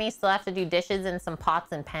spices, Annie? Still have to do dishes and some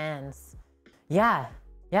pots and pans. Yeah,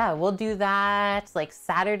 we'll do that like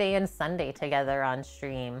Saturday and Sunday together on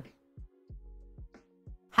stream.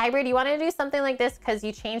 Hybrid, you want to do something like this because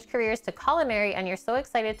you changed careers to culinary and you're so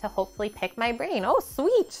excited to hopefully pick my brain. Oh,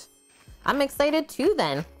 sweet. I'm excited too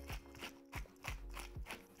then.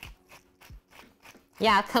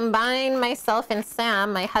 Yeah, combine myself and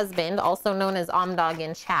Sam, my husband, also known as OMDAL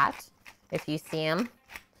in chat, if you see him.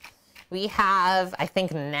 We have, I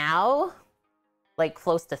think now, like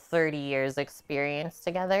close to 30 years experience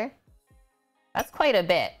together. That's quite a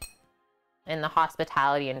bit in the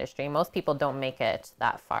hospitality industry. Most people don't make it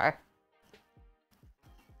that far.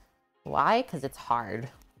 Why? Because it's hard.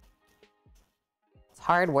 It's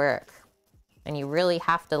hard work. And you really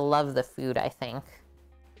have to love the food, I think.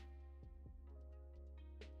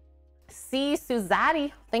 See,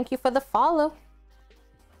 Suzatti, thank you for the follow.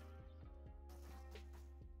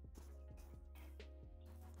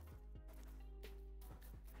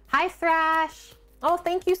 Hi, Thrash. Oh,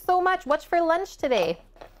 thank you so much. What's for lunch today?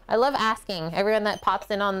 I love asking everyone that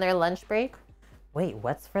pops in on their lunch break. Wait,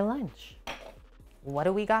 what's for lunch? What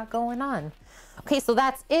do we got going on? Okay, so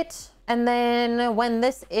that's it. And then when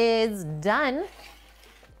this is done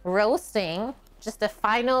roasting, just a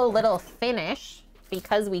final little finish,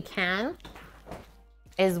 because we can,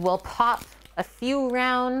 is we'll pop a few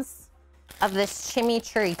rounds of this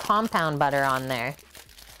chimichurri compound butter on there.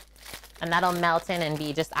 And that'll melt in and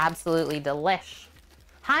be just absolutely delish.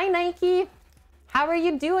 Hi, Nike. How are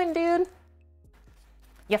you doing, dude?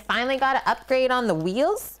 You finally got an upgrade on the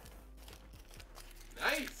wheels?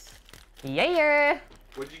 Nice. Yeah.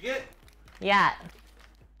 What'd you get? Yeah.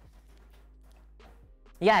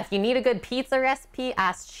 Yeah, if you need a good pizza recipe,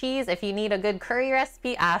 ask Cheese. If you need a good curry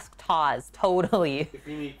recipe, ask Taz. Totally. If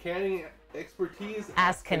you need canning expertise,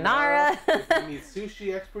 ask Kanara. If you need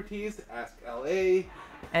sushi expertise, ask LA.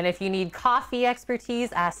 And if you need coffee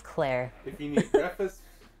expertise, ask Claire. If you need breakfast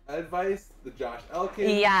advice, the Josh Elkin.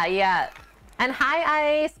 Yeah. And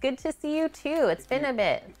hi, Ice. Good to see you too. It's been a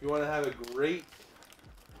bit. If you want to have a great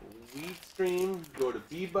wheat stream, go to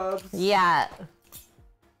B-Bubs. Yeah.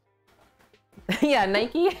 Yeah,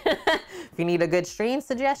 Nike. If you need a good stream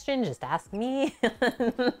suggestion, just ask me.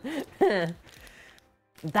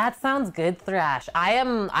 That sounds good, Thrash.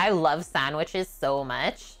 I love sandwiches so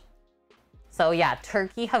much. So yeah,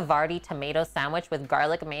 turkey Havarti tomato sandwich with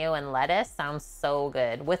garlic mayo and lettuce sounds so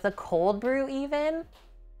good. With a cold brew even.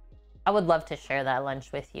 I would love to share that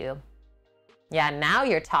lunch with you. Yeah, now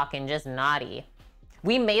you're talking just naughty.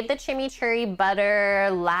 We made the chimichurri butter,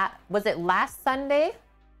 was it last Sunday?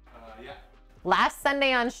 Yeah. Last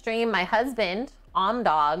Sunday on stream, my husband,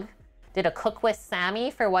 OMDAL, did a cook with Sammy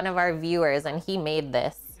for one of our viewers, and he made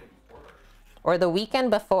this. Or the weekend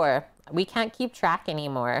before. We can't keep track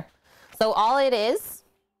anymore. So all it is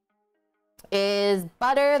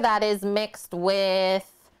butter that is mixed with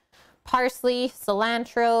parsley,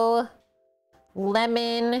 cilantro,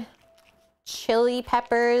 lemon, chili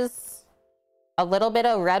peppers, a little bit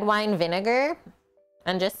of red wine vinegar,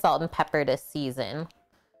 and just salt and pepper to season.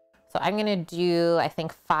 So I'm gonna do, I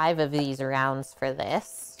think, 5 of these rounds for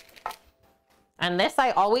this. And this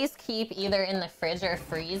I always keep either in the fridge or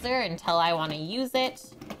freezer until I wanna use it.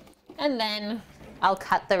 And then I'll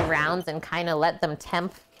cut the rounds and kind of let them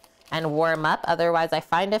temp and warm up. Otherwise, I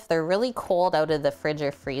find if they're really cold out of the fridge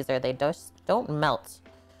or freezer, they just don't melt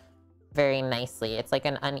very nicely. It's like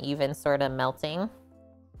an uneven sort of melting.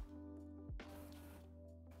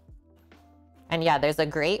 And yeah, there's a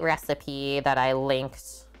great recipe that I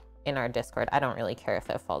linked in our Discord. I don't really care if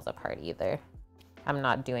it falls apart either. I'm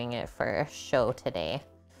not doing it for show today.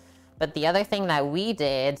 But the other thing that we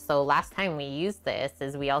did, so last time we used this,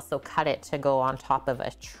 is we also cut it to go on top of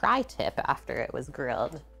a tri-tip after it was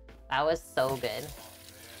grilled. That was so good.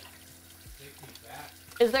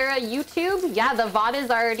 Is there a YouTube? Yeah, the VOD is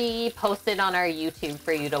already posted on our YouTube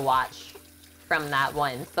for you to watch from that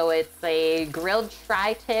one. So it's a grilled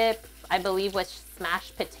tri-tip, I believe, with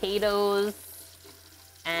smashed potatoes,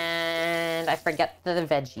 and I forget the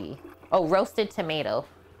veggie. Oh, roasted tomato.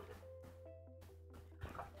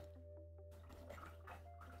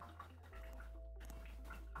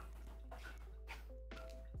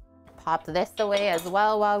 Pop this away as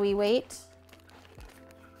well while we wait.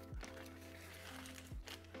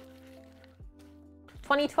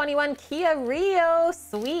 '21 Kia Rio,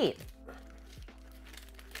 sweet.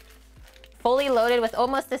 Fully loaded with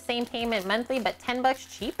almost the same payment monthly, but $10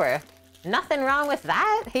 cheaper. Nothing wrong with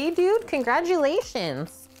that. Hey dude,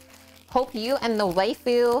 congratulations. Hope you and the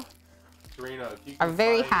waifu Serena, are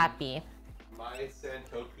very happy. My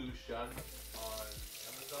Santoku Shun on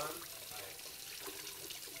Amazon.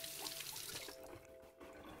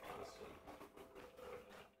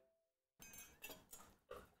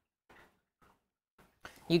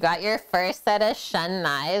 You got your first set of shun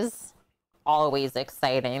knives. Always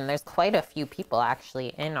exciting. There's quite a few people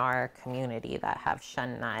actually in our community that have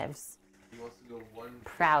shun knives. He wants to go one.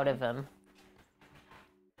 Proud of him.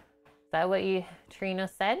 Is that what you, Trino,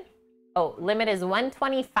 said? Oh, limit is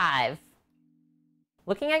 125.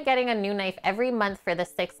 Looking at getting a new knife every month for the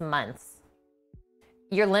 6 months.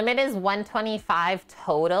 Your limit is 125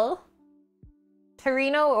 total,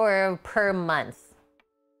 Torino, or per month?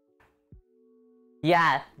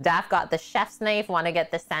 Yeah, Daph got the chef's knife, want to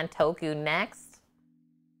get the Santoku next.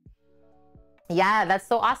 Yeah, that's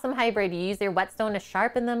so awesome, Hybrid. You use your whetstone to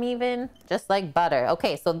sharpen them even, just like butter.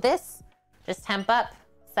 Okay, so this, just temp up,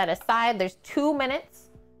 set aside. There's 2 minutes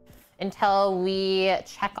until we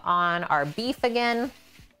check on our beef again.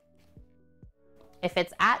 If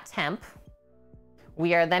it's at temp,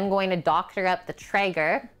 we are then going to doctor up the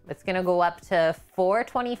Traeger. It's gonna go up to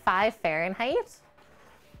 425 Fahrenheit.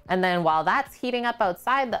 And then while that's heating up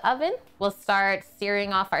outside the oven, we'll start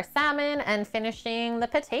searing off our salmon and finishing the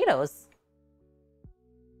potatoes.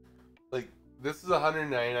 Like, this is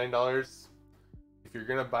 $199. If you're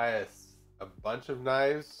gonna buy a bunch of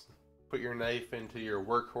knives, put your knife into your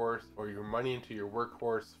workhorse, or your money into your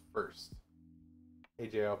workhorse first.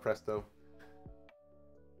 AJL Presto.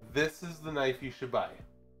 This is the knife you should buy.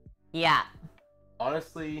 Yeah.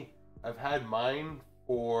 Honestly, I've had mine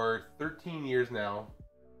for 13 years now.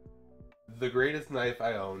 The greatest knife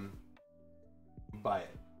I own. Buy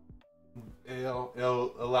it.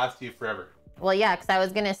 It'll last you forever. Well, yeah, because I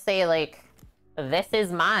was gonna say, like, this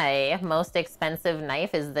is my most expensive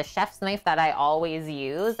knife, is the chef's knife that I always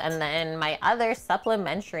use. And then my other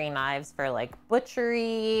supplementary knives for like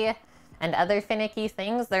butchery and other finicky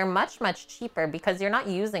things, they're much, much cheaper because you're not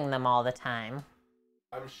using them all the time.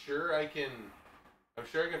 I'm sure I can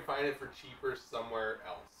find it for cheaper somewhere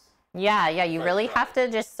else. Yeah, you really have to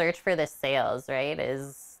just search for the sales, right?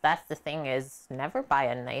 That's the thing, is never buy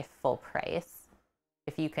a knife full price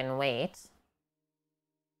if you can wait.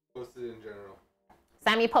 Posted in general.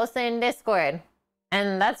 Sammy posted in Discord.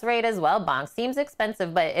 And that's right as well, Bonk. Seems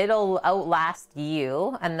expensive, but it'll outlast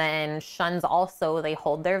you. And then shuns also, they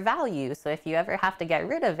hold their value. So if you ever have to get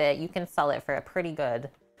rid of it, you can sell it for a pretty good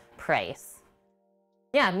price.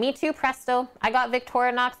 Yeah, me too, presto. I got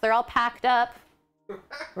Victorinox. They're all packed up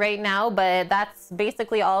right now, but that's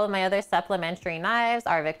basically all of my other supplementary knives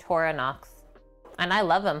are Victorinox. And I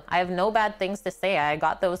love them. I have no bad things to say. I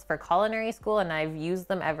got those for culinary school and I've used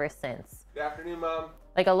them ever since. Good afternoon, Mom.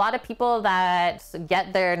 Like a lot of people that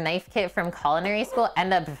get their knife kit from culinary school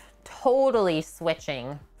end up totally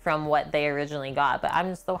switching from what they originally got, but I'm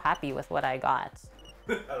just so happy with what I got.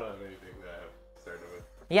 I don't have anything that I started with.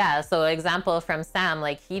 Yeah, so example from Sam,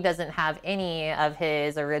 like he doesn't have any of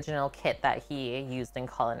his original kit that he used in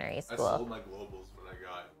culinary school. I sold my globals when I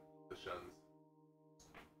got the shuns.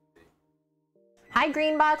 Hi,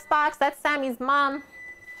 Green Box, that's Sammy's mom.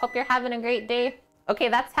 Hope you're having a great day. Okay,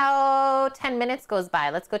 that's how 10 minutes goes by.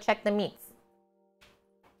 Let's go check the meats.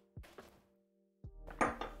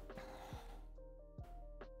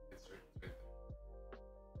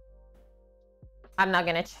 I'm not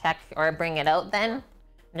gonna check or bring it out then.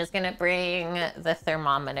 I'm just gonna bring the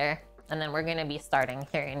thermometer and then we're gonna be starting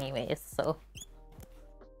here anyways, so.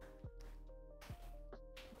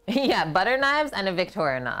 Yeah, butter knives and a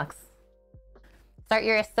Victorinox. Start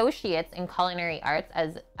your associates in culinary arts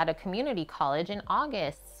at a community college in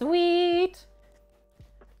August. Sweet.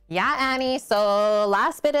 Yeah, Annie, so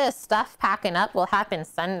last bit of stuff packing up will happen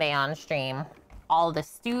Sunday on stream. All the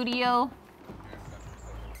studio.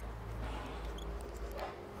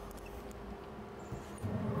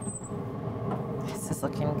 This is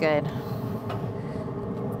looking good.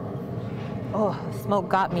 Oh, smoke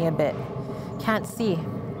got me a bit. Can't see.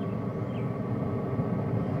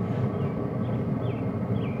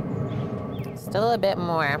 Still a bit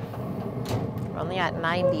more. We're only at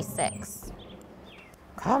 96.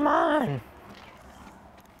 Come on.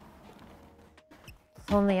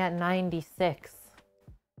 It's only at 96.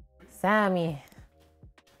 Sammy,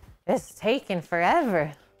 it's taking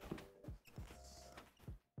forever.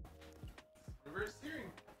 Reverse steering.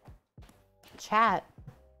 Chat.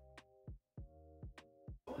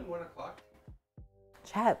 It's only 1 o'clock.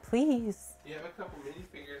 Chat, please. You have a couple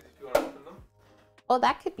minifigures if you want to open them. Oh,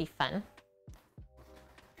 that could be fun.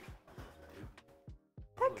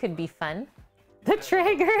 That could be fun. The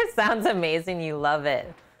trigger sounds amazing. You love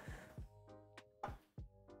it.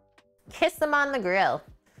 Kiss them on the grill.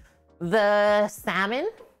 The salmon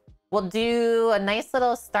will do a nice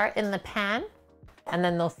little start in the pan and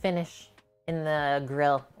then they'll finish in the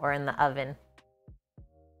grill or in the oven.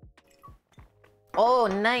 Oh,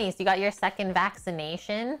 nice. You got your second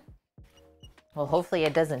vaccination. Well, hopefully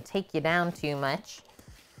it doesn't take you down too much.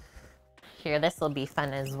 Here, this will be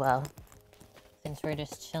fun as well. Since we're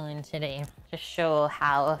just chilling today, just show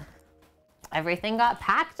how everything got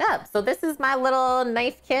packed up. So this is my little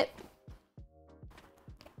knife kit.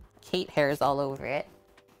 Kate hairs all over it.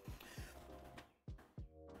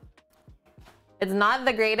 It's not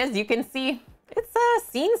the greatest. You can see it's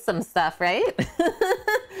seen some stuff, right?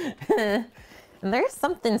 And there's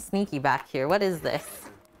something sneaky back here. What is this?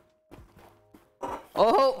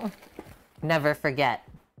 Oh, never forget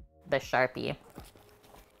the Sharpie.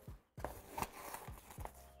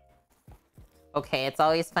 Okay, it's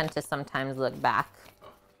always fun to sometimes look back.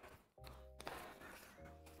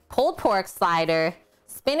 Pulled pork slider,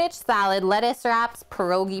 spinach salad, lettuce wraps,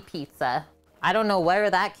 pierogi pizza. I don't know where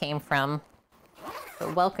that came from,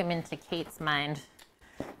 but welcome into Kate's mind.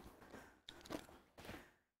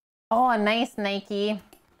 Oh, a nice Nike.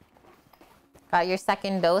 Got your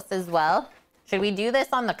second dose as well. Should we do this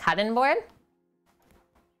on the cutting board?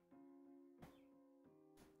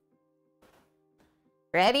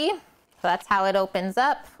 Ready? So that's how it opens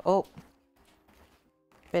up. Oh,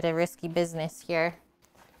 bit of risky business here.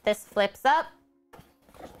 This flips up.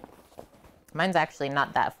 Mine's actually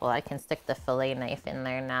not that full. I can stick the fillet knife in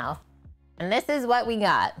there now. And this is what we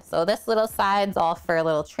got. So this little side's all for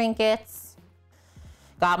little trinkets.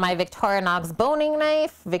 Got my Victorinox boning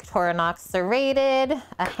knife, Victorinox serrated,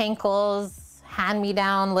 a Henkel's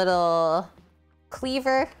hand-me-down little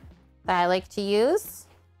cleaver that I like to use.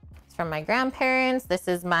 From my grandparents. This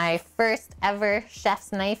is my first ever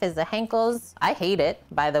chef's knife, is a Henkel's. I hate it,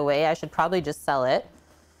 by the way. I should probably just sell it.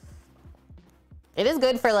 It is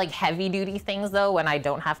good for like heavy duty things though, when I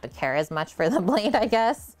don't have to care as much for the blade, I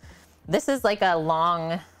guess. This is like a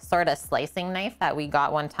long sort of slicing knife that we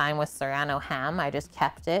got one time with Serrano ham. I just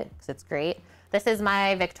kept it because it's great. This is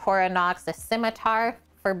my Victorinox, a scimitar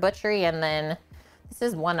for butchery. And then this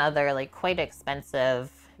is one other like quite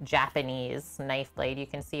expensive Japanese knife blade. You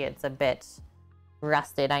can see it's a bit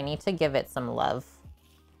rusted. I need to give it some love.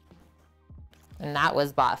 And that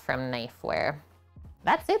was bought from Knifeware.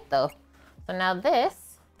 That's it though. So now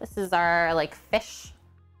this is our like fish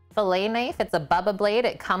fillet knife. It's a Bubba blade.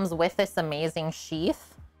 It comes with this amazing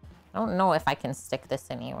sheath. I don't know if I can stick this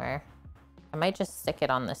anywhere. I might just stick it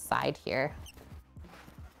on the side here.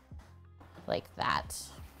 Like that.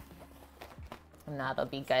 And that'll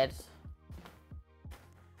be good.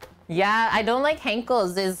 Yeah, I don't like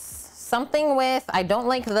Henkel's. Is something with, I don't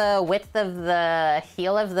like the width of the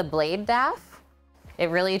heel of the blade daff. It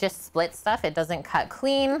really just splits stuff. It doesn't cut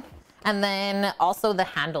clean. And then also the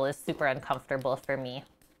handle is super uncomfortable for me.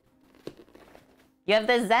 You have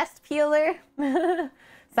the zest peeler?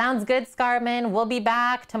 Sounds good, Scarman. We'll be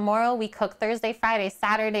back tomorrow. We cook Thursday, Friday,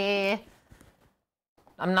 Saturday.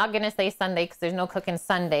 I'm not gonna say Sunday because there's no cooking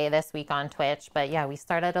Sunday this week on Twitch. But yeah, we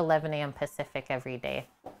start at 11 a.m. Pacific every day.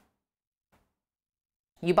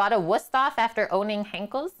 You bought a Wusthof after owning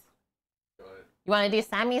Henkel's? You want to do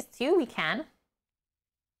Sammy's too? We can.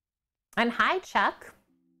 And hi, Chuck.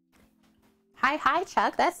 Hi,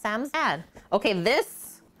 Chuck. That's Sam's dad. Okay,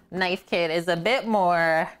 this knife kit is a bit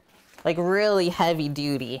more, like, really heavy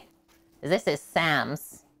duty. This is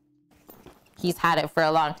Sam's. He's had it for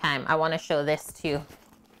a long time. I want to show this too.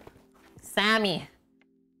 Sammy.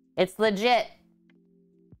 It's legit.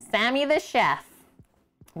 Sammy the chef.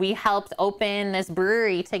 We helped open this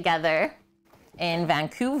brewery together in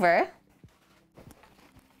Vancouver.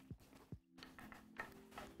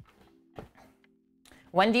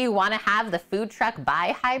 When do you want to have the food truck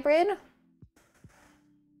buy hybrid?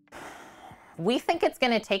 We think it's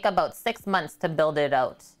going to take about 6 months to build it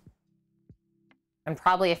out. And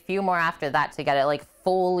probably a few more after that to get it like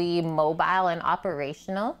fully mobile and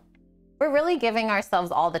operational. We're really giving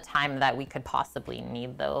ourselves all the time that we could possibly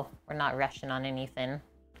need though. We're not rushing on anything.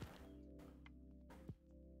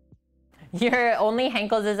 Your only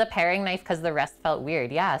Henkel's is a paring knife because the rest felt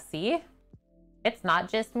weird. Yeah, see? It's not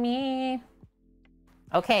just me.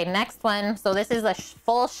 Okay, next one. So this is a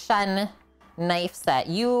full Shun knife set.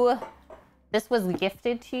 This was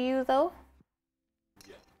gifted to you though?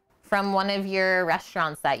 Yeah. From one of your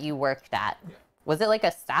restaurants that you worked at. Yeah. Was it like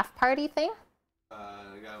a staff party thing?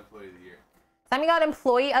 I got Employee of the Year. Sammy got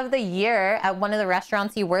Employee of the Year at one of the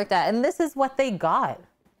restaurants he worked at, and this is what they got.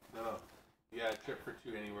 No. Yeah, a trip for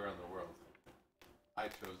 2 anywhere in the world. I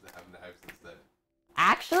chose to have knives instead.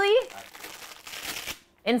 Actually?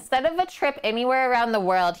 Instead of a trip anywhere around the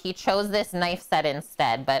world, he chose this knife set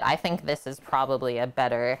instead, but I think this is probably a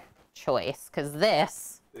better choice, because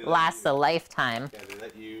this lasts a lifetime. Yeah, they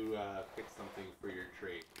let you pick something for your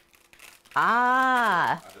tray.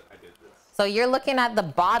 Ah. I did this. So you're looking at the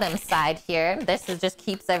bottom side here. This just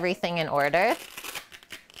keeps everything in order.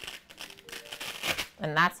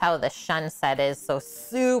 And that's how the Shun set is. So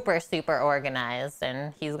super, super organized.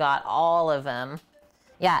 And he's got all of them.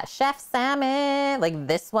 Yeah, Chef Salmon. Like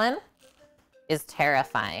this one is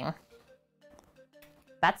terrifying.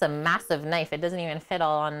 That's a massive knife. It doesn't even fit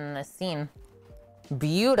all on the scene.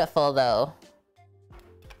 Beautiful though.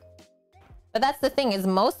 But that's the thing is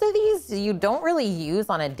most of these you don't really use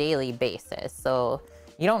on a daily basis. So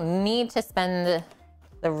you don't need to spend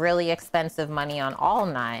the really expensive money on all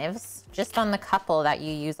knives, just on the couple that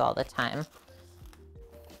you use all the time.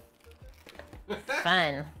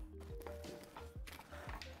 Fun.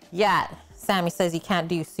 Yeah, Sammy says he can't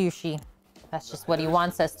do sushi. That's just what he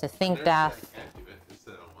wants us to think, Daff.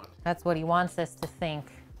 That's what he wants us to think.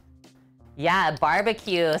 Yeah,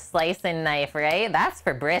 barbecue slicing knife, right? That's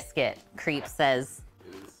for brisket, Creep says.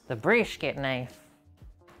 The brisket knife.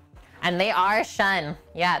 And they are Shun.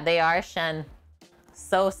 Yeah, they are Shun.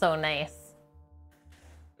 So, so nice.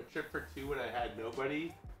 A trip for 2 when I had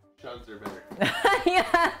nobody, Shuns are better.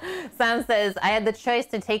 Yeah, Sam says, I had the choice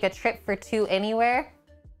to take a trip for 2 anywhere.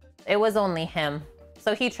 It was only him.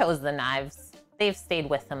 So he chose the knives. They've stayed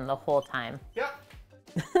with him the whole time. Yep.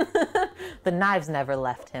 The knives never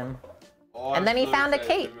left him. Oh, and then he found a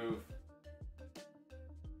cape.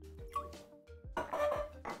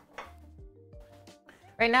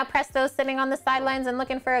 Right now, Presto's sitting on the sidelines and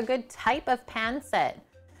looking for a good type of pan set.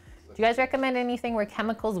 Do you guys recommend anything where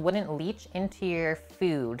chemicals wouldn't leach into your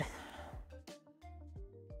food?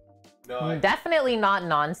 No, definitely not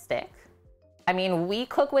nonstick. I mean, we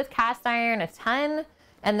cook with cast iron a ton.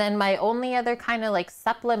 And then my only other kind of like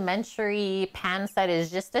supplementary pan set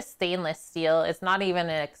is just a stainless steel. It's not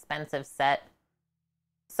even an expensive set.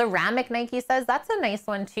 Ceramic, Nike says, that's a nice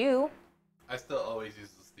one too. I still always use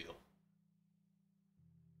the steel.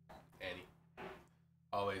 Annie.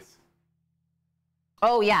 Always.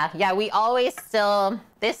 Oh yeah, yeah, we always still,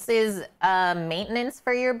 this is maintenance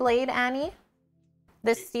for your blade, Annie.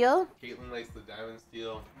 This steel. Caitlin likes the diamond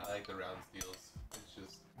steel. I like the round steels. It's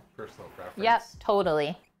just personal preference. Yep,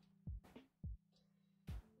 totally.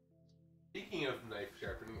 Speaking of knife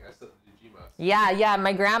sharpening, I still did GMOS. Yeah,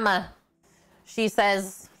 my grandma, she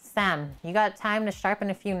says, Sam, you got time to sharpen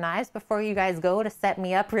a few knives before you guys go to set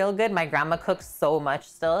me up real good? My grandma cooks so much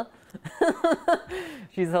still.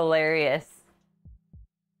 She's hilarious.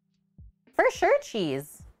 For sure,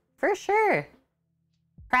 Cheese. For sure.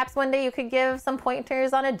 Perhaps one day you could give some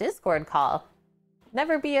pointers on a Discord call.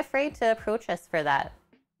 Never be afraid to approach us for that.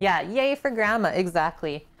 Yeah, yay for grandma.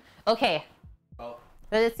 Exactly. Okay. Well,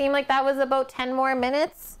 Does it seem like that was about 10 more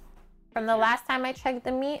minutes from the last time I checked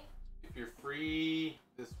the meat? if you're free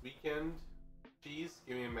this weekend, Cheese,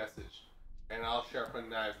 give me a message. And I'll sharpen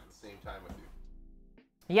knives at the same time with you.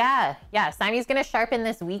 Yeah. Sammy's gonna sharpen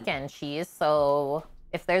this weekend, Cheese. So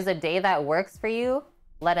if there's a day that works for you,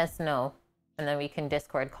 let us know. And then we can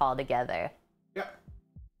Discord call together. Yep.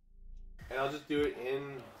 And I'll just do it in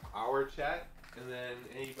our chat, and then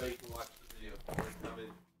anybody can watch the video before it's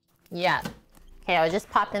coming. Yeah. Okay, I was just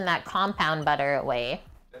popping that compound butter away.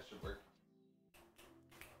 That should work.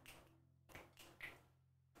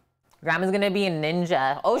 Grandma's gonna be a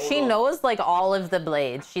ninja. Oh, she knows like all of the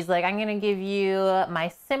blades. She's like, I'm gonna give you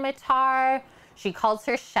my scimitar. She calls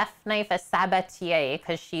her chef knife a sabatier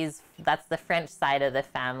because that's the French side of the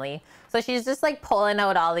family. So she's just like pulling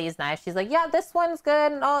out all these knives. She's like, yeah, this one's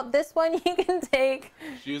good. Oh, this one you can take.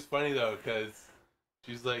 She was funny though, because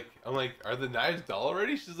she's like, I'm like, are the knives dull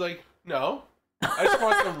already? She's like, no. I just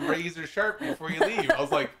want them razor sharp before you leave. I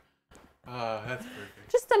was like, that's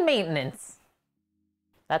perfect. Just a maintenance.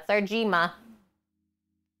 That's our Gma.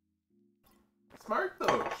 Smart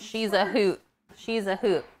though. She's a hoot. She's a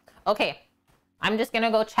hoot. Okay, I'm just gonna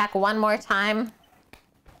go check one more time.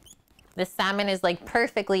 This salmon is like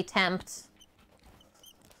perfectly temped.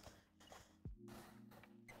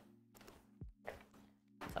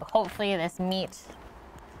 So hopefully this meat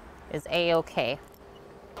is a-okay.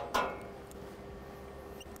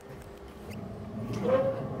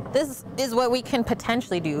 This is what we can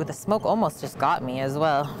potentially do. The smoke almost just got me as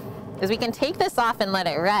well. Is we can take this off and let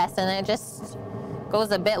it rest, and it just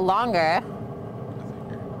goes a bit longer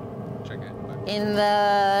Check it. in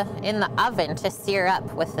the oven to sear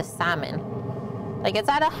up with the salmon. Like it's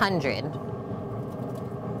at 100.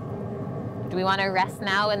 Do we want to rest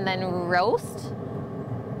now and then roast?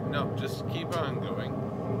 No, just keep on going.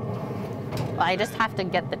 Well, I just have to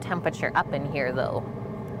get the temperature up in here though.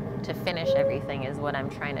 To finish everything is what I'm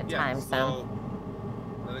trying to time, so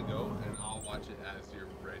Sam. let it go, and I'll watch it as you're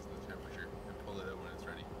raising the temperature and pull it out when it's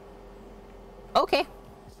ready. Okay.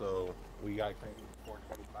 So we got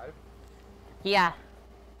 425. Yeah.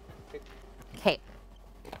 Okay.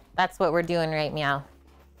 That's what we're doing right now.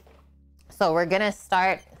 So we're gonna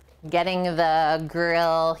start getting the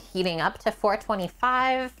grill heating up to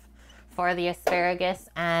 425 for the asparagus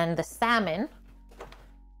and the salmon.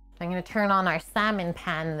 I'm gonna turn on our salmon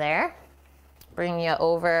pan there. Bring you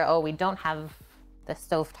over. Oh, we don't have the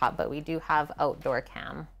stovetop, but we do have outdoor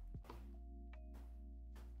cam.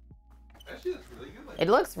 Actually, looks really good. It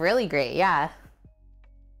looks really great, yeah.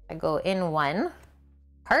 I go in one.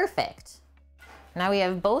 Perfect. Now we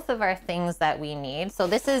have both of our things that we need. So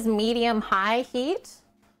this is medium-high heat.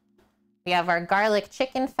 We have our garlic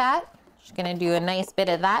chicken fat. Just gonna do a nice bit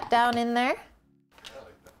of that down in there.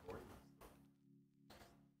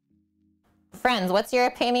 Friends, what's your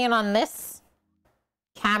opinion on this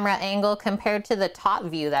camera angle compared to the top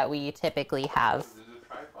view that we typically have? There's a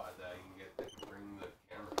tripod that you can get that can bring the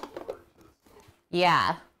camera over to the stove.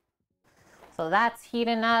 Yeah. So that's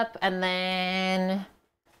heating up, and then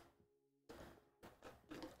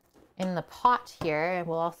in the pot here,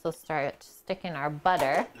 we'll also start sticking our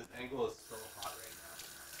butter. This angle is so hot right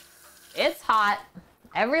now. It's hot.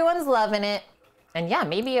 Everyone's loving it. And yeah,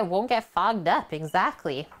 maybe it won't get fogged up.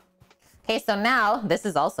 Exactly. Okay, so now, this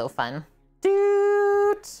is also fun.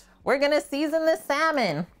 Doot! We're gonna season the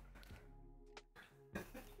salmon.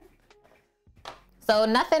 So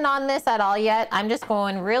nothing on this at all yet. I'm just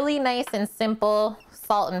going really nice and simple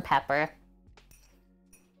salt and pepper.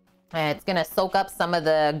 And it's gonna soak up some of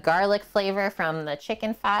the garlic flavor from the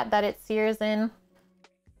chicken fat that it sears in.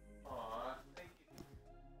 Aw, thank you.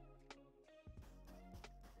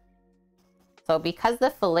 So because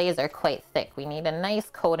the fillets are quite thick, we need a nice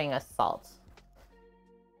coating of salt.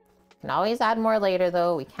 You can always add more later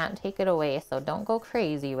though. We can't take it away, so don't go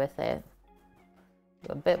crazy with it.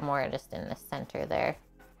 Do a bit more just in the center there.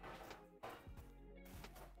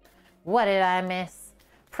 What did I miss?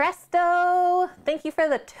 Presto! Thank you for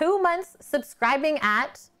the 2 months subscribing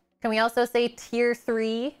at, can we also say tier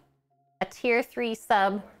 3? A tier 3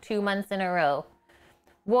 sub 2 months in a row.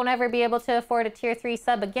 Won't ever be able to afford a tier 3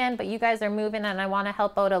 sub again, but you guys are moving and I want to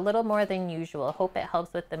help out a little more than usual. Hope it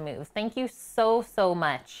helps with the move. Thank you so, so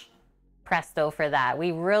much, Presto, for that.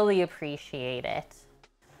 We really appreciate it.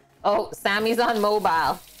 Oh, Sammy's on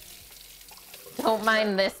mobile. Don't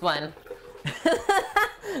mind this one.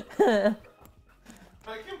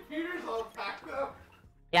 My computer's all packed up.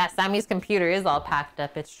 Yeah, Sammy's computer is all packed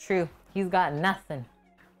up. It's true. He's got nothing.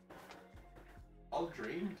 All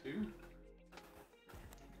drained too.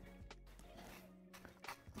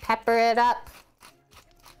 Pepper it up.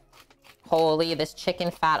 Holy, this chicken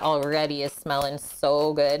fat already is smelling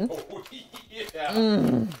so good. Oh, yeah.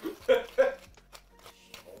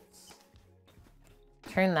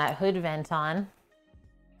 Turn that hood vent on.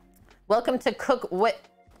 Welcome to Cook What?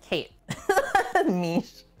 Kate.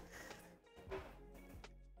 Mish.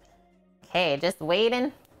 Okay, just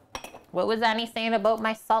waiting. What was Annie saying about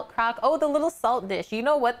my salt crock? Oh, the little salt dish. You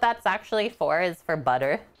know what that's actually for? Is for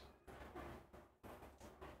butter.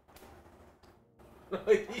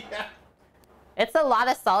 Yeah. It's a lot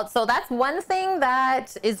of salt. So that's one thing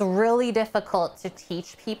that is really difficult to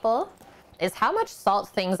teach people, is how much salt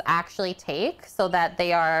things actually take so that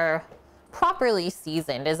they are properly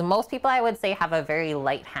seasoned. Is most people, I would say, have a very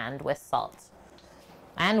light hand with salt.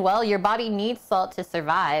 And well, your body needs salt to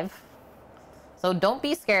survive. So don't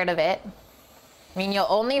be scared of it. I mean, you'll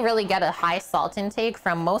only really get a high salt intake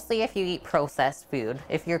from mostly if you eat processed food.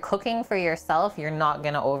 If you're cooking for yourself, you're not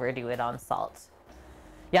gonna overdo it on salt.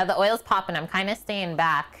 Yeah, the oil's popping. I'm kind of staying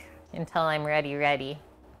back until I'm ready.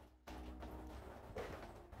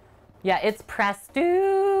 Yeah, it's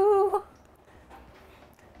presto.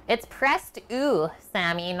 It's presto,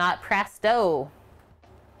 Sammy, not presto.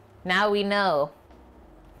 Now we know.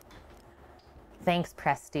 Thanks,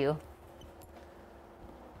 presto.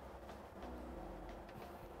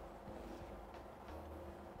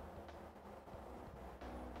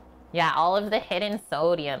 Yeah, all of the hidden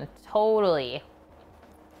sodium, totally.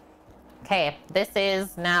 Okay, this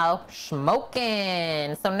is now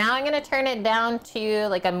smoking. So now I'm gonna turn it down to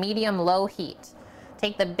like a medium-low heat.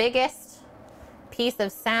 Take the biggest piece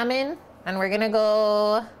of salmon and we're gonna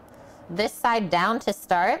go this side down to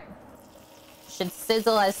start. Should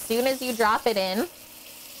sizzle as soon as you drop it in.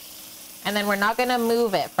 And then we're not gonna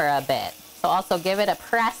move it for a bit. So also give it a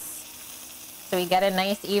press so we get a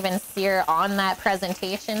nice even sear on that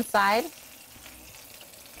presentation side.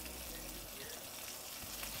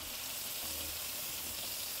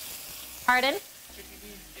 Pardon?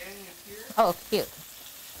 Oh, cute.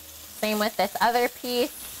 Same with this other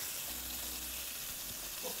piece.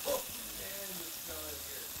 Oh, man, the smell in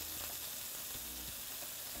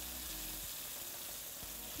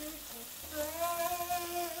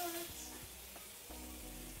here.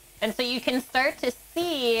 And so you can start to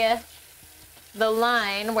see the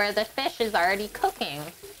line where the fish is already cooking,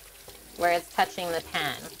 where it's touching the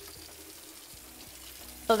pan.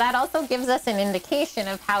 So that also gives us an indication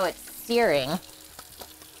of how it's searing.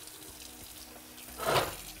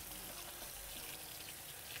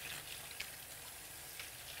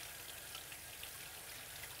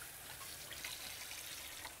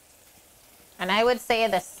 And I would say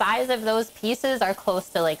the size of those pieces are close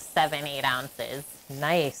to like 7-8 ounces.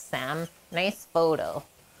 Nice, Sam. Nice photo.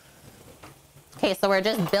 Okay, so we're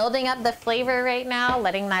just building up the flavor right now,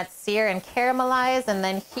 letting that sear and caramelize. And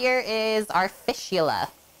then here is our fishula,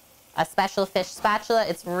 a special fish spatula.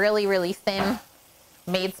 It's really, really thin,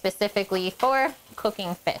 made specifically for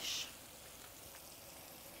cooking fish.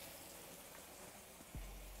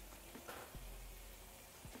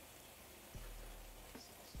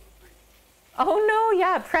 Oh no,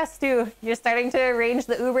 yeah, presto. You're starting to arrange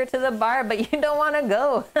the Uber to the bar, but you don't want to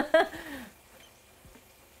go.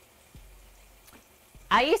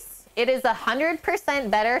 Ice, it is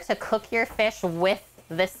 100% better to cook your fish with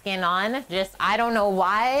the skin on. Just, I don't know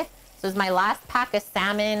why. This was my last pack of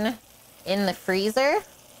salmon in the freezer.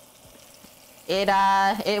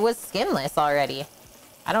 It was skinless already.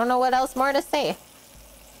 I don't know what else more to say.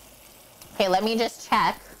 Okay, let me just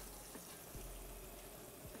check.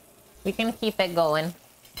 We can keep it going.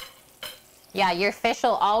 Yeah, your fish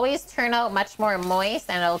will always turn out much more moist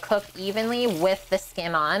and it'll cook evenly with the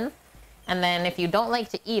skin on. And then if you don't like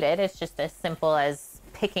to eat it, it's just as simple as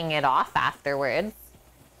picking it off afterwards.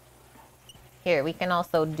 Here, we can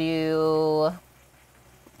also do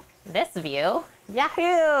this view.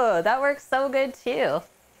 Yahoo! That works so good too.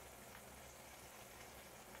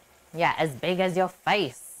 Yeah, as big as your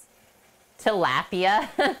face. Tilapia.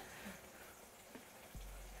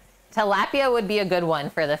 Tilapia would be a good one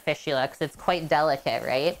for the fishula because it's quite delicate,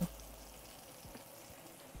 right?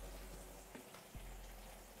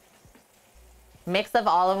 Mix of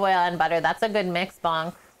olive oil and butter. That's a good mix,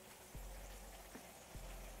 Bonk.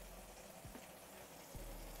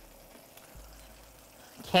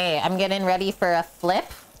 Okay, I'm getting ready for a flip.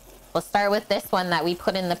 We'll start with this one that we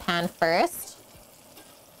put in the pan first.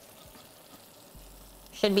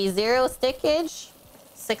 Should be 0 stickage.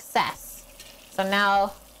 Success. So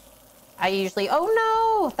now I usually, oh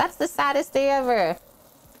no, that's the saddest day ever.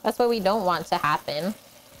 That's what we don't want to happen.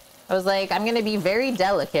 I was like, I'm gonna be very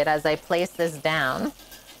delicate as I place this down.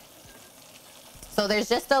 So there's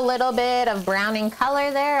just a little bit of browning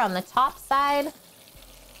color there on the top side.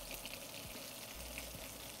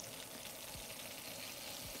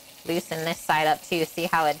 Loosen this side up too. See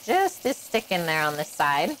how it just is sticking there on this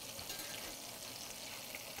side.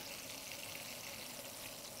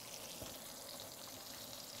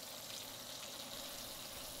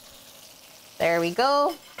 There we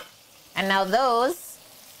go. And now those,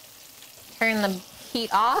 turn the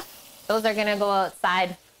heat off. Those are gonna go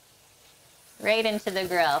outside right into the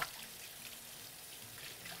grill.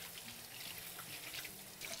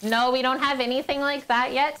 No, we don't have anything like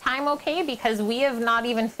that yet. Time okay, because we have not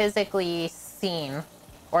even physically seen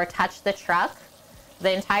or touched the truck.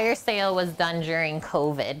 The entire sale was done during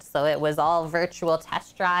COVID, so it was all virtual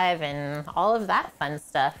test drive and all of that fun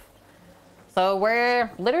stuff. So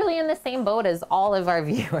we're literally in the same boat as all of our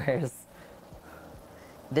viewers.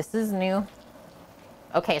 This is new.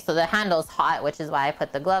 Okay, so the handle's hot, which is why I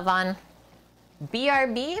put the glove on.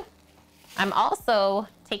 BRB, I'm also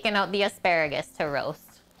taking out the asparagus to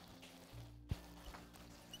roast.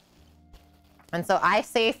 And so I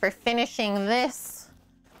say for finishing this,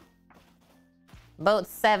 about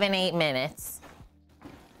 7-8 minutes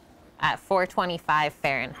at 425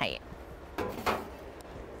 Fahrenheit.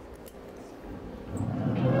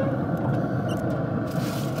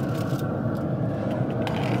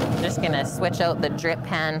 Just gonna switch out the drip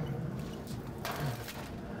pan.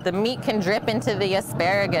 The meat can drip into the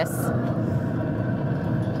asparagus.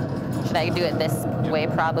 Should I do it this way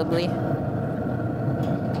probably?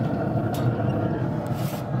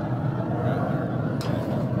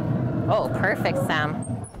 Oh, perfect, Sam.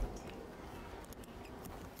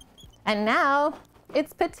 And now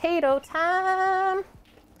it's potato time. I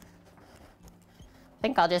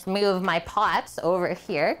think I'll just move my pot over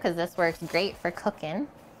here because this works great for cooking.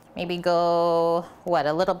 Maybe go, what,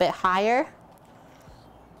 a little bit higher?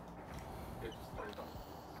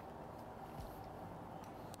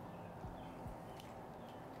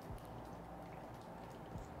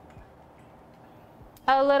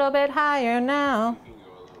 A little bit higher now. You can go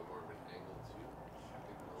a little more of an angle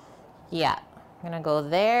too. Yeah, I'm gonna go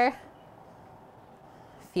there.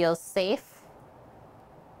 Feels safe.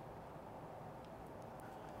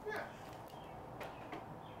 Yeah.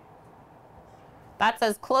 That's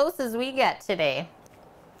as close as we get today.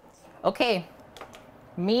 Okay,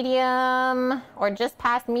 medium or just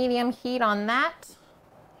past medium heat on that.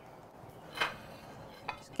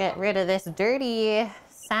 Just get rid of this dirty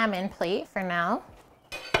salmon plate for now.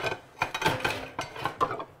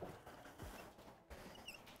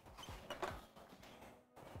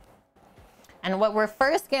 And what we're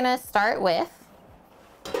first gonna start with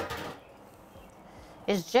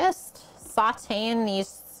is just sauteing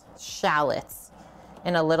these shallots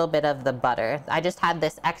in a little bit of the butter. I just had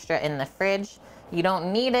this extra in the fridge. You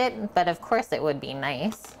don't need it, but of course it would be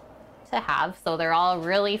nice to have. So they're all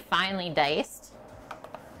really finely diced.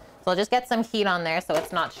 So I'll just get some heat on there so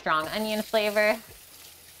it's not strong onion flavor.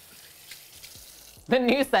 The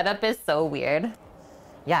new setup is so weird.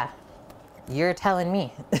 Yeah, you're telling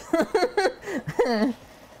me.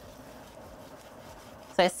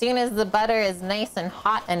 So as soon as the butter is nice and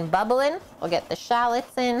hot and bubbling, we'll get the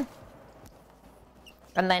shallots in.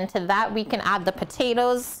 And then to that we can add the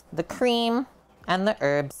potatoes, the cream, and the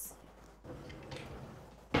herbs.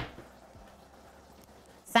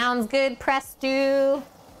 Sounds good, press stew.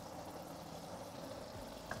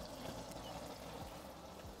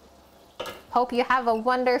 Hope you have a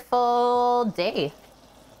wonderful day.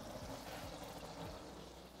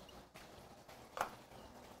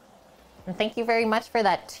 And thank you very much for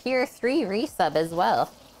that tier 3 resub as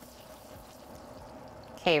well.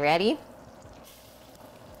 Okay, ready?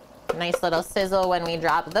 Nice little sizzle when we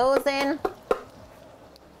drop those in.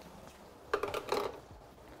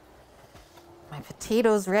 My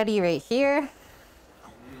potatoes ready right here.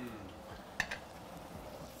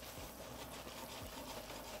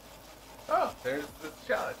 Oh, there's the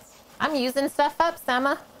shallots. I'm using stuff up,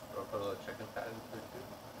 Sama. I'll put a little chicken fat into it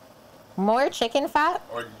too. More chicken fat?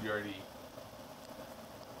 Or did you already?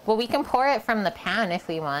 Well, we can pour it from the pan if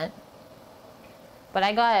we want. But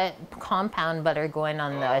I got compound butter going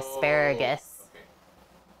on the asparagus. Okay.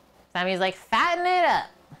 Sammy's like, fatten it up.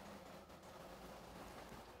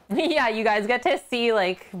 Yeah, you guys get to see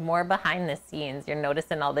like more behind the scenes. You're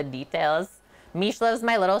noticing all the details. Mish loves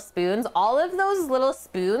my little spoons. All of those little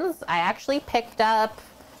spoons I actually picked up.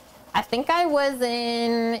 I think I was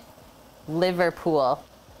in Liverpool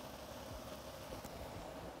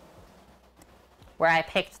where I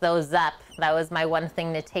picked those up. That was my one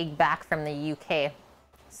thing to take back from the UK.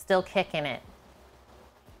 Still kicking it.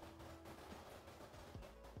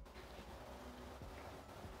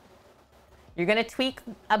 You're gonna tweak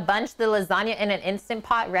a bunch the lasagna in an Instant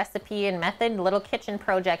Pot recipe and method. Little kitchen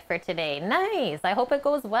project for today. Nice. I hope it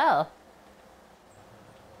goes well.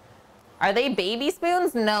 Are they baby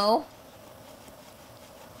spoons? No.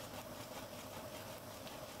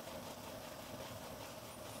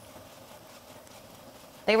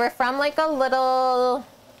 They were from like a little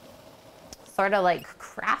sort of like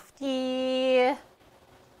crafty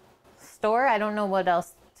store. I don't know what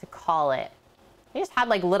else to call it. They just had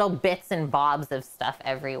like little bits and bobs of stuff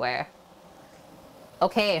everywhere.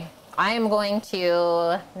 Okay, I am going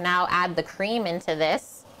to now add the cream into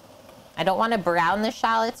this. I don't want to brown the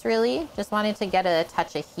shallots really, just wanted to get a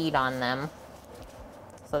touch of heat on them.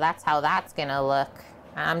 So that's how that's gonna look.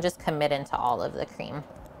 I'm just committing to all of the cream.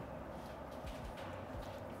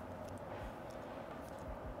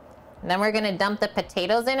 And then we're gonna dump the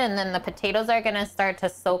potatoes in, and then the potatoes are gonna start to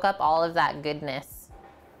soak up all of that goodness.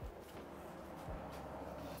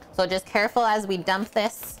 So just careful as we dump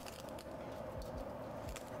this.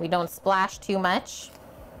 We don't splash too much.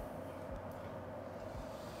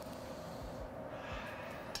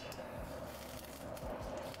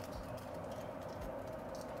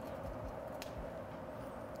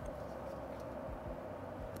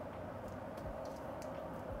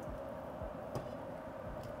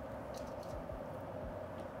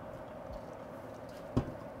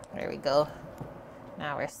 There we go.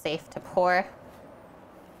 Now we're safe to pour.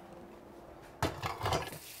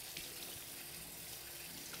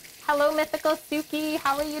 Hello, Mythical Suki.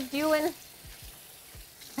 How are you doing?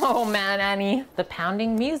 Oh man, Annie. The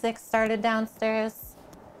pounding music started downstairs.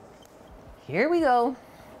 Here we go.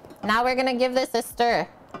 Now we're gonna give this a stir.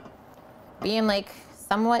 Being like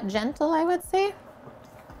somewhat gentle, I would say. You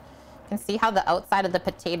can see how the outside of the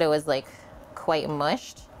potato is like quite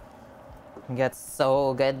mushed. It gets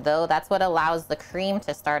so good though. That's what allows the cream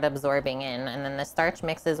to start absorbing in. And then the starch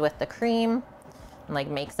mixes with the cream and like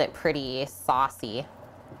makes it pretty saucy.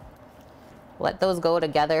 Let those go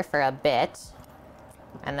together for a bit.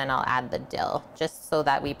 And then I'll add the dill just so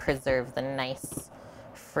that we preserve the nice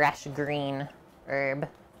fresh green herb.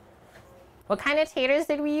 What kind of taters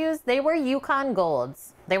did we use? They were Yukon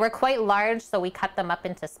Golds. They were quite large, so we cut them up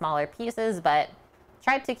into smaller pieces, but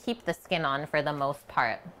tried to keep the skin on for the most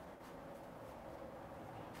part.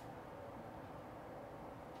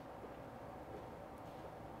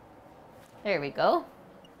 There we go.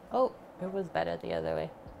 Oh, it was better the other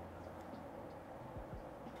way.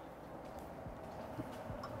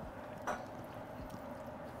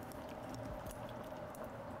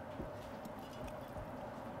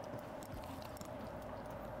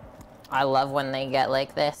 I love when they get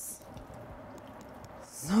like this.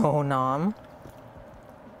 So nom.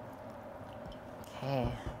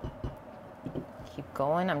 Okay. Keep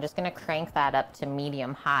going. I'm just gonna crank that up to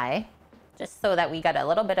medium high, just so that we got a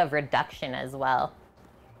little bit of reduction as well.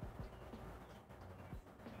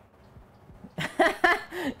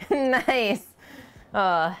 Nice.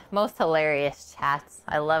 Oh, most hilarious chats.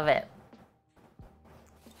 I love it.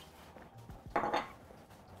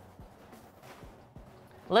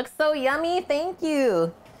 Looks so yummy. Thank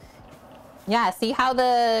you. Yeah, see how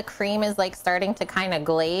the cream is like starting to kind of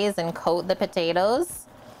glaze and coat the potatoes?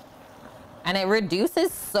 And it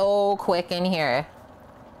reduces so quick in here.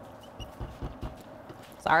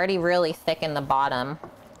 It's already really thick in the bottom.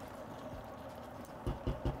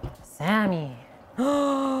 Sammy.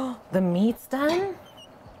 Oh, the meat's done?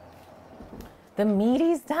 The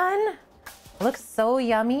meaty's done? Looks so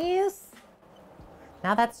yummy.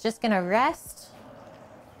 Now that's just gonna rest.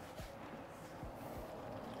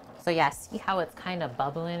 So yeah, see how it's kind of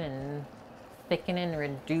bubbling and thickening,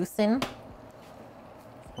 reducing?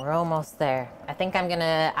 We're almost there. I think I'm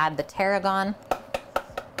gonna add the tarragon.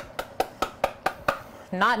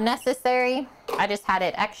 Not necessary. I just had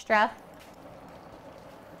it extra.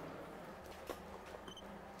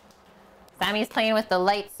 Sammy's playing with the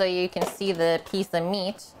light so you can see the piece of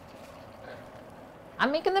meat.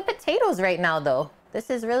 I'm making the potatoes right now though.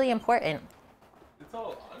 This is really important. It's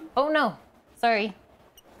all on? Oh no, sorry.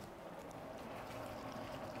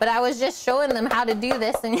 But I was just showing them how to do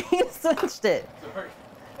this and you switched it. Sorry.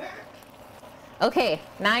 Okay,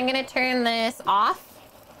 now I'm gonna turn this off.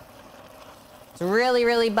 It's really,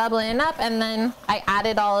 really bubbling up, and then I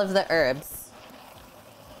added all of the herbs.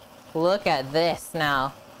 Look at this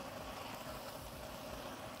now.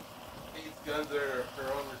 These guns are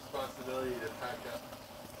her own responsibility to pack up.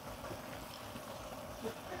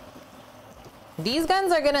 These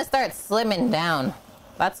guns are gonna start slimming down.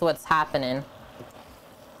 That's what's happening.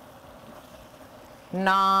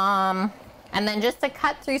 Nom. And then just to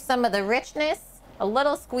cut through some of the richness, a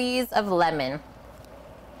little squeeze of lemon.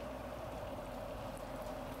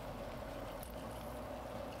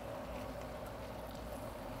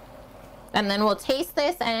 And then we'll taste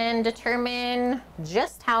this and determine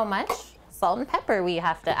just how much salt and pepper we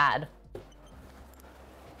have to add.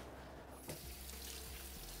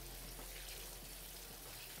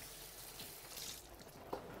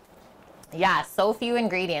 Yeah, so few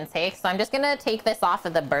ingredients, hey? So I'm just gonna take this off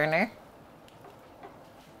of the burner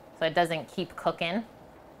so it doesn't keep cooking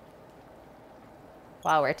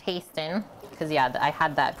while we're tasting. Because yeah, I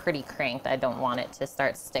had that pretty cranked. I don't want it to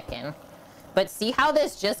start sticking. But see how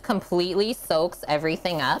this just completely soaks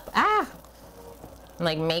everything up? Ah!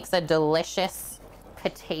 Like makes a delicious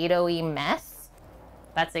potato-y mess.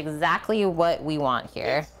 That's exactly what we want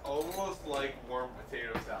here. It's almost like warm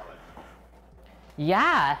potato salad.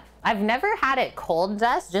 Yeah, I've never had it cold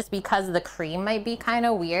just because the cream might be kind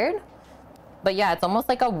of weird. But yeah, it's almost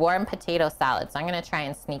like a warm potato salad. So I'm gonna try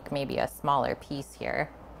and sneak maybe a smaller piece here.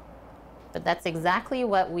 But that's exactly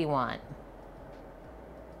what we want.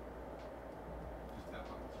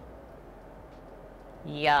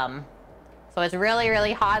 Yum. So it's really,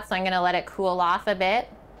 really hot, so I'm gonna let it cool off a bit.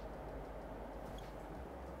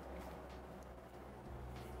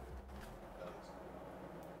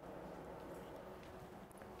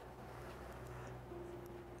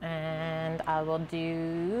 And I will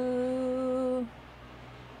do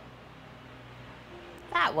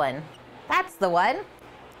that one. That's the one.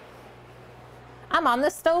 I'm on the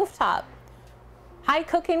stovetop. Hi,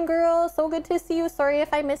 cooking girl. So good to see you. Sorry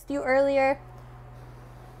if I missed you earlier.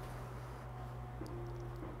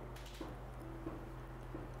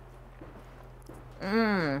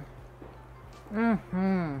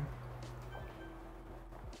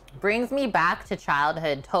 Brings me back to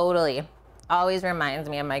childhood, totally. Always reminds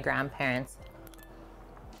me of my grandparents.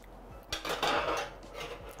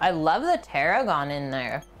 I love the tarragon in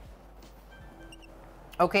there.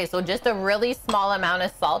 Okay, so just a really small amount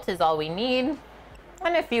of salt is all we need,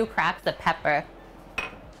 and a few cracks of pepper.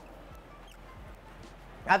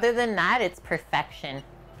 Other than that, it's perfection.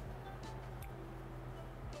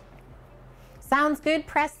 Sounds good,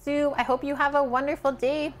 Press Sue. I hope you have a wonderful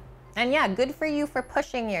day. And yeah, good for you for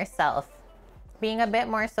pushing yourself. Being a bit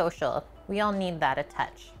more social. We all need that a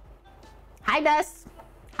touch. Hi, Dust.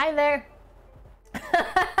 Hi there.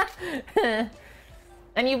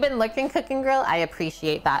 And you've been looking, cooking girl? I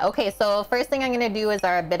appreciate that. Okay, so first thing I'm gonna do is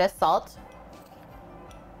a bit of salt.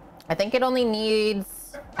 I think it only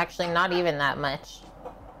needs, actually not even that much.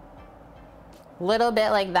 Little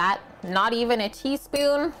bit like that. Not even a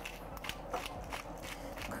teaspoon.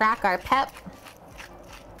 Crack our pep.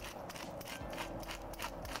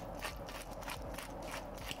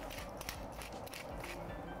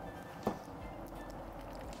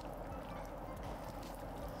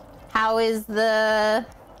 How is the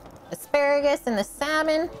asparagus and the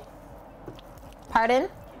salmon? Pardon?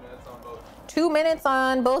 2 minutes on both. 2 minutes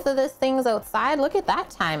on both of those things outside. Look at that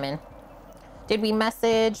timing. Did we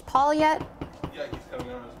message Paul yet? Yeah, he's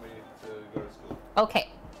coming on his way to go to school. Okay.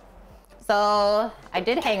 So I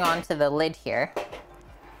did hang on to the lid here.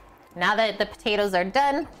 Now that the potatoes are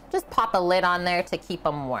done, just pop a lid on there to keep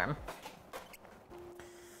them warm.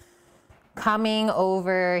 Coming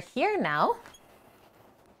over here now.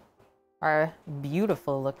 Our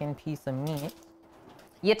beautiful looking piece of meat.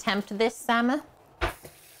 You tempt this, Sama? Yeah,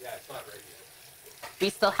 it's not ready yet.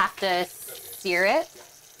 We still have to sear it.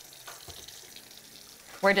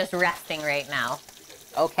 We're just resting right now.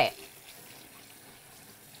 Okay.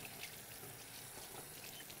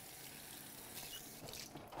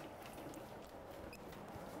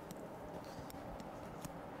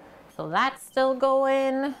 So that's still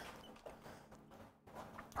going.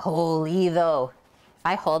 Holy though. If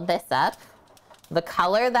I hold this up, the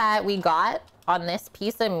color that we got on this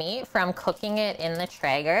piece of meat from cooking it in the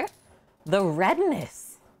Traeger, the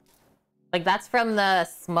redness. Like that's from the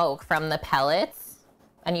smoke from the pellets.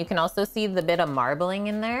 And you can also see the bit of marbling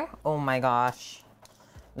in there. Oh my gosh.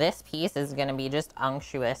 This piece is gonna be just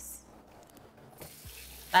unctuous.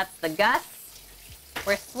 That's the Gus.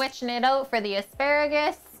 We're switching it out for the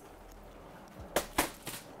asparagus.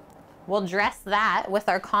 We'll dress that with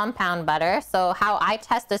our compound butter. So how I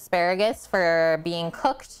test asparagus for being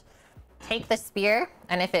cooked, take the spear,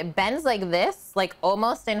 and if it bends like this, like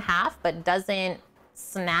almost in half, but doesn't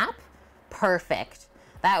snap, perfect.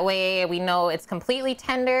 That way we know it's completely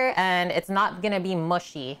tender and it's not gonna be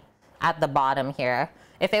mushy at the bottom here.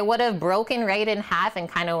 If it would have broken right in half and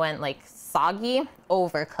kind of went like soggy,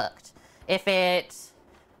 overcooked. If it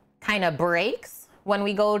kind of breaks, when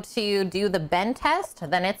we go to do the bend test,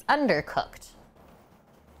 then it's undercooked.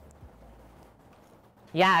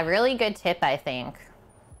 Yeah, really good tip, I think.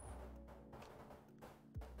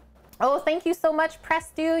 Oh, thank you so much,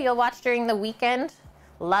 Prestu. You'll watch during the weekend.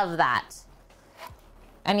 Love that.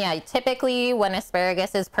 And yeah, typically when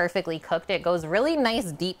asparagus is perfectly cooked, it goes really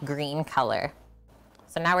nice deep green color.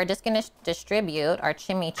 So now we're just gonna distribute our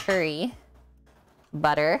chimichurri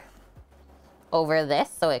butter over this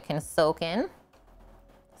so it can soak in.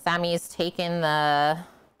 Sammy's taken the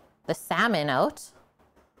salmon out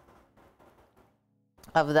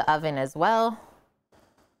of the oven as well.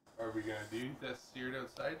 Are we gonna do this seared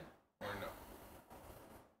outside or no?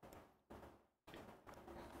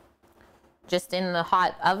 Just in the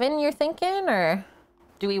hot oven, you're thinking? Or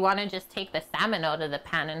do we want to just take the salmon out of the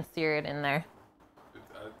pan and sear it in there? It's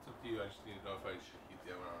up to you. I just need to know if I should keep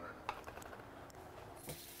the oven on or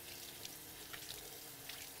not.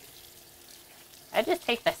 I just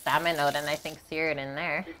take the salmon out and I think sear it in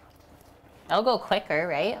there. It'll go quicker,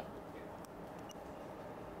 right?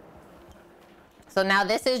 So now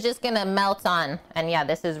this is just gonna melt on. And yeah,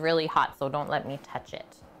 this is really hot, so don't let me touch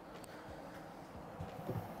it.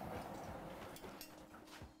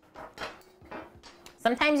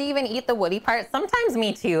 Sometimes you even eat the woody part. Sometimes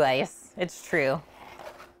me too, Ice. It's true.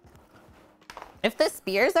 If the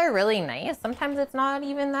spears are really nice, sometimes it's not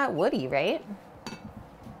even that woody, right?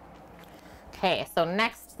 Okay, so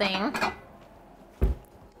next thing.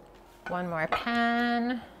 One more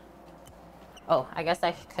pan. Oh, I guess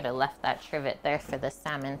I could have left that trivet there for the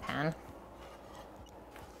salmon pan.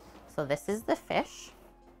 So this is the fish.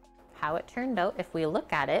 How it turned out if we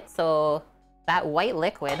look at it. So that white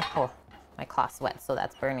liquid, oh, my cloth's wet, so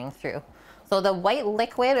that's burning through. So the white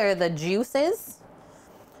liquid or the juices,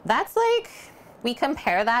 that's like, we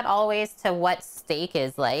compare that always to what steak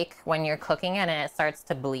is like when you're cooking it and it starts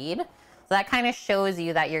to bleed. So that kind of shows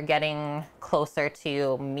you that you're getting closer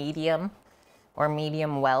to medium or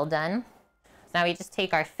medium well done. So now we just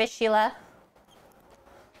take our fishula.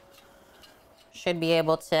 Should be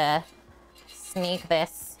able to sneak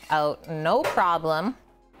this out no problem.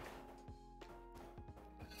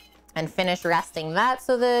 And finish resting that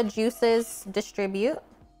so the juices distribute.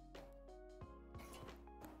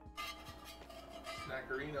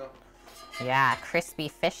 Snackerino. Yeah, crispy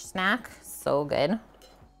fish snack. So good.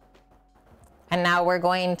 And now we're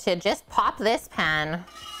going to just pop this pan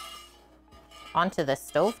onto the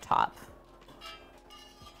stovetop.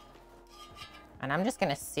 And I'm just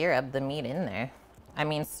gonna syrup the meat in there. I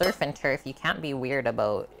mean, surf and turf, you can't be weird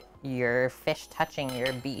about your fish touching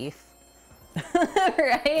your beef.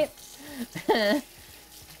 Right?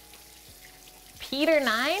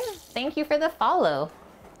 Peter9, thank you for the follow.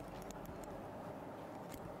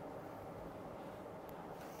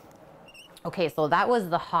 Okay, so that was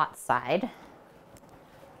the hot side.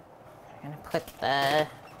 I'm gonna put the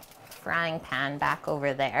frying pan back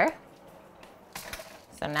over there.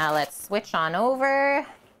 So now let's switch on over.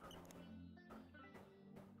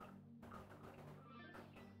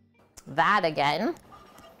 That again.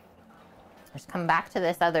 Just come back to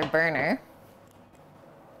this other burner.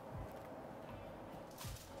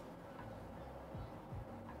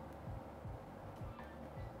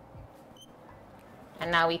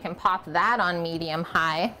 And now we can pop that on medium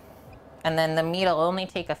high. And then the meat will only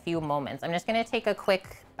take a few moments. I'm just gonna take a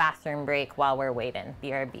quick bathroom break while we're waiting.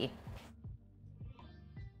 BRB.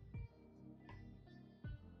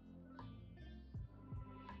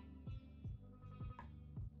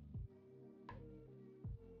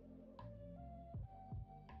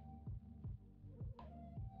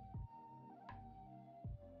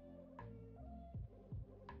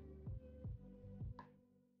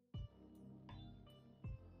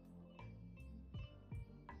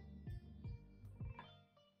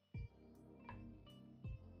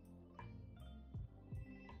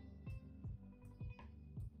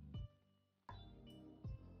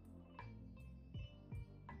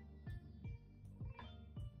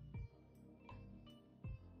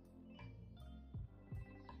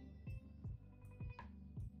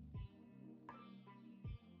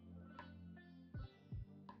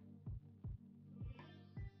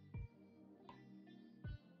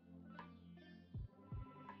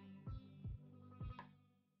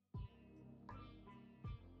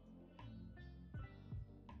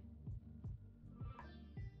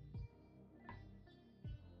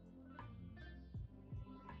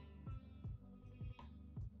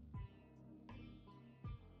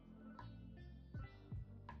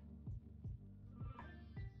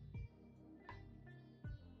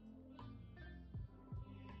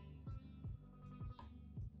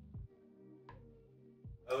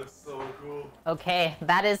 That looks so cool. Okay,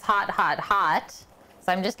 that is hot, hot, hot.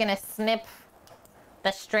 So I'm just gonna snip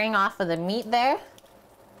the string off of the meat there.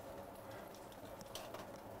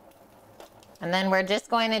 And then we're just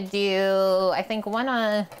going to do, I think,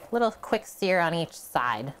 one little quick sear on each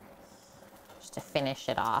side, just to finish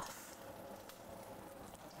it off.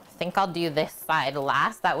 I think I'll do this side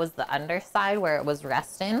last. That was the underside where it was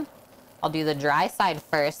resting. I'll do the dry side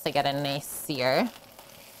first to get a nice sear.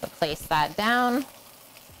 So place that down.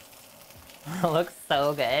 It looks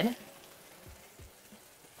so good.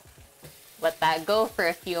 Let that go for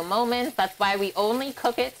a few moments. That's why we only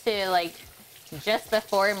cook it to like just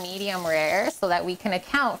before medium rare, so that we can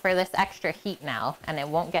account for this extra heat now and it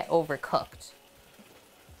won't get overcooked.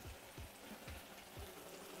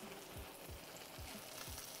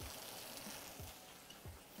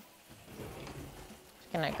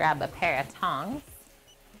 Just gonna grab a pair of tongs.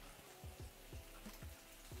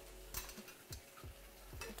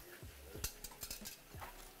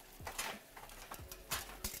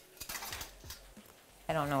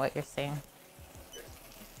 I don't know what you're saying.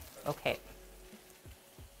 Okay.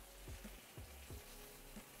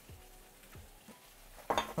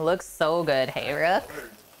 Looks so good, hey Rook?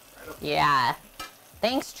 Yeah.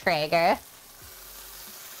 Thanks, Traeger.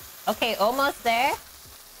 Okay, almost there.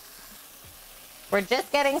 We're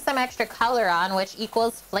just getting some extra color on, which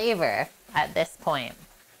equals flavor at this point.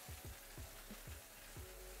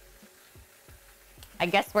 I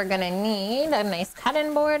guess we're gonna need a nice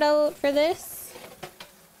cutting board out for this.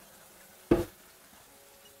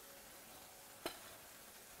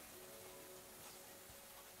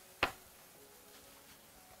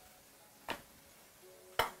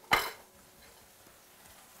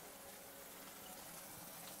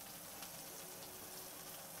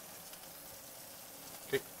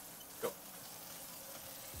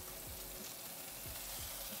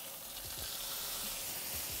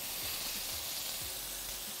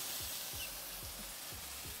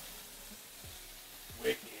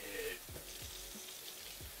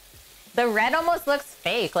 The red almost looks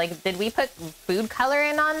fake. Like, did we put food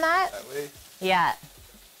coloring on that? That way? Yeah.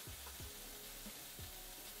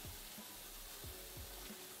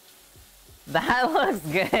 That looks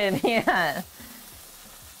good, yeah.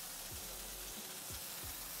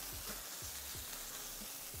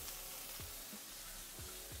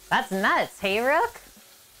 That's nuts, hey Rook?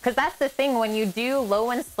 Because that's the thing, when you do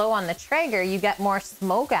low and slow on the Traeger, you get more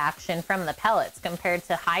smoke action from the pellets. Compared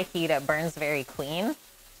to high heat, it burns very clean.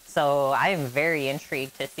 So I'm very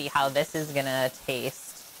intrigued to see how this is gonna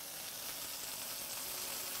taste.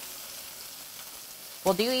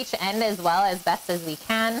 We'll do each end as well as best as we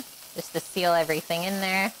can, just to seal everything in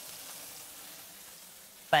there.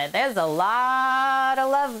 But there's a lot of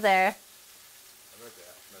love there. I'm going to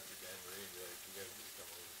ask Mr. Dan Marie and be like, you guys need to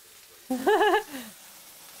come over to this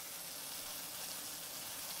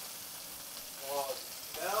place. Oh,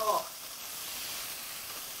 smell!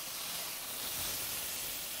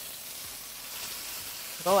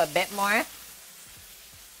 Go a bit more.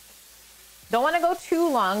 Don't want to go too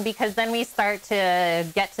long because then we start to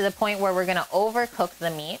get to the point where we're going to overcook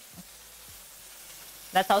the meat.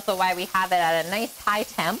 That's also why we have it at a nice high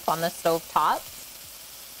temp on the stove top.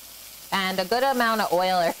 And a good amount of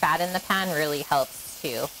oil or fat in the pan really helps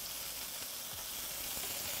too.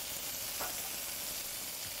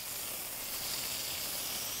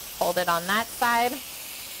 Hold it on that side.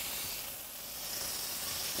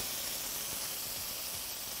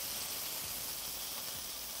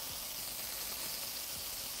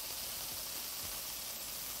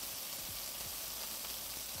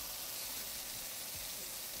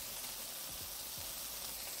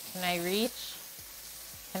 Can I reach?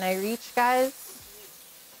 Can I reach, guys?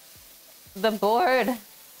 The board. I'm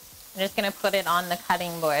just gonna put it on the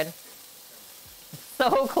cutting board.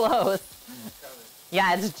 So close.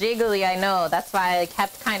 Yeah, it's jiggly, I know. That's why I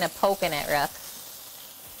kept kind of poking it, Rook.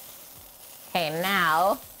 Okay,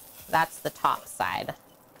 now that's the top side.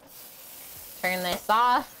 Turn this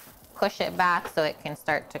off, push it back so it can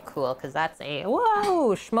start to cool, because that's a,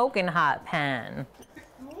 whoa, smoking hot pan.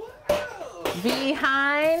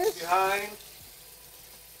 Behind. Behind.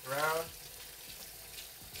 Around.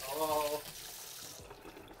 Oh.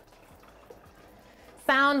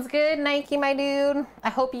 Sounds good, Nike, my dude. I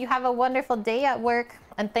hope you have a wonderful day at work.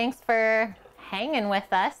 And thanks for hanging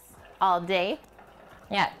with us all day.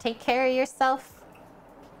 Yeah, take care of yourself.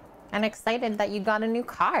 I'm excited that you got a new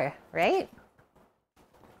car, right?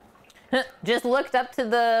 Just looked up to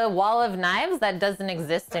the wall of knives that doesn't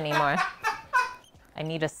exist anymore. I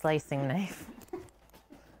need a slicing knife.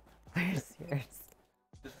 Where's yours?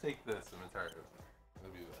 Just take the scimitar. It'll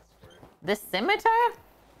be best for you. This scimitar?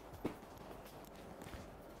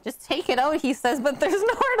 Just take it out, he says, but there's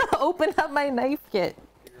nowhere to open up my knife kit.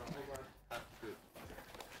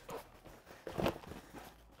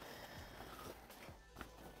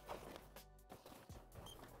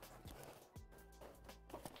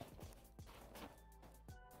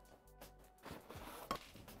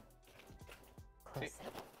 Close.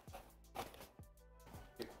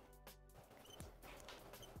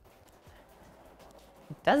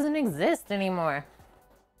 It doesn't exist anymore.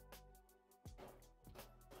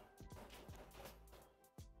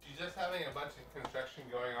 She's just having a bunch of construction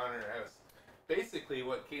going on in her house. Basically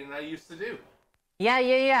what Kate and I used to do.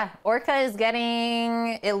 Yeah. Orca is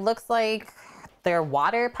getting, it looks like their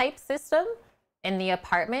water pipe system in the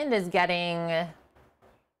apartment is getting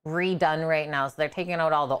redone right now. So they're taking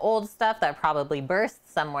out all the old stuff that probably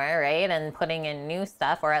burst somewhere, right? And putting in new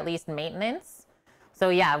stuff, or at least maintenance. So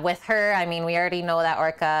yeah, with her, I mean, we already know that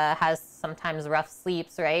Orca has sometimes rough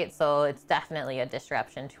sleeps, right? So it's definitely a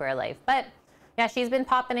disruption to her life. But yeah, she's been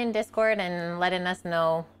popping in Discord and letting us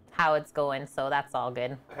know how it's going. So that's all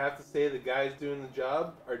good. I have to say the guys doing the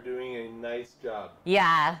job are doing a nice job.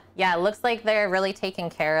 Yeah, it looks like they're really taking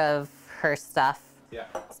care of her stuff. Yeah.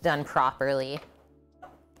 It's done properly.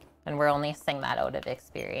 And we're only saying that out of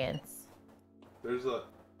experience.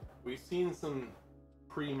 We've seen some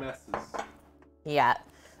pre-messes. Yeah.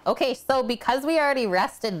 Okay, so because we already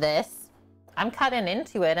rested this, I'm cutting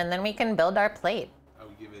into it and then we can build our plate. I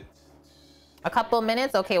would give it a couple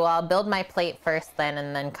minutes? Okay, well, I'll build my plate first then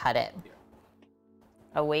and then cut it. Yeah.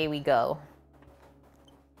 Away we go.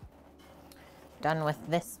 Done with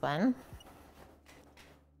this one.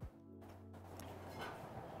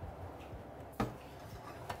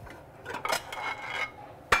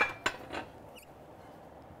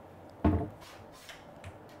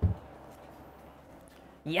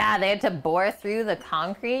 Yeah, they had to bore through the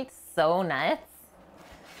concrete. So nuts.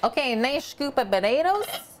 Okay, nice scoop of potatoes.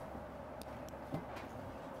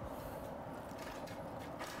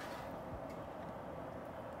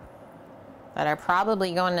 That are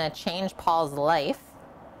probably going to change Paul's life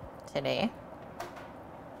today.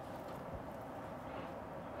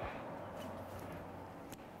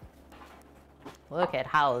 Look at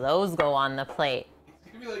how those go on the plate.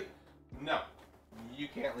 He's gonna be like, no, you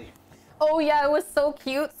can't leave. Oh yeah, it was so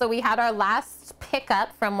cute. So we had our last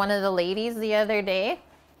pickup from one of the ladies the other day.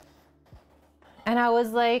 And I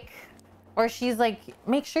was like, or she's like,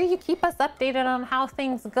 make sure you keep us updated on how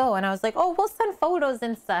things go. And I was like, oh, we'll send photos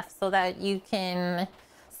and stuff so that you can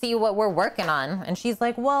see what we're working on. And she's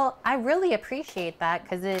like, well, I really appreciate that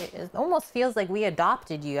because it almost feels like we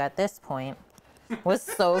adopted you at this point. It was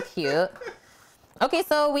so cute. Okay,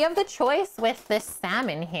 so we have the choice with this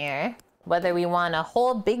salmon here, whether we want a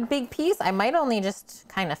whole big piece. I might only just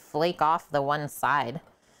kind of flake off the one side.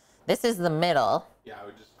 This is the middle. Yeah, I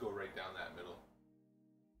would just go right down that middle.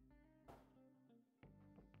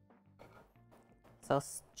 So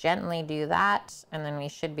gently do that, and then we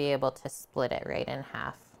should be able to split it right in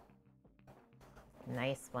half.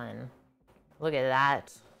 Nice one. Look at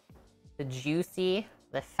that. The juicy,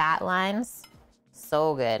 the fat lines.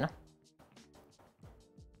 So good.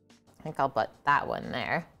 I think I'll put that one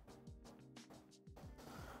there.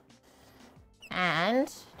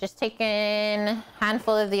 And just taking a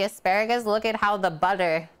handful of the asparagus. Look at how the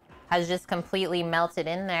butter has just completely melted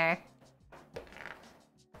in there.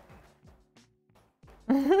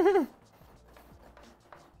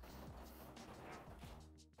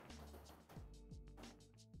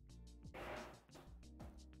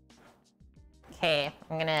 Okay,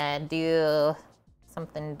 I'm gonna do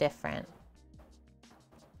something different.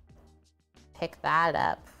 Pick that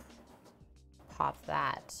up, pop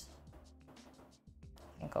that,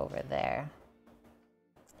 I think over there.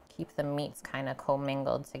 Keep the meats kind of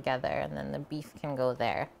commingled together, and then the beef can go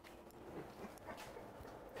there.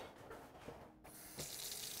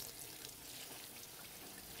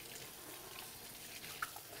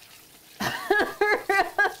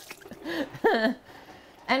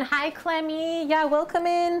 And hi, Clemmy. Yeah, welcome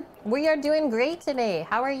in. We are doing great today.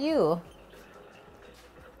 How are you?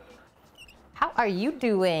 How are you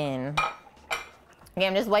doing? Okay,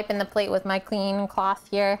 I'm just wiping the plate with my clean cloth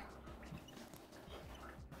here.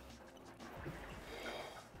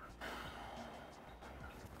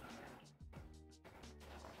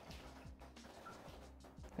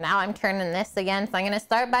 Now I'm turning this again. So I'm gonna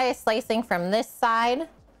start by slicing from this side.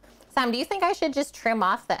 Sam, do you think I should just trim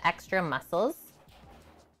off the extra muscles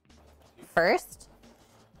first?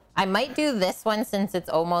 I might do this one since it's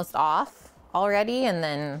almost off already, and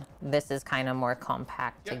then this is kind of more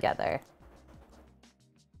compact together.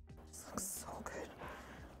 This looks so good.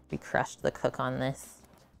 We crushed the cook on this.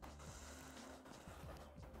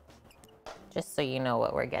 Just so you know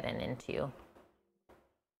what we're getting into.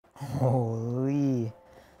 Holy.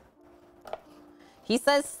 He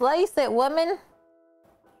says, slice it, woman.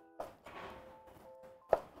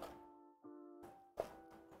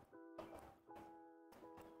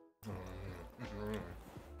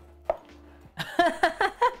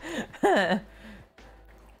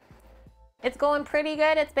 going pretty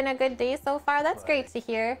good. It's been a good day so far. That's great to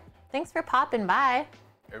hear. Thanks for popping by.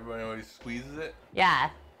 Everyone always squeezes it?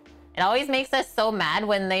 Yeah. It always makes us so mad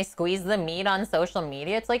when they squeeze the meat on social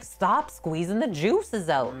media. It's like, stop squeezing the juices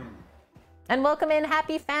out. And welcome in,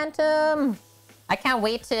 Happy Phantom. I can't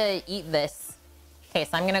wait to eat this. Okay,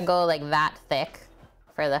 so I'm gonna go like that thick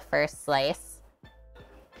for the first slice.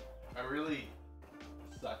 I really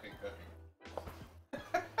suck at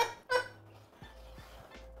cooking.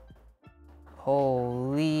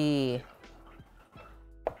 Holy.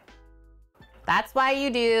 That's why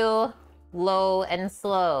you do low and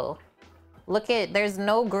slow. Look at, there's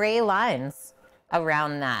no gray lines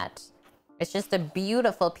around that. It's just a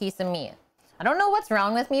beautiful piece of meat. I don't know what's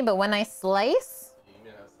wrong with me, but when I slice,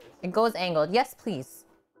 it goes angled. Yes, please.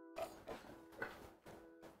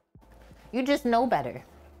 You just know better.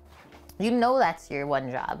 You know that's your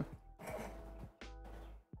one job.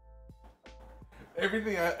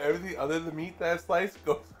 Everything other than meat that I slice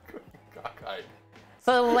goes cockeyed.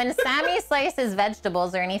 So when Sammy slices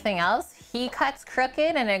vegetables or anything else, he cuts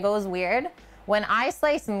crooked and it goes weird. When I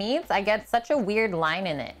slice meats, I get such a weird line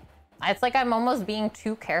in it. It's like I'm almost being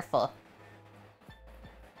too careful.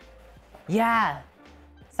 Yeah.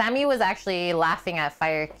 Sammy was actually laughing at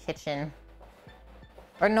Fire Kitchen.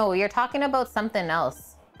 Or no, you're talking about something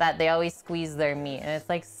else that they always squeeze their meat. And it's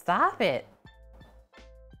like, stop it.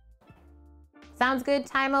 Sounds good,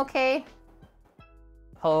 time okay?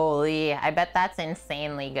 Holy, I bet that's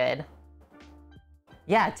insanely good.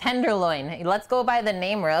 Yeah, Tenderloin. Let's go by the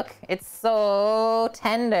name, Rook. It's so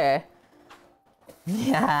tender.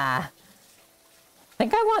 Yeah. I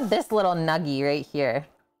think I want this little nuggie right here.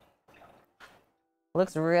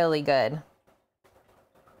 Looks really good.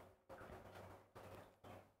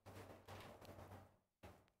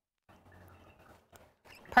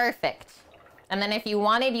 Perfect. And then if you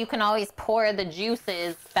wanted, you can always pour the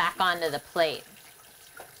juices back onto the plate.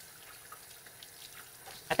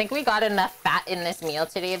 I think we got enough fat in this meal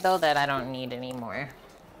today, though, that I don't need any more.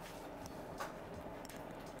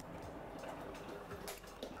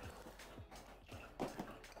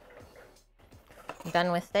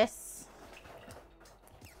 Done with this.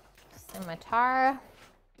 Scimitar.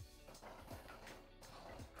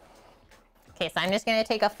 Okay, so I'm just gonna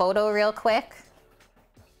take a photo real quick.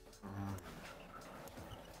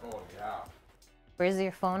 Oh, yeah. Where's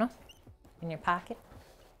your phone? In your pocket?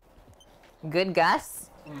 Good Gus?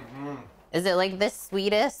 Is it like the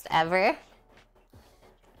sweetest ever?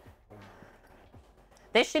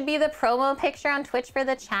 This should be the promo picture on Twitch for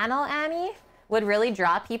the channel, Annie. Would really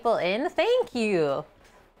draw people in. Thank you.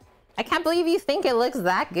 I can't believe you think it looks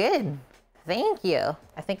that good. Thank you.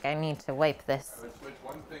 I think I need to wipe this. I would switch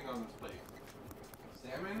one thing on this plate.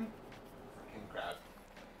 Salmon, freaking crab.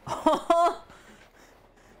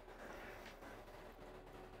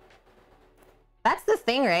 That's the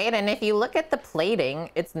thing, right? And if you look at the plating,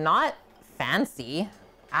 it's not fancy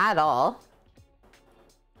at all.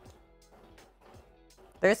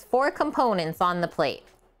 There's 4 components on the plate.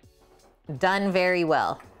 Done very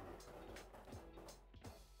well.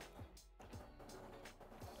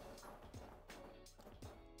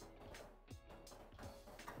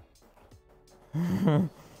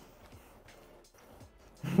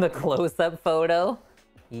 The close-up photo?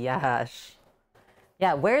 Yash.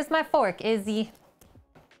 Yeah, where's my fork, Izzy?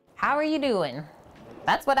 How are you doing?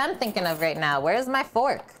 That's what I'm thinking of right now. Where's my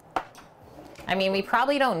fork? I mean, we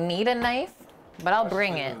probably don't need a knife, but I'll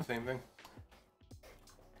bring it. The same thing.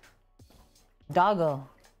 Doggo.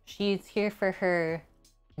 She's here for her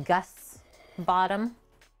Gus bottom.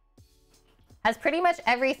 Has pretty much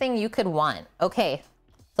everything you could want. Okay,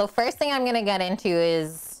 so first thing I'm gonna get into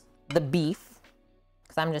is the beef,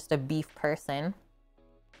 because I'm just a beef person.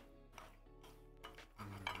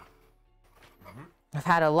 I've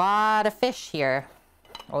had a lot of fish here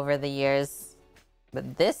over the years,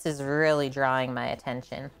 but this is really drawing my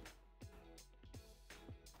attention.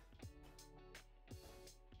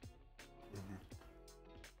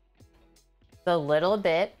 The little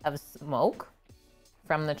bit of smoke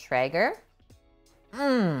from the Traeger.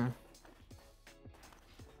 Mmm.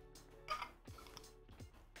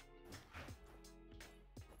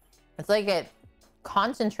 It's like it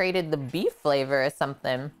concentrated the beef flavor or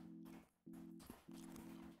something.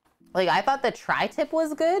 Like, I thought the tri-tip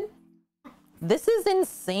was good. This is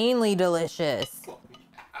insanely delicious.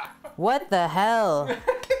 What the hell?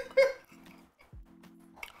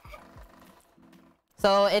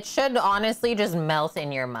 So it should honestly just melt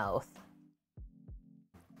in your mouth.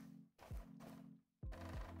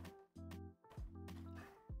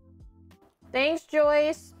 Thanks,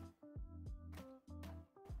 Joyce.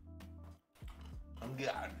 I'm good.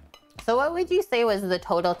 So what would you say was the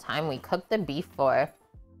total time we cooked the beef for?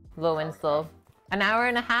 Low and slow. An hour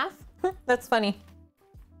and a half? That's funny.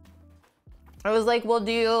 I was like, we'll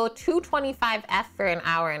do 225F for an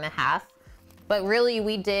hour and a half. But really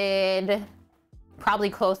we did probably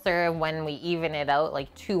closer when we even it out,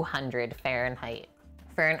 like 200 Fahrenheit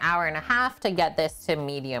for an hour and a half to get this to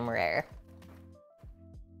medium rare.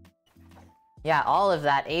 Yeah, all of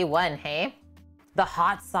that A1, hey? The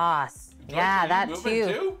hot sauce. Joyce, yeah, that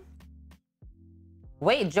too.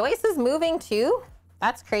 Wait, Joyce is moving too?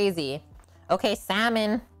 That's crazy. Okay,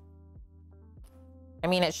 salmon. I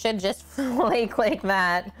mean, it should just flake like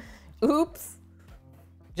that. Oops.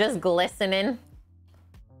 Just glistening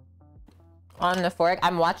on the fork.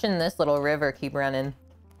 I'm watching this little river keep running.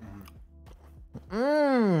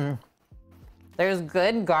 Mmm. There's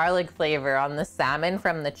good garlic flavor on the salmon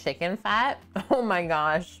from the chicken fat. Oh my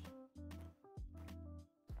gosh.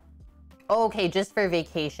 Okay, just for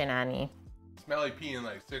vacation, Annie. Smelly pea in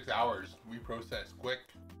like 6 hours. We process quick.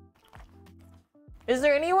 Is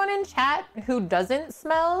there anyone in chat who doesn't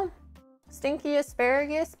smell stinky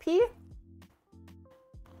asparagus pea?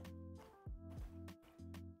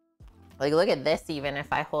 Like, look at this even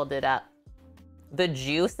if I hold it up. The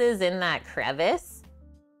juices in that crevice,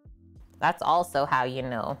 that's also how you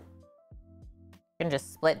know. You can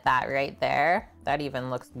just split that right there. That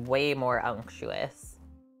even looks way more unctuous.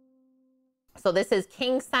 So this is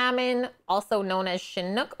king salmon, also known as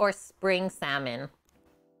Chinook or spring salmon.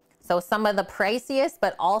 So some of the priciest,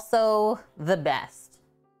 but also the best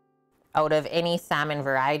out of any salmon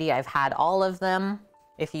variety. I've had all of them.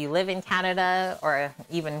 If you live in Canada or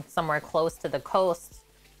even somewhere close to the coast,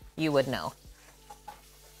 you would know.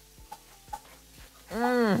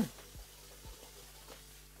 Mmm.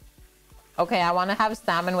 Okay, I want to have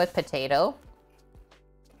salmon with potato.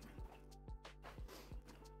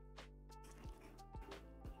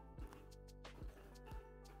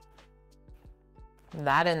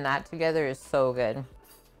 That and that together is so good.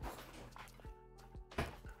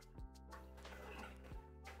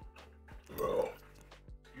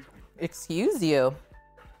 Excuse you.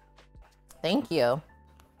 Thank you.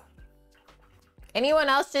 Anyone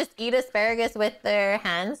else just eat asparagus with their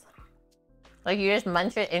hands? Like you just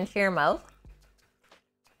munch it into your mouth?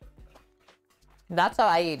 That's how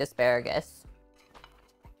I eat asparagus.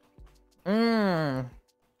 Mmm.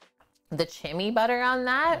 The chimney butter on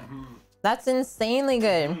that? That's insanely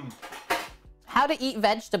good. How to eat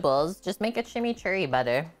vegetables. Just make a chimichurri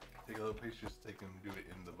butter. Take a little piece, just take and do it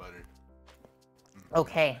in the butter.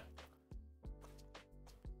 Okay.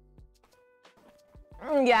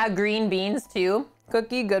 Yeah, green beans too.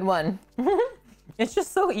 Cookie, good one. It's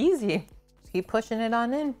just so easy. Just keep pushing it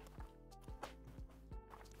on in.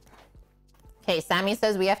 Okay, Sammy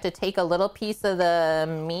says we have to take a little piece of the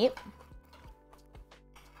meat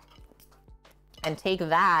and take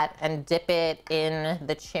that and dip it in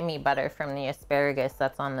the chimney butter from the asparagus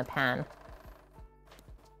that's on the pan.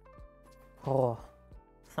 Oh,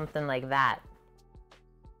 something like that.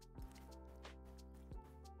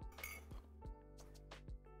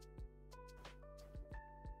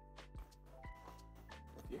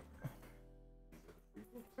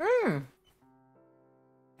 Mmm.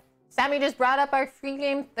 Sammy just brought up our free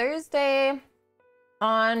game Thursday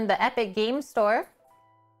on the Epic Game Store.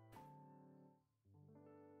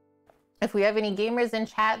 If we have any gamers in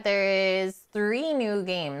chat, there is 3 new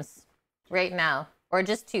games right now. Or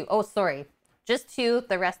just 2. Oh, sorry. Just 2.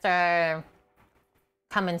 The rest are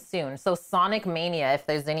coming soon. So Sonic Mania, if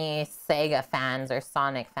there's any Sega fans or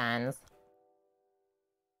Sonic fans.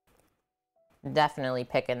 Definitely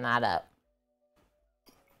picking that up.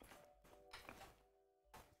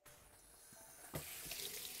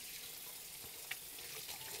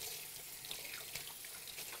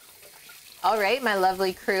 All right, my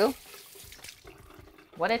lovely crew.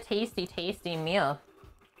 What a tasty, tasty meal.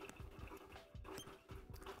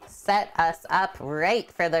 Set us up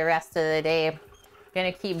right for the rest of the day.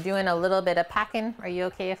 Gonna keep doing a little bit of packing. Are you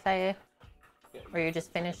okay if I, or you're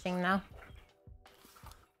just finishing now?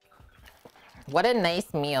 What a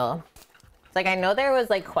nice meal. It's like, I know there was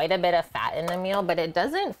like quite a bit of fat in the meal, but it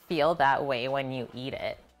doesn't feel that way when you eat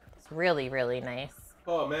it. It's really, really nice.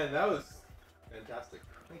 Oh man, that was fantastic.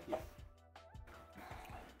 Thank you.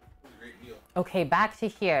 Great meal. Okay, back to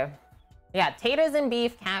here. Yeah, taters and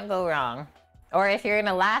beef can't go wrong. Or if you're in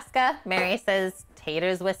Alaska, Mary says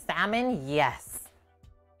taters with salmon, yes.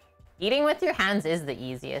 Eating with your hands is the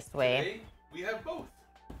easiest way. Today, we have both.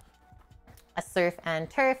 A surf and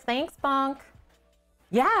turf, thanks Bonk.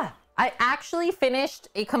 Yeah, I actually finished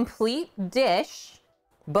a complete dish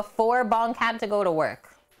before Bonk had to go to work.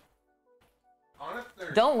 On a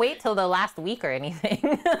Thursday. Don't wait till the last week or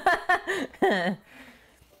anything.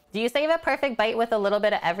 Do you save a perfect bite with a little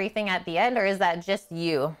bit of everything at the end, or is that just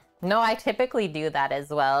you? No, I typically do that as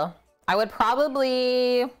well. I would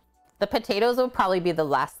probably, the potatoes would probably be the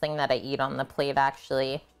last thing that I eat on the plate,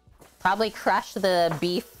 actually. Probably crush the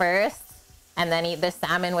beef first, and then eat the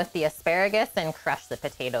salmon with the asparagus, and crush the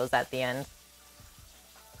potatoes at the end.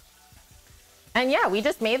 And yeah, we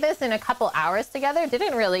just made this in a couple hours together.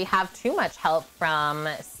 Didn't really have too much help from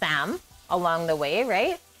Sam along the way,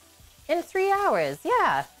 right? In 3 hours,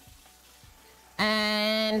 yeah.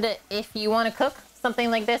 And if you want to cook something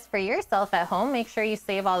like this for yourself at home, make sure you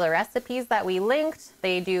save all the recipes that we linked.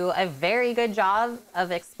 They do a very good job of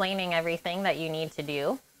explaining everything that you need to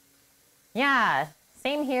do. Yeah,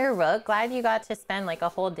 same here, Rook. Glad you got to spend like a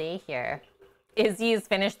whole day here. Izzy's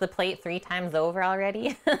finished the plate 3 times over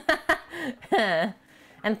already.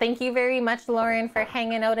 And thank you very much, Lauren, for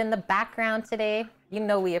hanging out in the background today. You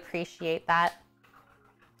know we appreciate that.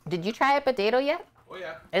 Did you try a potato yet? Oh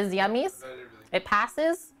yeah. Is yummies? It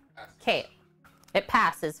passes? Okay. It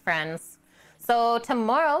passes, friends. So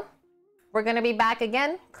tomorrow, we're going to be back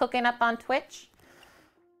again, cooking up on Twitch.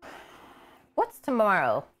 What's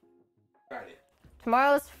tomorrow? Friday.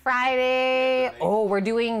 Tomorrow's Friday. Oh, we're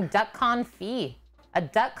doing duck confit. A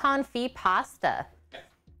duck confit pasta.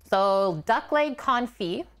 So duck leg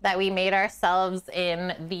confit that we made ourselves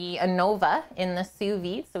in the Anova in the sous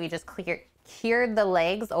vide. So we just cured the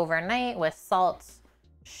legs overnight with salt,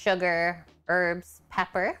 sugar, herbs,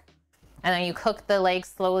 pepper. And then you cook the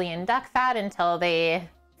legs slowly in duck fat until they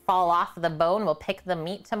fall off the bone. We'll pick the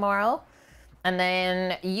meat tomorrow. And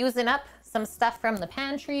then using up some stuff from the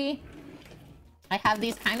pantry. I have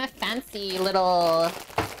these kind of fancy little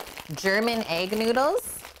German egg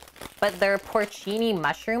noodles, but they're porcini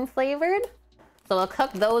mushroom flavored. So we'll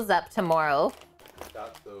cook those up tomorrow.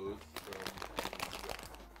 Got those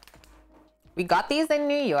We got these in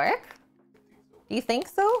New York? You think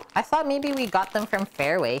so? I thought maybe we got them from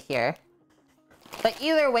Fairway here. But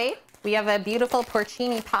either way, we have a beautiful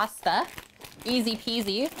porcini pasta. Easy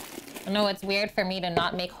peasy. I know it's weird for me to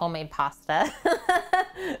not make homemade pasta.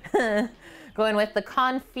 Going with the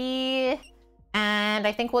confit. And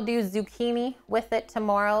I think we'll do zucchini with it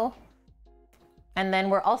tomorrow. And then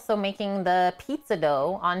we're also making the pizza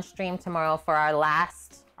dough on stream tomorrow for our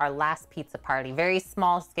last pizza party. Very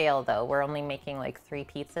small scale though. We're only making like 3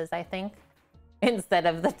 pizzas, I think, instead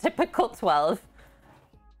of the typical 12.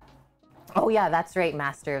 Oh yeah, that's right,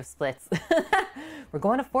 Master of Splits. We're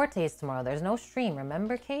going to Forte's tomorrow. There's no stream,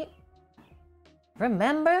 remember, Kate?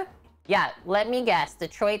 Remember? Yeah, let me guess,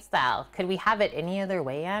 Detroit style. Could we have it any other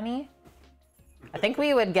way, Annie? I think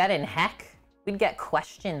we would get in heck. We'd get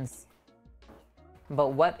questions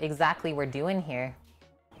about what exactly we're doing here.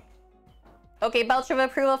 Okay, belch of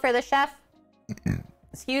approval for the chef.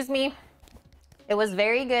 Excuse me. It was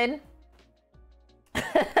very good.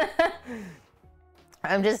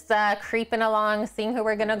 I'm just creeping along, seeing who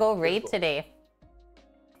we're gonna go raid today.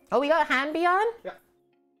 Oh, we got Hanbi on? Yeah.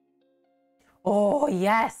 Oh,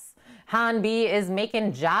 yes. Hanbi is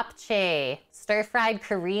making japchae, stir-fried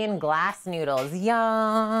Korean glass noodles.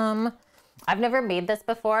 Yum. I've never made this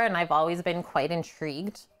before, and I've always been quite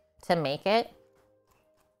intrigued to make it.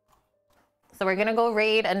 So we're gonna go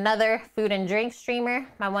raid another food and drink streamer,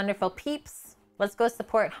 my wonderful peeps. Let's go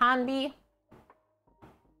support Hanbi.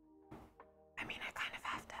 I mean, I kind of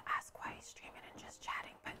have to ask why he's streaming and just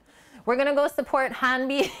chatting, but we're gonna go support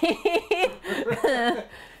Hanbi.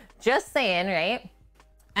 Just saying, right?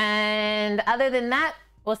 And other than that,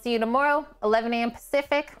 we'll see you tomorrow, 11 a.m.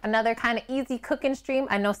 Pacific, another kind of easy cooking stream.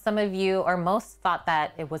 I know some of you, or most, thought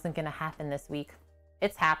that it wasn't gonna happen this week.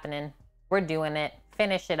 It's happening. We're doing it.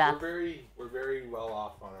 Finish it up. We're very well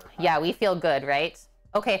off on our time. Yeah, we feel good, right?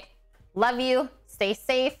 Okay, love you. Stay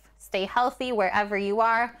safe, stay healthy wherever you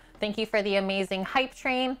are. Thank you for the amazing hype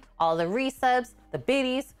train, all the resubs, the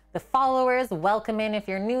biddies, the followers. Welcome in if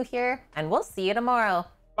you're new here, and we'll see you tomorrow.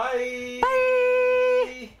 Bye. Bye.